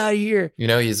box out of here.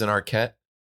 He's an Arquette.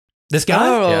 This guy?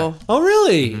 Oh, yeah. Oh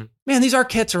really? Mm-hmm. Man, these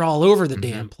Arquettes are all over the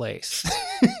damn place.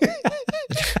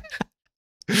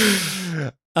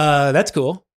 That's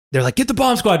cool. They're like, get the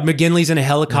bomb squad. McGinley's in a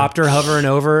helicopter hovering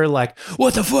over, like,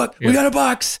 what the fuck? We got a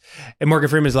box. And Morgan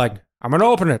Freeman's like, I'm going to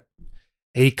open it.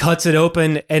 He cuts it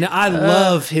open, and I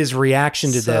love his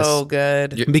reaction to this. So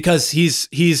good. Because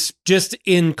he's just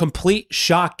in complete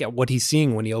shock at what he's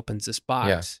seeing when he opens this box.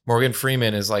 Yeah. Morgan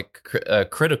Freeman is like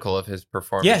critical of his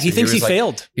performance. Yeah, he thinks he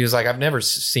failed. He was like, I've never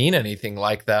seen anything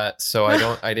like that, so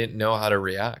I didn't know how to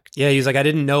react. Yeah, he's like, I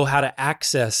didn't know how to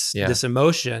access this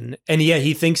emotion. And yeah,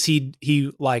 he thinks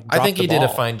he like dropped I think the he ball. did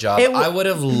a fine job. I would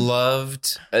have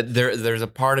loved, there's a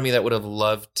part of me that would have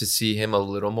loved to see him a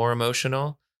little more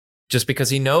emotional. Just because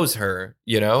he knows her,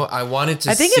 I wanted to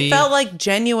see. I think it felt like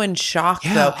genuine shock,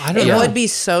 though. I don't know. know. Would be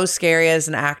so scary as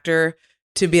an actor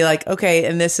to be like, okay,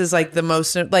 and this is like the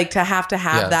most, like to have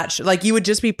that, like you would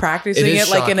just be practicing it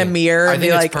like in a mirror. I and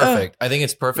think be it's like, perfect. I think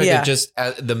it's perfect. Yeah. It just,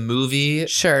 the movie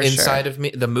inside of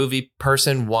me, the movie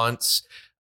person wants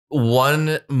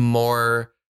one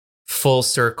more full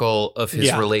circle of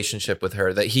his relationship with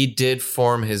her, that he did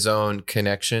form his own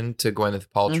connection to Gwyneth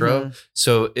Paltrow.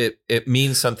 So it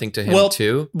means something to him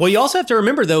too. Well, you also have to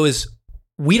remember though, is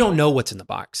we don't know what's in the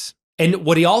box. And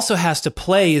what he also has to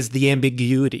play is the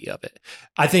ambiguity of it.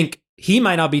 I think he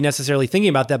might not be necessarily thinking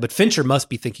about that, but Fincher must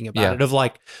be thinking about it of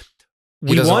like,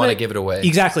 he doesn't want to give it away.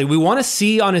 Exactly. We want to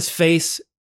see on his face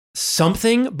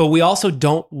something, but we also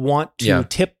don't want to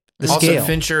tip the scale. Also,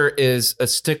 Fincher is a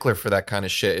stickler for that kind of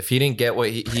shit. If he didn't get what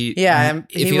if he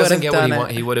would've doesn't get what he done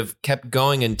wanted, he would have kept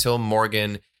going until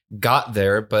Morgan got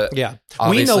there. But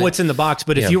we know what's in the box,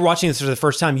 but if you're watching this for the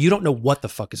first time, you don't know what the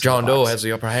fuck is John in the box. Doe has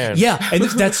the upper hand. Yeah, and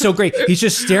that's so great. He's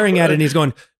just staring at it and he's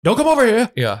going, "Don't come over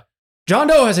here." Yeah. John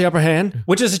Doe has the upper hand,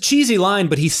 which is a cheesy line,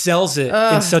 but he sells it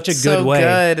in such a good way.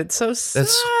 Good. It's so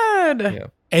sad. Yeah.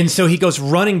 And so he goes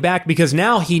running back because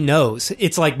now he knows.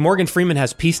 It's like Morgan Freeman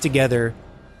has pieced together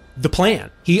the plan.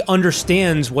 He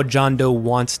understands what John Doe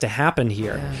wants to happen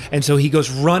here. Yeah. And so he goes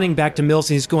running back to Mills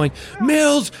and he's going,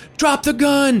 "Mills, drop the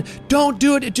gun. Don't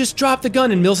do it. Just drop the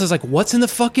gun." And Mills is like, "What's in the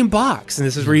fucking box?" And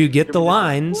this is where you get the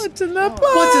lines. What's in the box?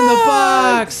 What's in the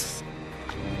box?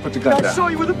 Put the gun down. I saw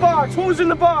you with the box. What was in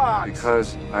the box?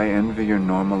 Because I envy your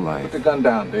normal life. Put the gun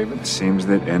down, David. It seems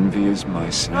that envy is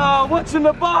my sin. Oh, what's in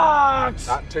the box?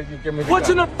 Not till you give me the What's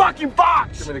gun. in the fucking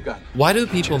box? Give me the gun. Why do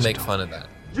people make fun of that?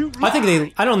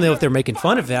 I don't know if they're making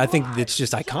fun of it. I think it's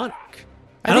just iconic.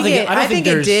 I think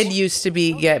it did used to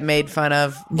get made fun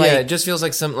of. Like, it just feels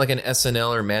like an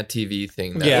SNL or Mad TV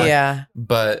thing. Yeah.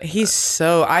 But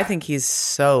I think he's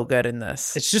so good in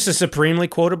this. It's just a supremely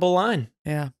quotable line.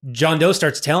 Yeah. John Doe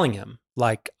starts telling him,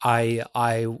 like, I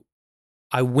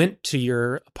went to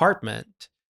your apartment.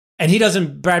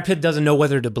 And Brad Pitt doesn't know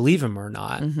whether to believe him or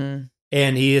not. Mm-hmm.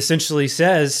 And he essentially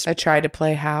says, I tried to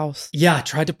play house. Yeah, I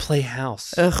tried to play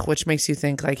house. Ugh, which makes you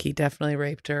think like he definitely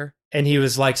raped her. And he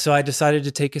was like, so I decided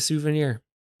to take a souvenir.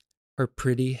 Her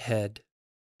pretty head.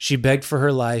 She begged for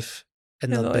her life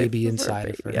and the baby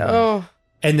inside of her. Oh.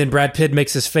 And then Brad Pitt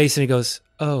makes his face and he goes,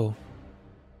 "Oh,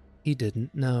 he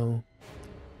didn't know."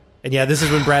 And yeah, this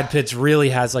is when Brad Pitt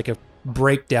really has like a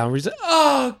breakdown where he's like,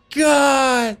 "Oh,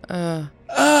 God.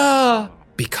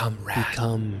 Become Wrath.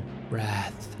 Become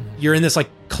Wrath." You're in this like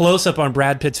close up on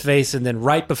Brad Pitt's face, and then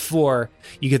right before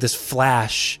you get this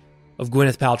flash of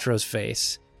Gwyneth Paltrow's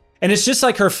face. And it's just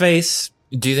like her face.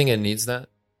 Do you think it needs that?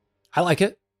 I like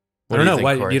it. What I don't do you know. think,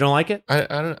 Why Corey? you don't like it? I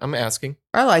don't. I'm asking.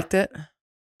 I liked it.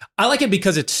 I like it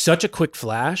because it's such a quick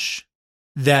flash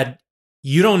that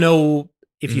you don't know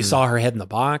if you saw her head in the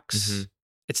box. Mm-hmm.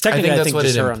 It's technically, I think that's what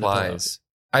just it her on the pillow. implies.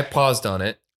 I paused on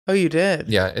it. Oh, you did?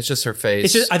 Yeah, it's just her face.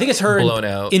 It's just, I think it's her blown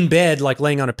out in bed, like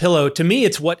laying on a pillow. To me,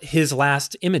 it's what his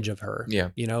last image of her. Yeah,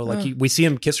 you know, like we see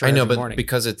him kiss her. I know, every but morning.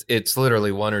 because it's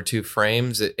literally one or two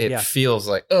frames, it Yeah. feels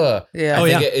like ugh. Yeah. I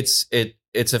think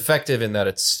it's effective in that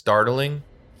it's startling.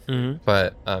 Mm-hmm.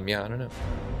 But yeah, I don't know.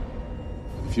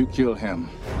 If you kill him,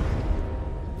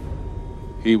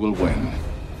 he will win.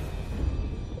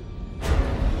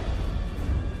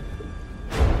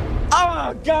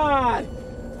 Oh, God!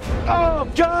 Oh,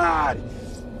 God!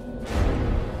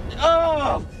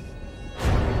 Oh!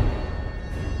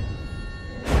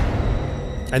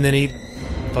 And then he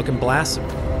fucking blasts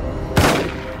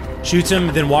him. Shoots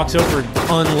him, then walks over and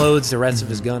unloads the rest of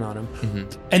his gun on him.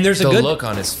 Mm-hmm. And there's the a good look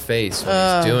on his face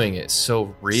when he's doing it is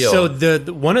so real. So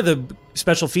the one of the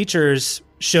special features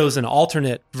shows an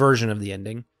alternate version of the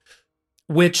ending,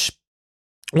 which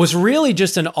was really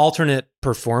just an alternate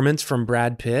performance from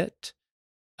Brad Pitt.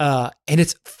 And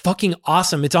it's fucking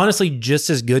awesome. It's honestly just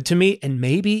as good to me, and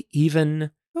maybe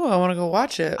even... Oh, I want to go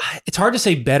watch it. It's hard to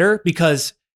say better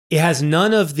because it has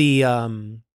none of the...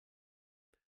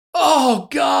 oh,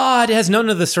 God! It has none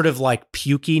of the sort of like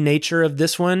pukey nature of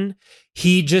this one.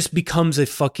 He just becomes a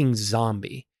fucking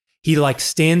zombie. He like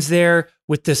stands there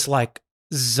with this like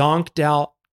zonked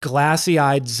out,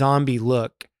 glassy-eyed zombie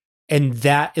look. And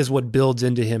that is what builds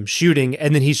into him shooting.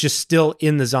 And then he's just still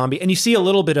in the zombie. And you see a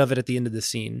little bit of it at the end of the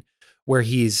scene where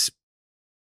he's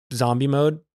zombie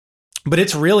mode. But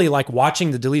it's really like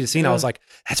watching the deleted scene. I was like,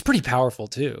 that's pretty powerful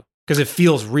too. Because it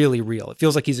feels really real. It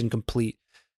feels like he's in complete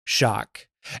shock.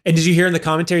 And did you hear in the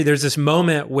commentary, there's this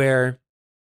moment where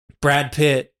Brad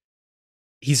Pitt,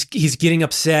 he's getting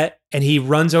upset and he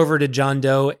runs over to John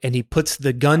Doe and he puts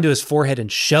the gun to his forehead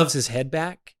and shoves his head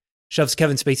back, shoves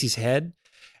Kevin Spacey's head.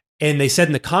 And they said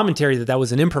in the commentary that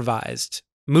was an improvised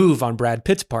move on Brad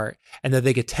Pitt's part, and that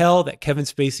they could tell that Kevin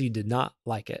Spacey did not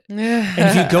like it. And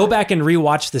if you go back and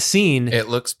rewatch the scene, it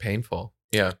looks painful.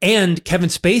 Yeah. And Kevin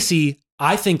Spacey,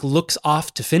 I think, looks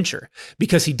off to Fincher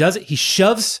because he does it. He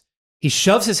shoves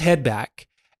his head back,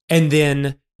 and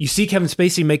then you see Kevin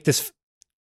Spacey make this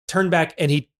turn back, and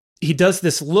he does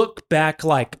this look back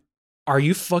like, are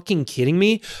you fucking kidding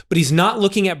me? But he's not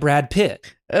looking at Brad Pitt.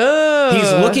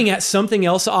 He's looking at something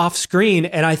else off screen,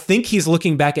 and I think he's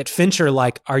looking back at Fincher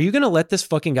like, are you going to let this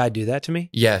fucking guy do that to me?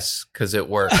 Yes, because it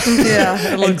worked.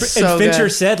 Yeah, it looks so and Fincher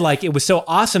good. said like it was so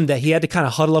awesome that he had to kind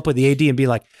of huddle up with the AD and be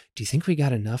like, do you think we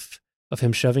got enough of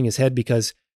him shoving his head?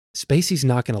 Because Spacey's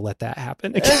not going to let that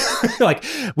happen. Like,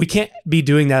 we can't be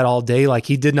doing that all day. Like,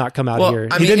 he did not come out here.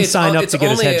 He didn't sign up to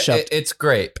get his head shoved. It's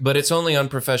great, but it's only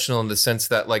unprofessional in the sense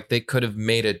that, like, they could have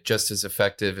made it just as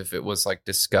effective if it was, like,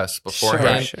 discussed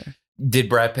beforehand. Sure. Did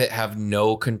Brad Pitt have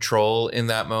no control in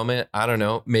that moment? I don't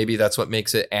know. Maybe that's what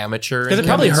makes it amateur. Because it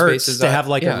probably hurts to have,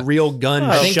 like, a real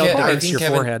gun shoved against your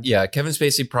forehead. Yeah, Kevin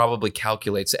Spacey probably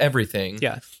calculates everything.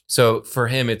 Yeah. So for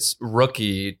him, it's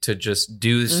rookie to just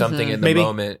do something in the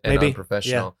moment and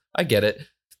unprofessional. Yeah. I get it.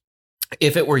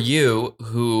 If it were you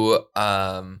who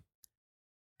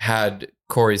had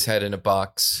Corey's head in a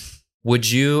box, would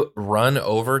you run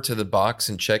over to the box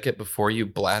and check it before you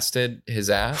blasted his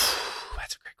ass?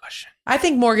 That's a great question. I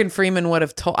think Morgan Freeman would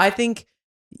have told. I think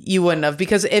you wouldn't have,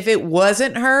 because if it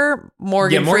wasn't her,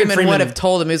 Morgan Freeman would have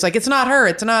told him. He was like, it's not her.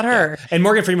 It's not her. Yeah. And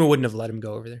Morgan Freeman wouldn't have let him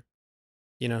go over there.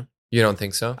 You know? You don't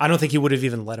think so? I don't think he would have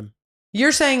even let him.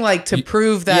 You're saying like to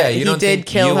prove that he did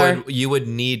kill her. You would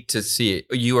need to see it.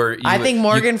 I think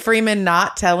Morgan Freeman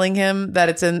not telling him that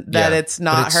it's it's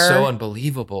not it's her. So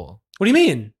unbelievable. What do you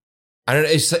mean? I don't know.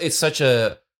 It's such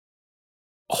a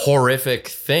horrific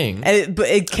thing.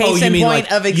 Case in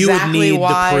point of exactly you would need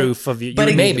why. The proof of you.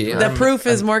 But maybe the proof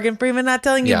is Morgan Freeman not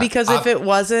telling you, because if it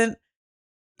wasn't.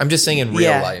 I'm just saying in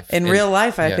real life. In real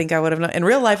life, I think I would have known. In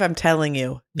real life, I'm telling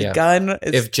you, the gun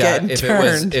is getting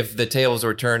turned. If the tables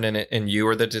were turned and you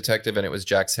were the detective and it was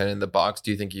Jack's head in the box, do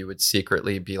you think you would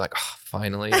secretly be like, oh,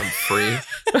 finally, I'm free?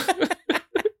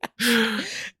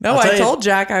 No, I told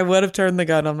Jack I would have turned the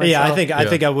gun on myself. Yeah, I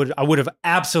think I would have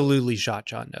absolutely shot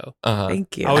John Doe.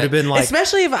 Thank you. I would have been like,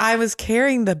 especially if I was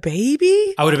carrying the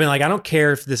baby. I would have been like, I don't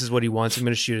care if this is what he wants. I'm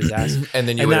going to shoot his ass. And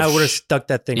then I would have stuck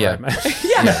that thing right in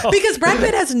my because Brad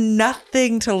Pitt has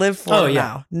nothing to live for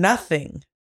now. Nothing.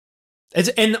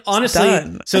 And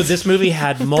honestly, so this movie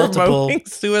had multiple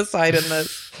suicide in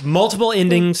this. Multiple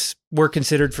endings were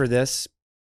considered for this,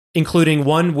 including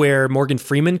one where Morgan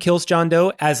Freeman kills John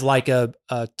Doe as like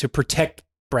to protect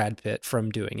Brad Pitt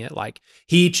from doing it. Like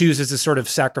he chooses to sort of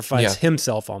sacrifice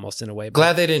himself almost in a way.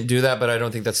 Glad they didn't do that, but I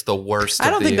don't think that's the worst.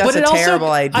 I don't think that's a terrible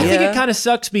idea. I think it kind of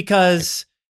sucks because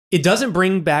it doesn't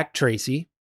bring back Tracy.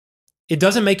 It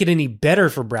doesn't make it any better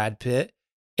for Brad Pitt.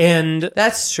 And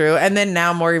that's true. And then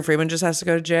now Morgan Freeman just has to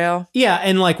go to jail. Yeah.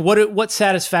 And like, what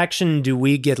satisfaction do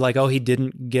we get? Like, oh, he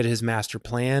didn't get his master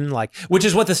plan. Like, which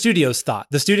is what the studios thought.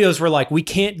 The studios were like, we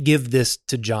can't give this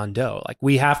to John Doe. Like,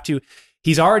 we have to.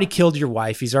 He's already killed your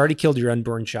wife. He's already killed your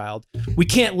unborn child. We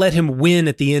can't let him win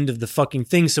at the end of the fucking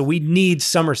thing. So we need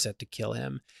Somerset to kill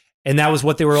him. And that was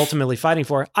what they were ultimately fighting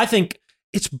for. I think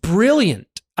it's brilliant.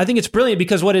 I think it's brilliant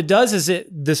because what it does is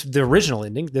the original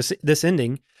ending, this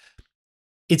ending,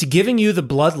 it's giving you the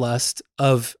bloodlust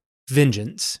of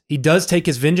vengeance. He does take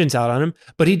his vengeance out on him,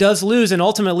 but he does lose. And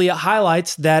ultimately it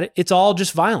highlights that it's all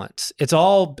just violence. It's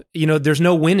all, there's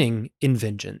no winning in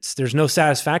vengeance. There's no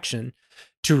satisfaction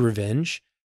to revenge.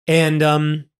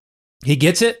 And he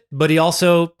gets it, but he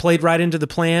also played right into the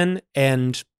plan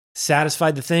and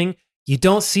satisfied the thing. You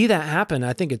don't see that happen.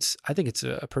 I think it's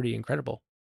a pretty incredible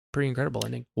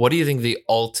ending. What do you think the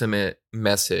ultimate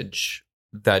message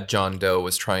that John Doe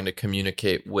was trying to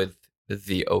communicate with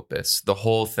the opus, the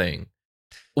whole thing?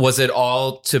 Was it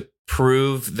all to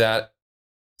prove that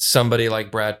somebody like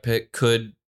Brad Pitt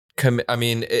could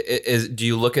do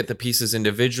you look at the pieces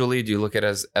individually? Do you look at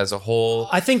it as a whole?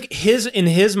 I think in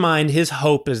his mind, his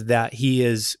hope is that he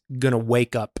is going to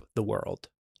wake up the world.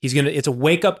 It's a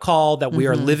wake up call that we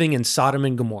are living in Sodom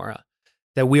and Gomorrah,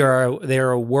 that they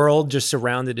are a world just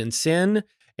surrounded in sin.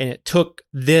 And it took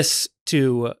this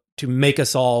to make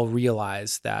us all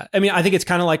realize that. I mean, I think it's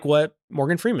kind of like what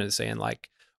Morgan Freeman is saying, like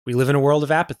we live in a world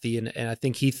of apathy. And I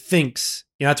think he thinks,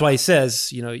 that's why he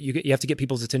says, you have to get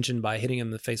people's attention by hitting him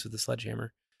in the face with a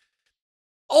sledgehammer.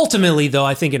 Ultimately, though,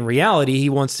 I think in reality, he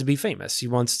wants to be famous. He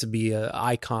wants to be an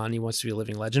icon. He wants to be a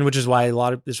living legend, which is why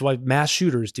why mass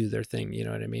shooters do their thing. You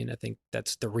know what I mean? I think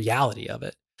that's the reality of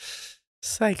it.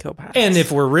 Psychopath. And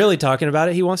if we're really talking about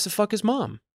it, he wants to fuck his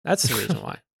mom. That's the reason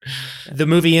why. The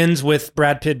movie ends with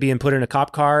Brad Pitt being put in a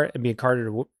cop car and being carted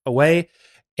away.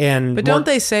 But don't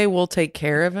they say we'll take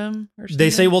care of him? Or something? They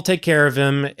say we'll take care of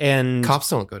him, and cops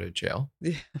don't go to jail.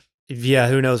 Yeah,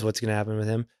 who knows what's going to happen with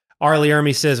him? Arlie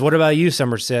Ermy says, "What about you,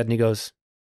 Somerset?" And he goes,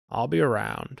 "I'll be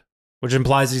around," which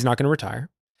implies he's not going to retire.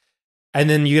 And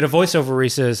then you get a voiceover where he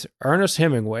says, "Ernest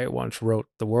Hemingway once wrote,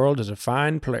 'The world is a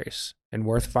fine place and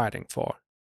worth fighting for.'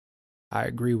 I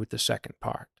agree with the second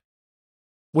part."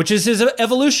 Which is his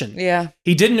evolution. Yeah.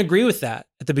 He didn't agree with that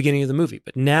at the beginning of the movie,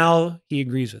 but now he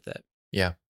agrees with it.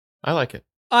 Yeah, I like it.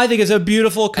 I think it's a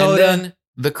beautiful coda. And then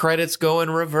the credits go in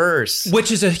reverse.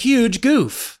 Which is a huge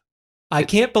goof. I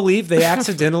can't believe they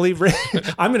accidentally...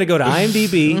 I'm going to go to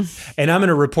IMDb, and I'm going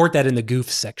to report that in the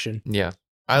goof section. Yeah.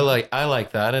 I like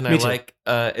that, and Me too.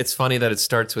 it's funny that it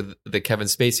starts with the Kevin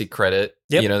Spacey credit.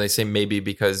 Yep. You know, they say maybe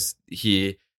because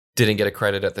he didn't get a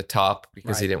credit at the top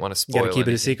because he didn't want to spoil it. Got to keep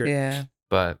it a secret. Yeah.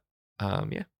 But,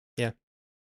 yeah. Yeah.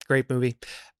 Great movie.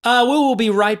 We will be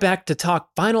right back to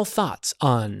talk final thoughts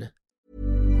on...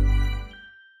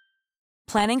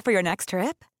 Planning for your next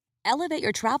trip? Elevate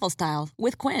your travel style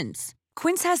with Quince.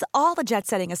 Quince has all the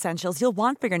jet-setting essentials you'll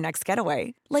want for your next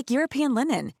getaway, like European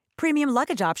linen, premium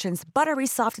luggage options, buttery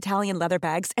soft Italian leather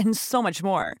bags, and so much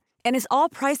more. And is all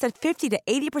priced at 50 to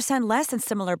 80% less than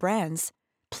similar brands.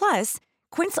 Plus,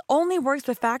 Quince only works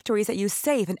with factories that use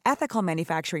safe and ethical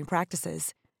manufacturing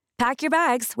practices. Pack your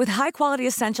bags with high-quality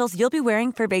essentials you'll be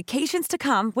wearing for vacations to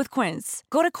come with Quince.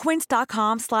 Go to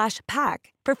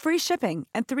quince.com/pack for free shipping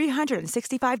and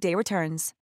 365-day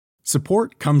returns.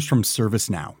 Support comes from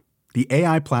ServiceNow, the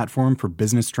AI platform for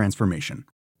business transformation.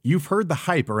 You've heard the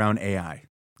hype around AI.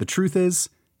 The truth is,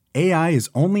 AI is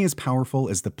only as powerful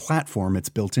as the platform it's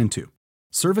built into.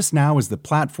 ServiceNow is the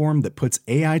platform that puts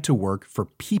AI to work for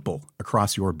people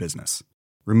across your business,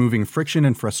 removing friction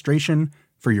and frustration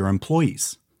for your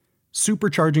employees,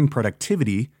 supercharging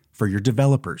productivity for your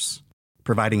developers,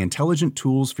 providing intelligent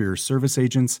tools for your service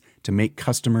agents to make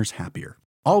customers happier,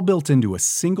 all built into a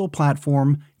single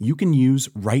platform you can use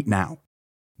right now.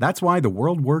 That's why the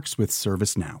world works with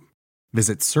ServiceNow.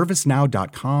 Visit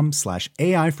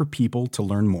servicenow.com/AI for people to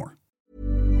learn more.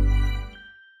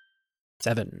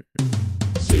 7.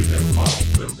 Save them all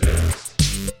from there.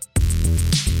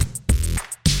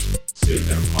 Save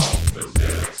them all from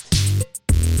there.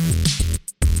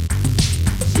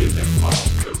 Save them all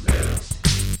from there.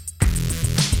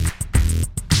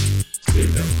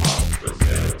 Save them all from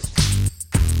there.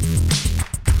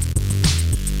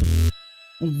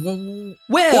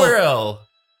 Well,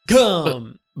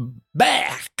 come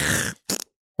back.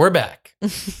 We're back.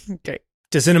 Okay.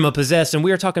 To Cinema Possessed, and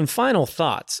we are talking final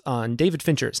thoughts on David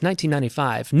Fincher's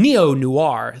 1995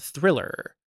 neo-noir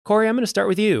thriller. Corey, I'm going to start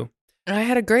with you. I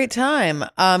had a great time.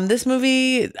 This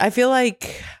movie, I feel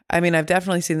like, I've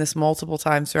definitely seen this multiple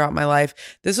times throughout my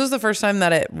life. This was the first time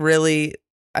that it really,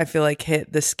 I feel like,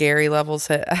 hit the scary levels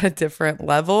at a different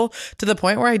level, to the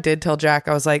point where I did tell Jack,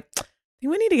 I was like, I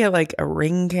think we need to get like a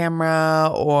Ring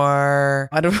camera, or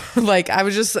I don't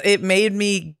it made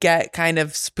me get kind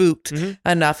of spooked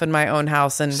enough in my own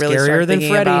house and really start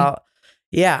thinking about,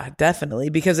 yeah, definitely,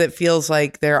 because it feels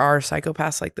like there are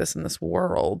psychopaths like this in this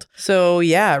world. So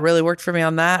yeah, it really worked for me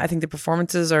on that. I think the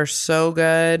performances are so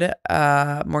good.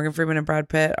 Morgan Freeman and Brad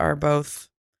Pitt are both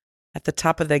at the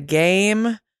top of the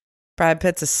game. Brad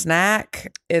Pitt's a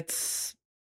snack. It's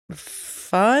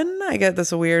fun. I get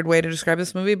that's a weird way to describe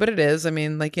this movie, but it is. It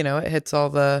hits all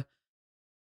the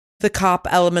cop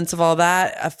elements of all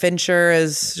that. Fincher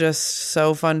is just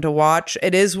so fun to watch.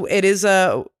 It is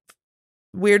a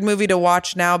weird movie to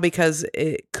watch now, because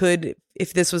it could,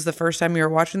 if this was the first time you were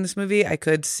watching this movie, I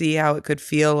could see how it could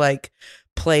feel like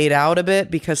played out a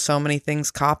bit, because so many things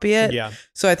copy it. Yeah.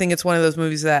 So I think it's one of those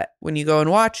movies that when you go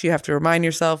and watch, you have to remind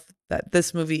yourself that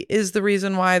this movie is the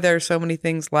reason why there are so many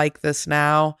things like this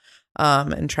now.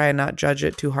 And try and not judge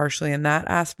it too harshly in that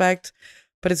aspect.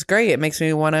 But it's great. It makes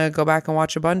me want to go back and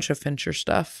watch a bunch of Fincher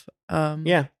stuff.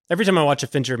 Yeah. Every time I watch a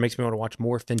Fincher, it makes me want to watch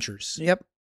more Finchers. Yep.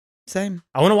 Same.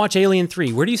 I want to watch Alien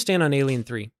 3. Where do you stand on Alien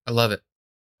 3? I love it.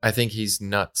 I think he's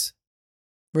nuts.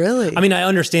 Really? I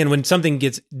understand when something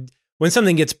gets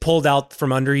pulled out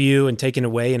from under you and taken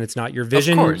away and it's not your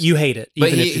vision, you hate it.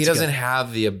 But he doesn't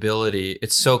have the ability.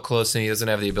 It's so close, and he doesn't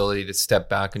have the ability to step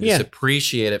back and just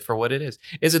appreciate it for what it is.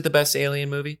 Is it the best Alien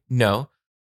movie? No.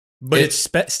 But it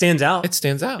stands out. It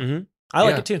stands out. Mm-hmm. I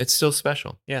like it too. It's still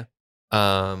special. Yeah.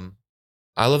 I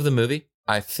love the movie.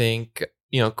 I think,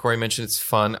 Corey mentioned it's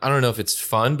fun. I don't know if it's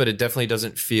fun, but it definitely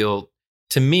doesn't feel,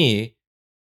 to me,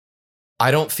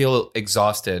 I don't feel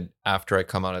exhausted after I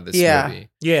come out of this movie.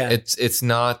 Yeah. It's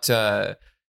not,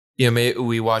 maybe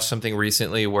we watched something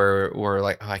recently where we're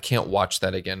like, oh, I can't watch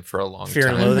that again for a long time. Fear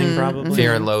and Loathing, probably.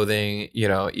 Fear and Loathing,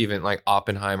 even like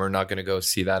Oppenheimer, not going to go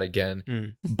see that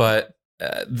again. But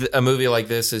a movie like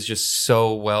this is just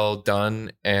so well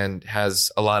done and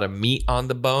has a lot of meat on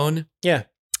the bone. Yeah.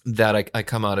 That I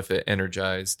come out of it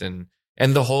energized. And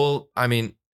the whole,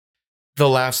 the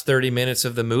last 30 minutes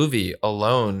of the movie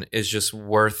alone is just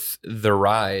worth the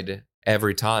ride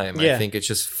every time. Yeah. I think it's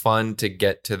just fun to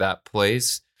get to that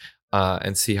place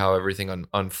and see how everything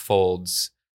unfolds.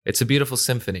 It's a beautiful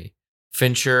symphony.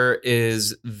 Fincher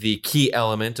is the key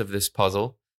element of this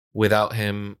puzzle. Without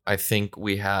him, I think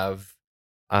we have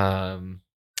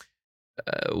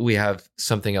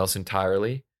something else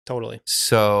entirely. Totally.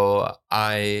 So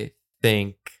I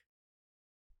think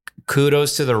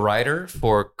kudos to the writer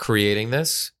for creating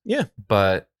this. Yeah.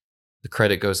 But the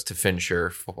credit goes to Fincher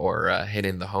for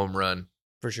hitting the home run.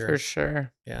 For sure. For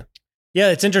sure. Yeah.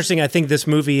 Yeah, it's interesting. I think this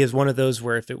movie is one of those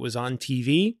where if it was on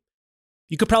TV,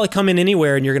 you could probably come in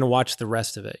anywhere and you're going to watch the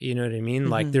rest of it. You know what I mean?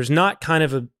 Like there's not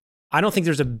I don't think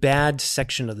there's a bad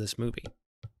section of this movie.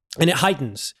 And it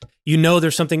heightens.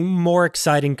 There's something more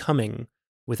exciting coming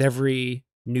with every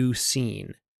new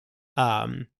scene.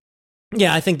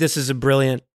 I think this is a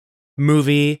brilliant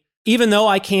movie, even though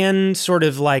I can sort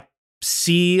of like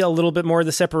see a little bit more of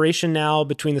the separation now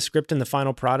between the script and the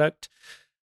final product.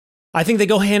 I think they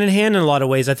go hand in hand in a lot of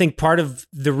ways. I think part of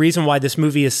the reason why this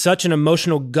movie is such an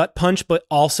emotional gut punch, but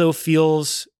also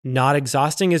feels not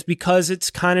exhausting, is because it's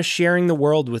kind of sharing the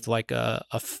world with like a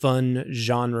fun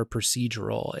genre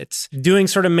procedural. It's doing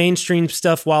sort of mainstream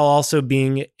stuff while also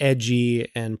being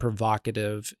edgy and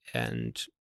provocative and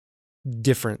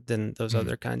different than those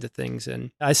other kinds of things.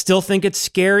 And I still think it's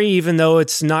scary, even though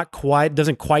it's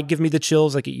doesn't quite give me the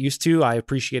chills like it used to. I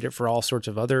appreciate it for all sorts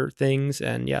of other things.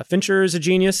 And yeah, Fincher is a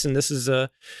genius. And this was a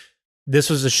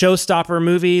showstopper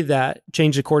movie that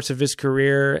changed the course of his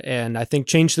career. And I think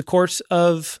changed the course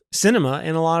of cinema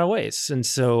in a lot of ways. And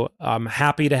so I'm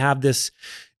happy to have this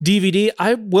DVD.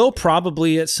 I will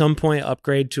probably at some point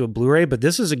upgrade to a Blu-ray, but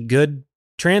this is a good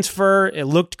transfer. It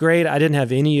looked great. I didn't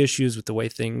have any issues with the way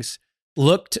things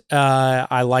looked.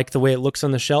 I like the way it looks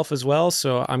on the shelf as well.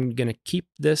 So I'm going to keep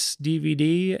this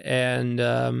DVD and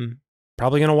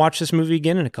probably going to watch this movie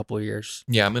again in a couple of years.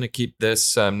 Yeah, I'm going to keep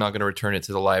this. I'm not going to return it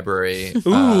to the library.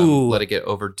 Ooh. Let it get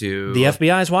overdue. The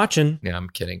FBI is watching. Yeah, I'm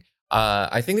kidding.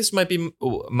 I think this might be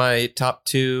my top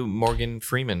 2 Morgan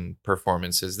Freeman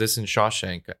performances. This and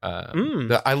Shawshank.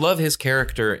 I love his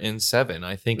character in Seven.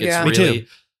 I think it's really...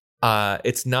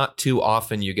 it's not too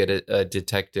often you get a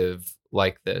detective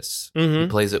like this. He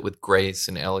plays it with grace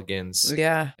and elegance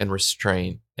and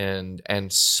restraint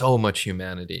and so much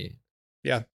humanity.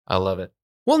 Yeah. I love it.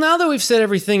 Well, now that we've said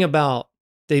everything about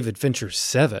David Fincher's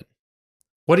Seven,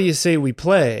 what do you say we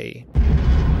play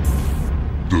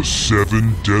the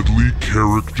 7 Deadly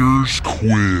Characters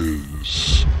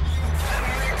Quiz?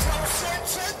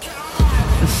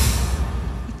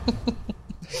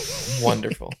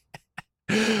 Wonderful.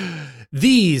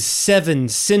 These 7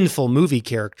 sinful movie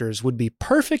characters would be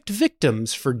perfect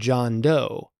victims for John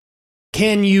Doe.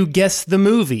 Can you guess the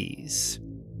movies?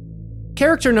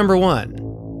 Character number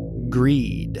 1,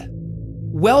 Greed.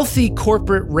 Wealthy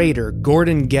corporate raider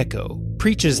Gordon Gekko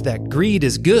preaches that greed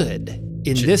is good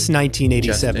in this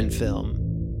 1987 film.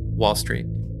 Wall Street.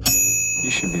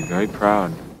 You should be very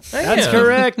proud. That's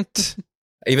correct.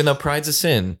 Even though pride's a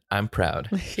sin, I'm proud.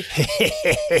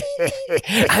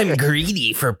 I'm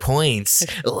greedy for points,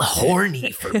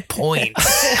 horny for points.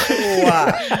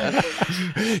 Wow.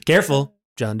 Careful,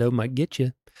 John Doe might get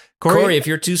you. Corey, if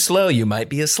you're too slow, you might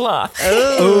be a sloth.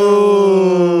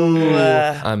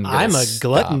 I'm a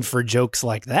glutton for jokes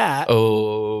like that.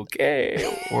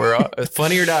 Okay. We're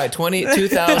Funny or Die,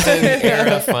 2000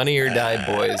 era Funny or Die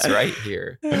boys right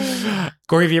here.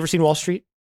 Corey, have you ever seen Wall Street?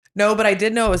 No, but I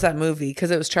did know it was that movie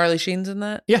because it was Charlie Sheen's in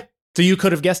that. Yeah. So you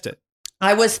could have guessed it.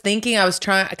 I was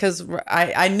trying, because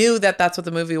I knew that's what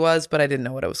the movie was, but I didn't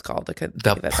know what it was called. I couldn't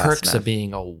think of it perks fast of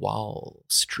being a Wall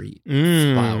Street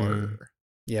flower.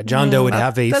 Yeah, John Doe would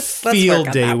have a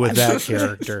field day with that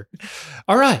character.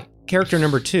 All right. Character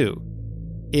number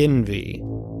 2, Envy.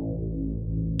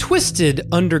 Twisted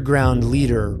underground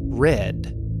leader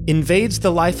Red invades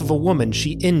the life of a woman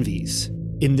she envies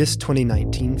in this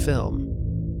 2019 film.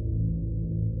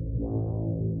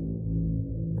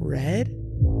 Red?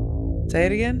 Say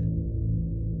it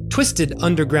again. Twisted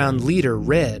underground leader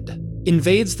Red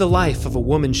invades the life of a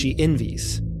woman she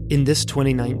envies in this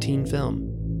 2019 film.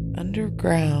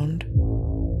 Underground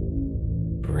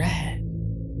Red.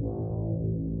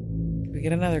 Can we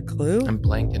get another clue? I'm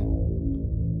blanking.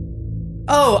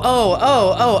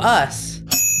 Oh, Us.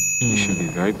 You should be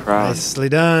very proud. Nicely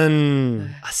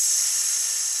done.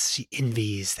 She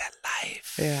envies that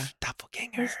life. Yeah.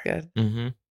 Doppelganger. That's good. Mm-hmm.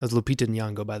 That was Lupita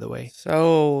Nyong'o, by the way.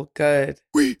 So good.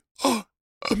 We are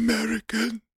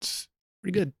Americans.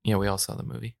 Pretty good. Yeah, we all saw the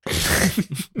movie.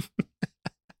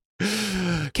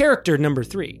 Character number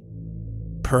 3.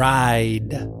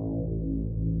 Pride.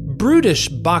 Brutish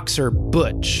boxer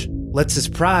Butch lets his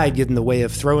pride get in the way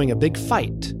of throwing a big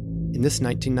fight in this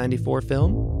 1994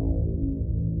 film.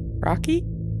 Rocky?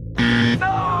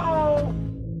 No!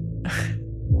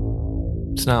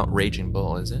 It's not Raging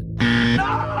Bull, is it?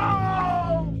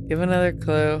 No! Give another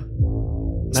clue.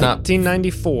 It's not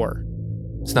 1994.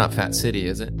 It's not Fat City,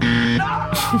 is it?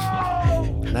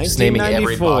 Just naming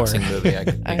every boxing movie I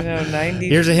can I know, 94.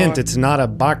 Here's a hint. It's not a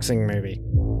boxing movie.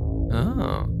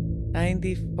 Oh.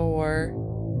 94.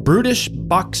 Brutish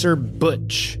boxer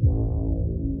Butch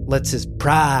lets his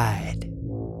pride.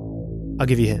 I'll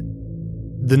give you a hint.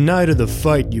 The night of the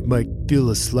fight, you might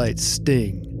feel a slight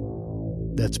sting.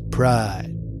 That's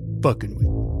pride fucking with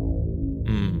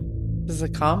you. Is it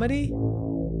a comedy?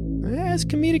 It has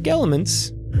comedic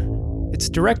elements. Its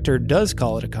director does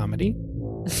call it a comedy.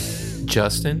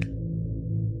 Justin?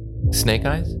 Snake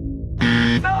Eyes?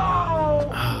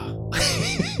 No!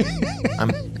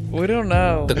 We don't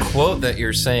know. The quote that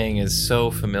you're saying is so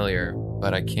familiar,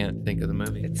 but I can't think of the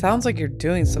movie. It sounds like you're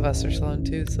doing Sylvester Stallone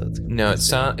too, so it's No,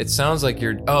 it sounds like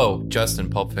you're... Oh, Justin,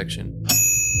 Pulp Fiction.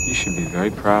 You should be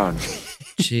very proud.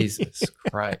 Jesus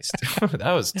Christ.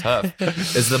 That was tough.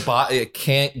 It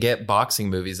can't get boxing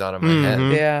movies out of my head.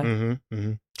 Yeah.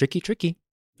 Tricky.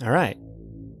 All right.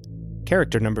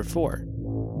 Character number 4.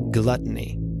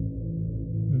 Gluttony.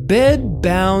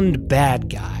 Bed-bound bad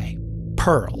guy,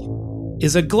 Pearl,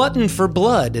 is a glutton for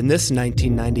blood in this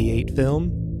 1998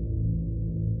 film.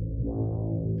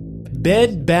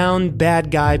 Bed-bound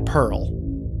bad guy, Pearl,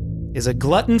 is a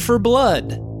glutton for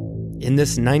blood in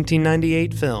this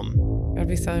 1998 film. Gotta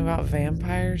be something about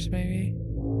vampires, maybe?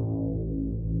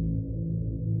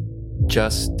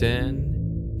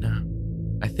 Justin? No.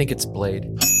 I think it's Blade.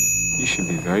 You should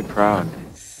be very proud.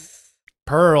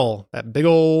 Pearl, that big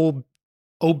old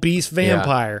obese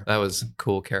vampire. Yeah, that was a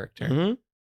cool character. Mm-hmm.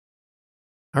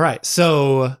 All right,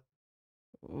 so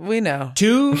we know.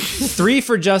 2, 3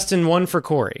 for Justin, 1 for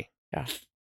Corey. Yeah.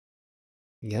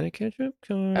 You gotta catch up,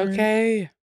 Corey. Okay.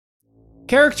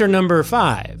 Character number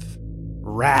 5.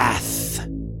 Wrath.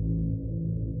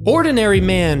 Ordinary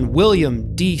man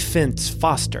William D. Fintz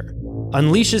Foster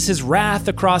unleashes his wrath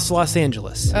across Los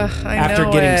Angeles after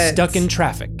getting stuck in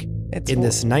traffic in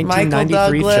this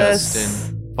 1993 film.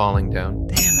 Justin falling down.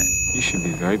 Damn it. You should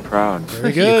be very proud.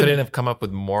 Very good. You couldn't have come up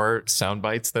with more sound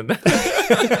bites than that.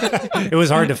 It was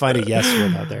hard to find a yes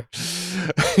one out there.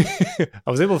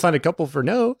 I was able to find a couple for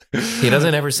no. He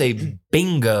doesn't ever say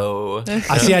bingo.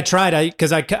 I tried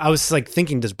because I was like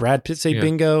thinking, does Brad Pitt say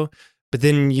bingo? But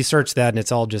then you search that and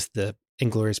it's all just the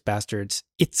Inglourious Bastards.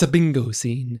 It's a bingo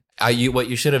scene. What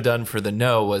you should have done for the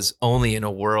no was only in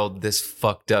a world this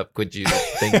fucked up could you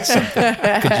think something.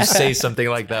 Could you say something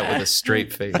like that with a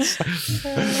straight face?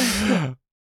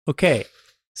 Okay,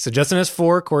 so Justin has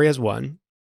 4, Corey has 1.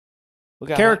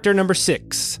 Character number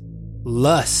 6,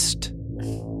 Lust.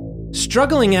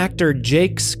 Struggling actor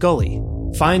Jake Scully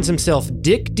finds himself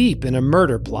dick deep in a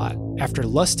murder plot after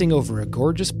lusting over a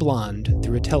gorgeous blonde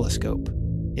through a telescope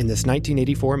in this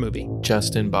 1984 movie.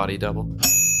 Justin, body double.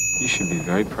 You should be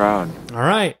very proud. All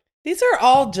right. These are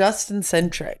all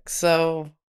Justin-centric, so...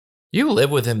 You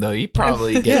live with him, though. You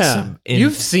probably get some...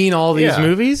 You've seen all these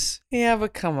movies? Yeah,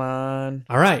 but come on.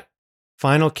 All right.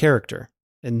 Final character.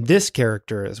 And this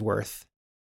character is worth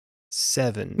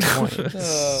 7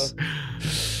 points.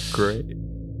 Great.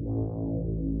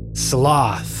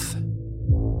 Sloth.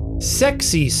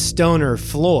 Sexy stoner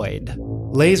Floyd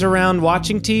lays around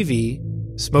watching TV,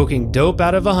 smoking dope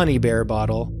out of a honey bear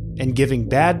bottle, and giving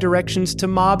bad directions to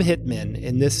mob hitmen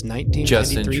in this 1993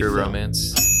 Justin, True film.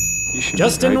 Romance.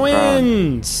 Justin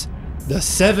wins the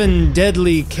 7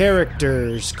 Deadly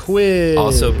Characters quiz.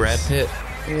 Also Brad Pitt.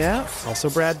 Yeah. Also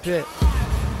Brad Pitt.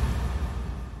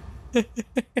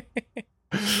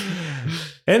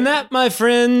 And that, my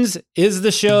friends, is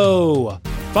the show.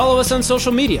 Follow us on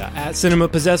social media at Cinema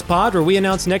Possessed Pod, where we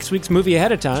announce next week's movie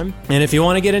ahead of time. And if you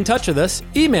want to get in touch with us,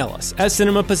 email us at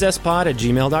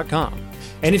cinemapossessedpod@gmail.com.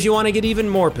 And if you want to get even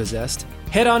more possessed,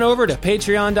 head on over to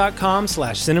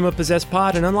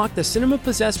patreon.com/cinemapossessedpod and unlock the Cinema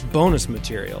Possessed bonus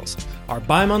materials, our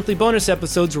bi-monthly bonus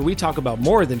episodes where we talk about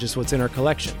more than just what's in our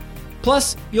collection.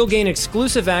 Plus, you'll gain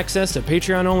exclusive access to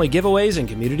Patreon-only giveaways and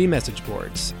community message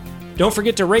boards. Don't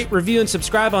forget to rate, review, and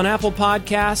subscribe on Apple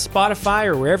Podcasts, Spotify,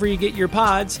 or wherever you get your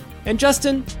pods. And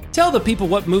Justin, tell the people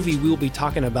what movie we'll be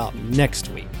talking about next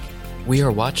week. We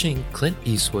are watching Clint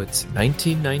Eastwood's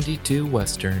 1992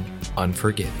 Western,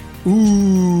 Unforgiven.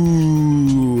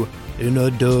 Ooh, and I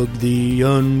dug the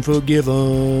Unforgiven.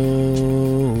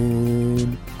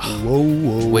 Whoa,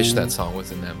 whoa. Wish that song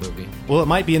was in that movie. Well, it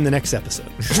might be in the next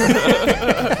episode.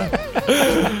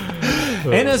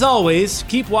 And as always,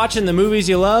 keep watching the movies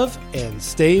you love and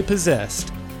stay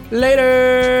possessed.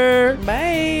 Later.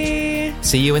 Bye.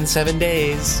 See you in 7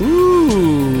 days.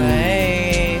 Ooh. Bye.